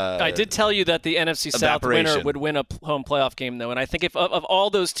I did tell you that the NFC South winner would win a home playoff game, though. And I think if of all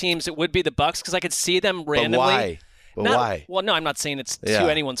those teams, it would be the Bucs because I could see them randomly. But why? Well, no, I'm not saying it's to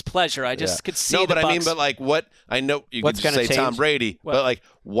anyone's pleasure. I just could see the Bucs. I mean, but like what – I know you could just say change? Tom Brady, but like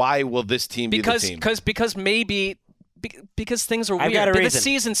why will this team be the team? Because maybe – because things are weird. The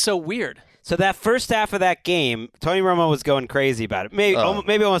season's so weird. So that first half of that game, Tony Romo was going crazy about it. Maybe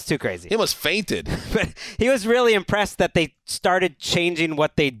almost too crazy. He almost fainted. But he was really impressed that they started changing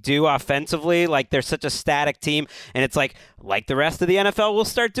what they do offensively. Like, they're such a static team. And it's like the rest of the NFL, we'll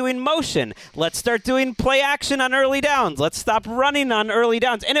start doing motion. Let's start doing play action on early downs. Let's stop running on early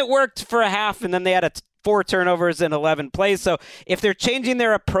downs. And it worked for a half, and then they had 4 turnovers in 11 plays. So if they're changing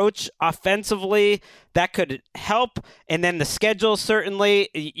their approach offensively, that could help. And then the schedule, certainly.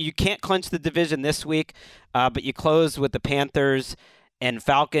 You can't clinch the division this week, but you close with the Panthers and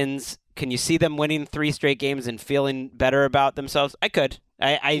Falcons. Can you see them winning 3 straight games and feeling better about themselves? I could.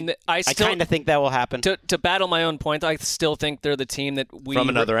 I kind of think that will happen. To battle my own point, I still think they're the team that we... From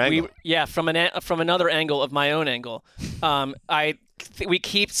another angle. From another angle of my own angle. We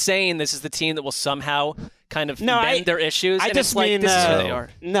keep saying this is the team that will somehow kind of mend their issues. I just mean, this is who they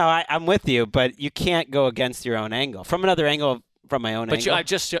are. No, I'm with you, but you can't go against your own angle. From another angle, from my own angle.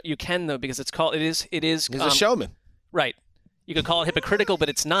 But you can, though, because it is. He's a showman. Right. You could call it hypocritical, but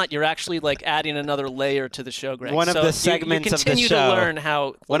it's not. You're actually like adding another layer to the show, Greg. One of the segments of the show. You continue to learn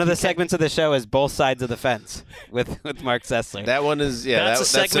how. One of the segments of the show is both sides of the fence with Mark Sessler. That one is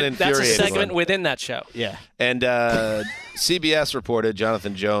that's an infuriating That's a segment one. Within that show. Yeah. And CBS reported,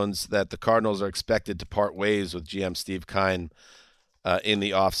 Jonathan Jones, that the Cardinals are expected to part ways with GM Steve Keim in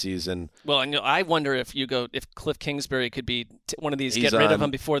the offseason. Well, I wonder if Cliff Kingsbury could be one of these, get rid of him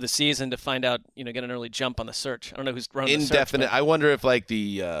before the season to find out, get an early jump on the search. I don't know who's running the search. Indefinite. I wonder if like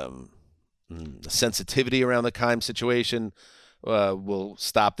the sensitivity around the Keim situation will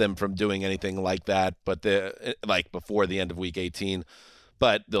stop them from doing anything like that, but like before the end of Week 18.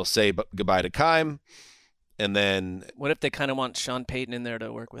 But they'll say goodbye to Keim, and then what if they kind of want Sean Payton in there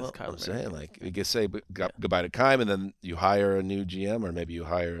to work with Kyler? I'm saying, like, you can say goodbye to Keim, and then you hire a new GM, or maybe you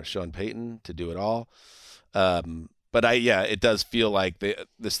hire Sean Payton to do it all. But it does feel like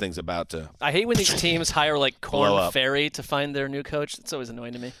this thing's about to. I hate when these teams hire like Corn Ferry to find their new coach. It's always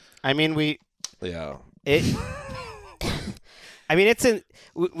annoying to me. I mean, this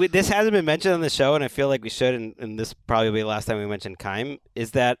hasn't been mentioned on the show, and I feel like we should, and this probably will be the last time we mention Keim,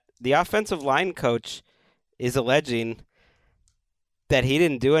 is that the offensive line coach is alleging that he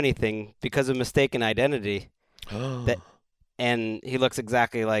didn't do anything because of mistaken identity, and he looks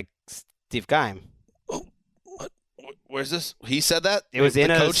exactly like Steve Keim. Where's this? He said that? It was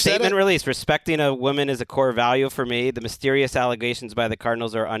in a statement release. Respecting a woman is a core value for me. The mysterious allegations by the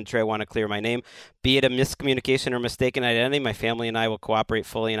Cardinals are untrue. I want to clear my name. Be it a miscommunication or mistaken identity, my family and I will cooperate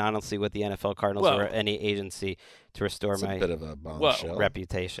fully and honestly with the NFL Cardinals or any agency to restore my bit of a bombshell.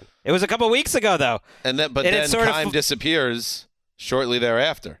 Reputation. It was a couple weeks ago, though. Then Keim disappears shortly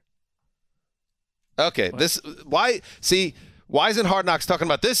thereafter. Okay, why isn't Hard Knocks talking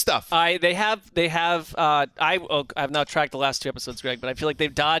about this stuff? I've not tracked the last 2 episodes, Greg, but I feel like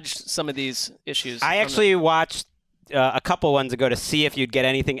they've dodged some of these issues. I actually watched a couple ones ago to see if you'd get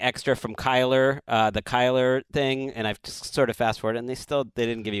anything extra from Kyler, the Kyler thing, and I've just sort of fast forwarded, and they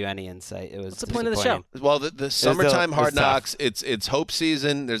didn't give you any insight. It was What's the point of the show? Well, the summertime Hard Knocks, it's hope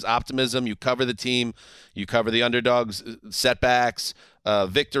season. There's optimism. You cover the team. You cover the underdogs, setbacks,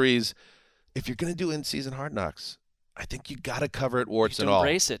 victories. If you're going to do in-season Hard Knocks, I think you got to cover it warts and all.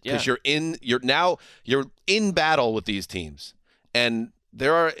 Embrace it, yeah. Because you're in battle with these teams, and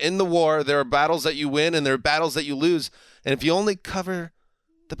there are battles that you win and there are battles that you lose, and if you only cover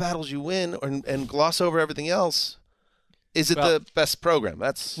the battles you win and gloss over everything else, is it the best program?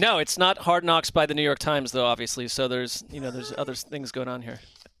 No, it's not Hard Knocks by the New York Times, though. Obviously, so there's other things going on here.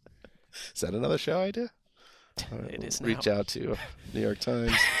 Is that another show idea? It is. Reach out to New York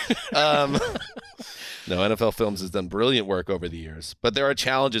Times. No, NFL Films has done brilliant work over the years, but there are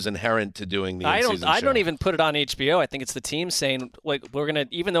challenges inherent to doing the in-season show. I don't even put it on HBO. I think it's the team saying, like, we're gonna,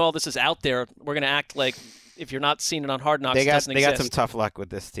 even though all this is out there, we're gonna act like if you're not seeing it on Hard Knocks, it doesn't exist. They got some tough luck with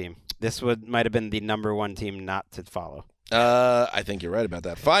this team. This might have been the number one team not to follow. I think you're right about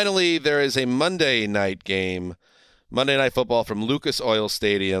that. Finally, there is a Monday night game, Monday Night Football from Lucas Oil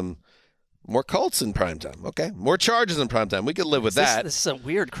Stadium. More Colts in primetime. Okay. More Chargers in primetime. We could live with that. This is a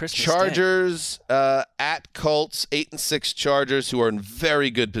weird Christmas Chargers at Colts, 8-6 Chargers, who are in very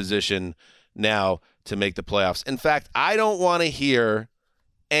good position now to make the playoffs. In fact, I don't want to hear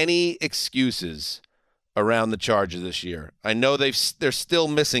any excuses around the Chargers this year. I know they're still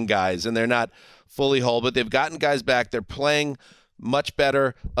missing guys, and they're not fully whole, but they've gotten guys back. They're playing much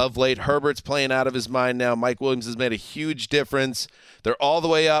better of late. Herbert's playing out of his mind now. Mike Williams has made a huge difference. They're all the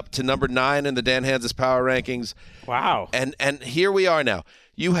way up to number 9 in the Dan Hanzus power rankings. Wow. And here we are now.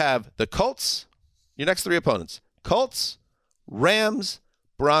 You have the Colts, your next 3 opponents. Colts, Rams,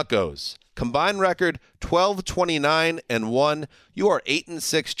 Broncos. Combined record 12-29-1. You are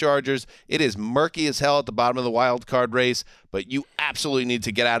 8-6 Chargers. It is murky as hell at the bottom of the wild card race, but you absolutely need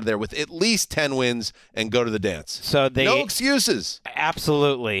to get out of there with at least 10 wins and go to the dance. So no excuses.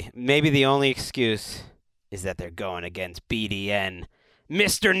 Absolutely. Maybe the only excuse is that they're going against BDN.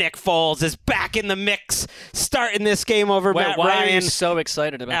 Mr. Nick Foles is back in the mix, starting this game over Matt Ryan. Why are you so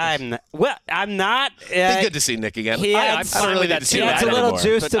excited about this? I'm not. It's good to see Nick again. I don't really need to see that a little anymore,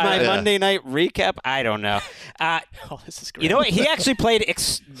 juice to my Monday night recap. I don't know. This is great. You know what? He actually played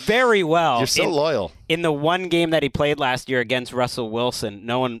very well. You're so loyal. In the one game that he played last year against Russell Wilson,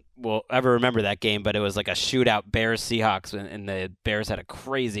 no one will ever remember that game, but it was like a shootout Bears-Seahawks, and the Bears had a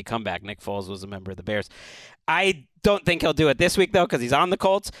crazy comeback. Nick Foles was a member of the Bears. I don't think he'll do it this week, though, because he's on the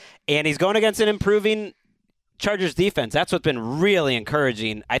Colts, and he's going against an improving Chargers defense. That's what's been really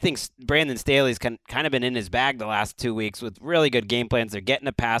encouraging. I think Brandon Staley's kind of been in his bag the last 2 weeks with really good game plans. They're getting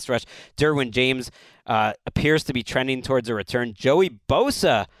a pass rush. Derwin James appears to be trending towards a return. Joey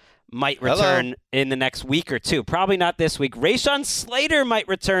Bosa might return in the next week or two. Probably not this week. Rashawn Slater might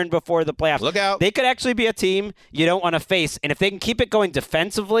return before the playoffs. Look out. They could actually be a team you don't want to face. And if they can keep it going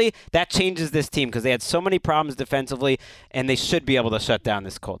defensively, that changes this team because they had so many problems defensively, and they should be able to shut down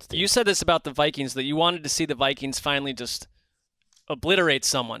this Colts team. You said this about the Vikings, that you wanted to see the Vikings finally just obliterate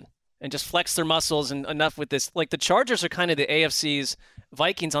someone and just flex their muscles and enough with this. Like, the Chargers are kind of the AFC's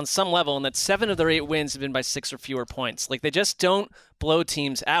Vikings on some level, and that 7 of their 8 wins have been by 6 or fewer points. Like, they just don't blow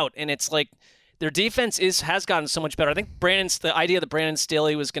teams out, and it's like their defense has gotten so much better. I think the idea that Brandon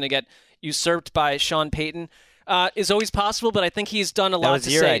Staley was going to get usurped by Sean Payton, is always possible, but I think he's done a lot was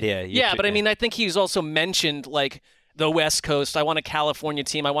to your say. idea. But I mean, I think he's also mentioned like the West Coast. I want a California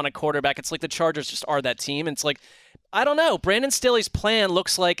team. I want a quarterback. It's like the Chargers just are that team. And it's like, I don't know. Brandon Staley's plan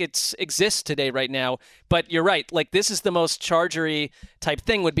looks like it exists today right now. But you're right. Like, this is the most Chargery type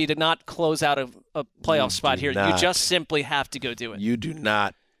thing would be to not close out a playoff spot here. You just simply have to go do it. You do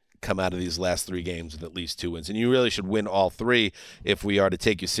not come out of these last 3 games with at least 2 wins. And you really should win all 3 if we are to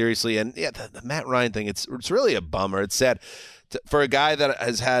take you seriously. And, yeah, the Matt Ryan thing, it's really a bummer. It's sad. For a guy that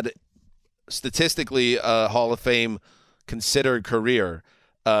has had statistically a Hall of Fame considered career,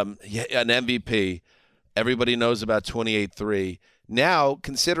 an MVP, everybody knows about 28-3. Now,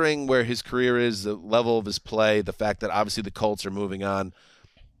 considering where his career is, the level of his play, the fact that obviously the Colts are moving on,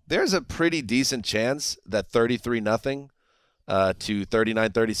 there's a pretty decent chance that 33-0 to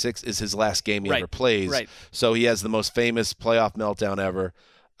 39-36 is his last game he ever plays. Right. So he has the most famous playoff meltdown ever.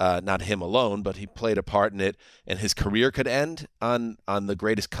 Not him alone, but he played a part in it, and his career could end on the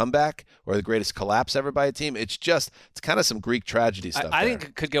greatest comeback or the greatest collapse ever by a team. It's kind of some Greek tragedy stuff. I think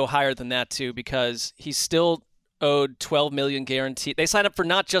it could go higher than that too, because he's still owed $12 million guaranteed. They signed up for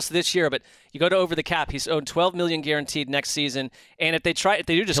not just this year, but you go to over the cap. He's owed $12 million guaranteed next season, and if they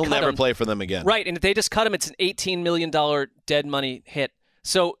do just he'll cut never him, play for them again. Right, and if they just cut him, it's an $18 million dead money hit.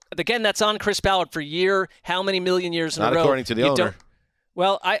 So again, that's on Chris Ballard for how many million years in a row? Not according to the owner.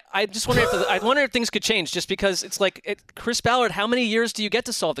 Well, I just wonder if things could change, just because it's like Chris Ballard. How many years do you get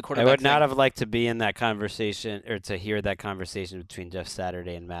to solve the quarterback? I would not thing? have liked to be in that conversation or to hear that conversation between Jeff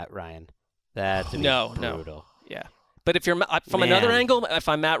Saturday and Matt Ryan. That'd be brutal. No, yeah. But if you're from another angle, if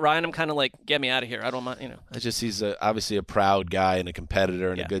I'm Matt Ryan, I'm kind of like, get me out of here. I don't mind, It's just he's obviously a proud guy and a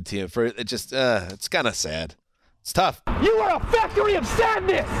competitor and a good team. It's kind of sad. It's tough. You are a factory of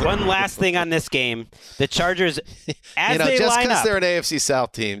sadness. One last thing on this game. The Chargers, as they just line because up. they're an AFC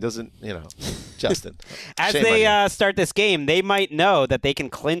South team doesn't, Justin. As shame on they you. start this game, they might know that they can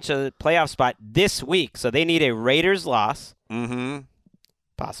clinch a playoff spot this week. So they need a Raiders loss. Mm-hmm.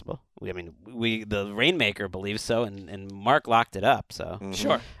 Possible. The Rainmaker believes so, and Mark locked it up. So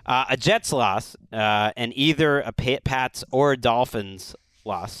Sure. A Jets loss, and either a Pats or Dolphins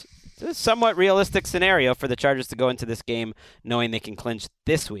loss. It's a somewhat realistic scenario for the Chargers to go into this game knowing they can clinch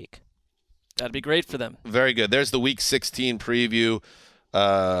this week. That'd be great for them. Very good. There's the Week 16 preview.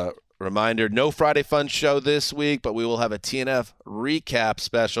 Reminder, no Friday Fun show this week, but we will have a TNF recap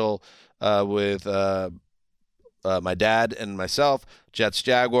special with my dad and myself, Jets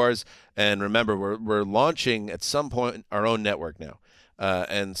Jaguars. And remember, we're launching at some point our own network now.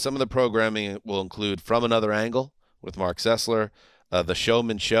 And some of the programming will include From Another Angle with Mark Sessler, The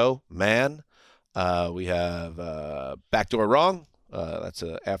Showman Show, Man. We have Backdoor Wrong. That's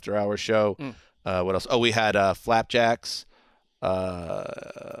an after-hour show. What else? Oh, we had Flapjacks.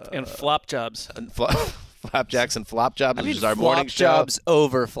 And Flop Jobs. Flapjacks and Flop Jobs, which is our Flop morning show. Jobs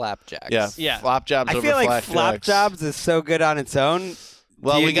over Flapjacks. Yeah. Flop Jobs I over feel like Flapjacks. Flop Jobs is so good on its own.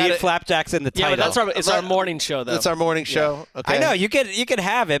 Well, you we got need Flapjacks in the Yeah, title. but it's our morning show, though. That's our morning show. Okay. I know you could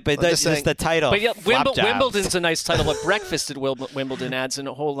have it, but that's just the title. But yeah, Flop Jobs. Wimbledon's a nice title, but Breakfast at Wimbledon adds in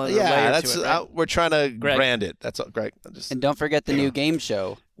a whole other Yeah, layer that's to it. Right? we're trying to Greg. brand it. That's all, Greg. And don't forget the new game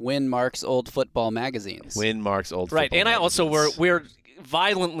show, Win Mark's Old Football Magazines. Win Mark's Old Right, Football and I also Magazines. we're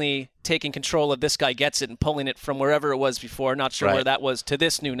violently taking control of This Guy Gets It and pulling it from wherever it was before. Not sure Right. where that was to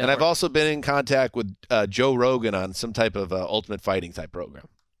this new network. And I've also been in contact with Joe Rogan on some type of Ultimate Fighting type program.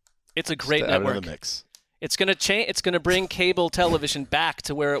 It's a great Just to add it in network. the mix. It's going to change. It's going to bring cable television back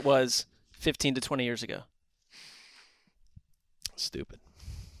to where it was 15 to 20 years ago. Stupid.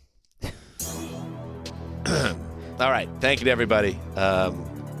 All right. Thank you to everybody.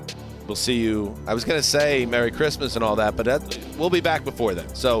 We'll see you. I was going to say Merry Christmas and all that, but we'll be back before then.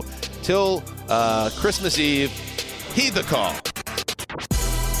 So till Christmas Eve, heed the call.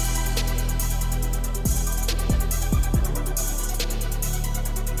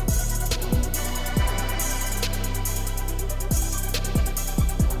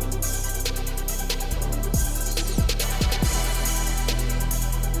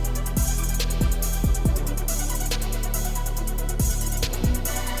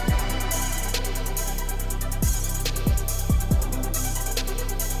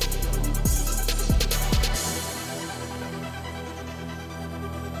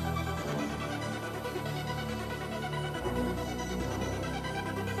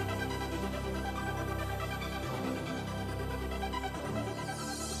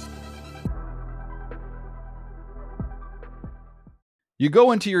 You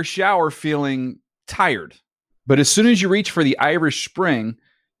go into your shower feeling tired, but as soon as you reach for the Irish Spring,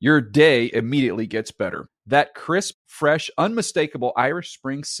 your day immediately gets better. That crisp, fresh, unmistakable Irish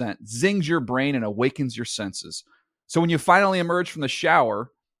Spring scent zings your brain and awakens your senses. So when you finally emerge from the shower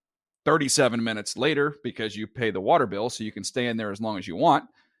 37 minutes later, because you pay the water bill so you can stay in there as long as you want,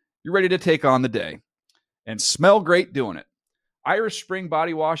 you're ready to take on the day and smell great doing it. Irish Spring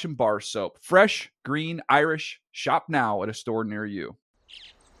Body Wash and Bar Soap. Fresh, green, Irish. Shop now at a store near you.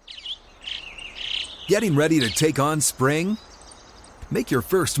 Getting ready to take on spring? Make your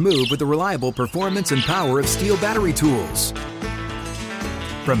first move with the reliable performance and power of Steel battery tools.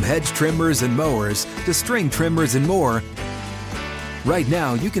 From hedge trimmers and mowers to string trimmers and more, right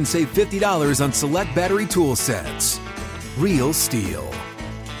now you can save $50 on select battery tool sets. Real Steel.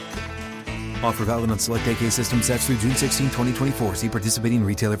 Offer valid on select AK system sets through June 16, 2024. See participating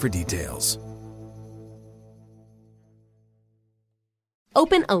retailer for details.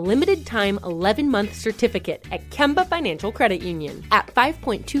 Open a limited-time 11-month certificate at Kemba Financial Credit Union. At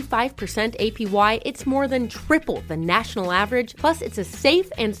 5.25% APY, it's more than triple the national average, plus it's a safe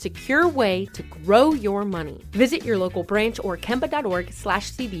and secure way to grow your money. Visit your local branch or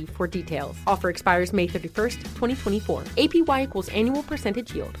kemba.org/cb for details. Offer expires May 31st, 2024. APY equals annual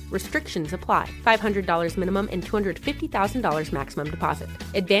percentage yield. Restrictions apply. $500 minimum and $250,000 maximum deposit.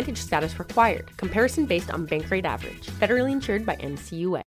 Advantage status required. Comparison based on bank rate average. Federally insured by NCUA.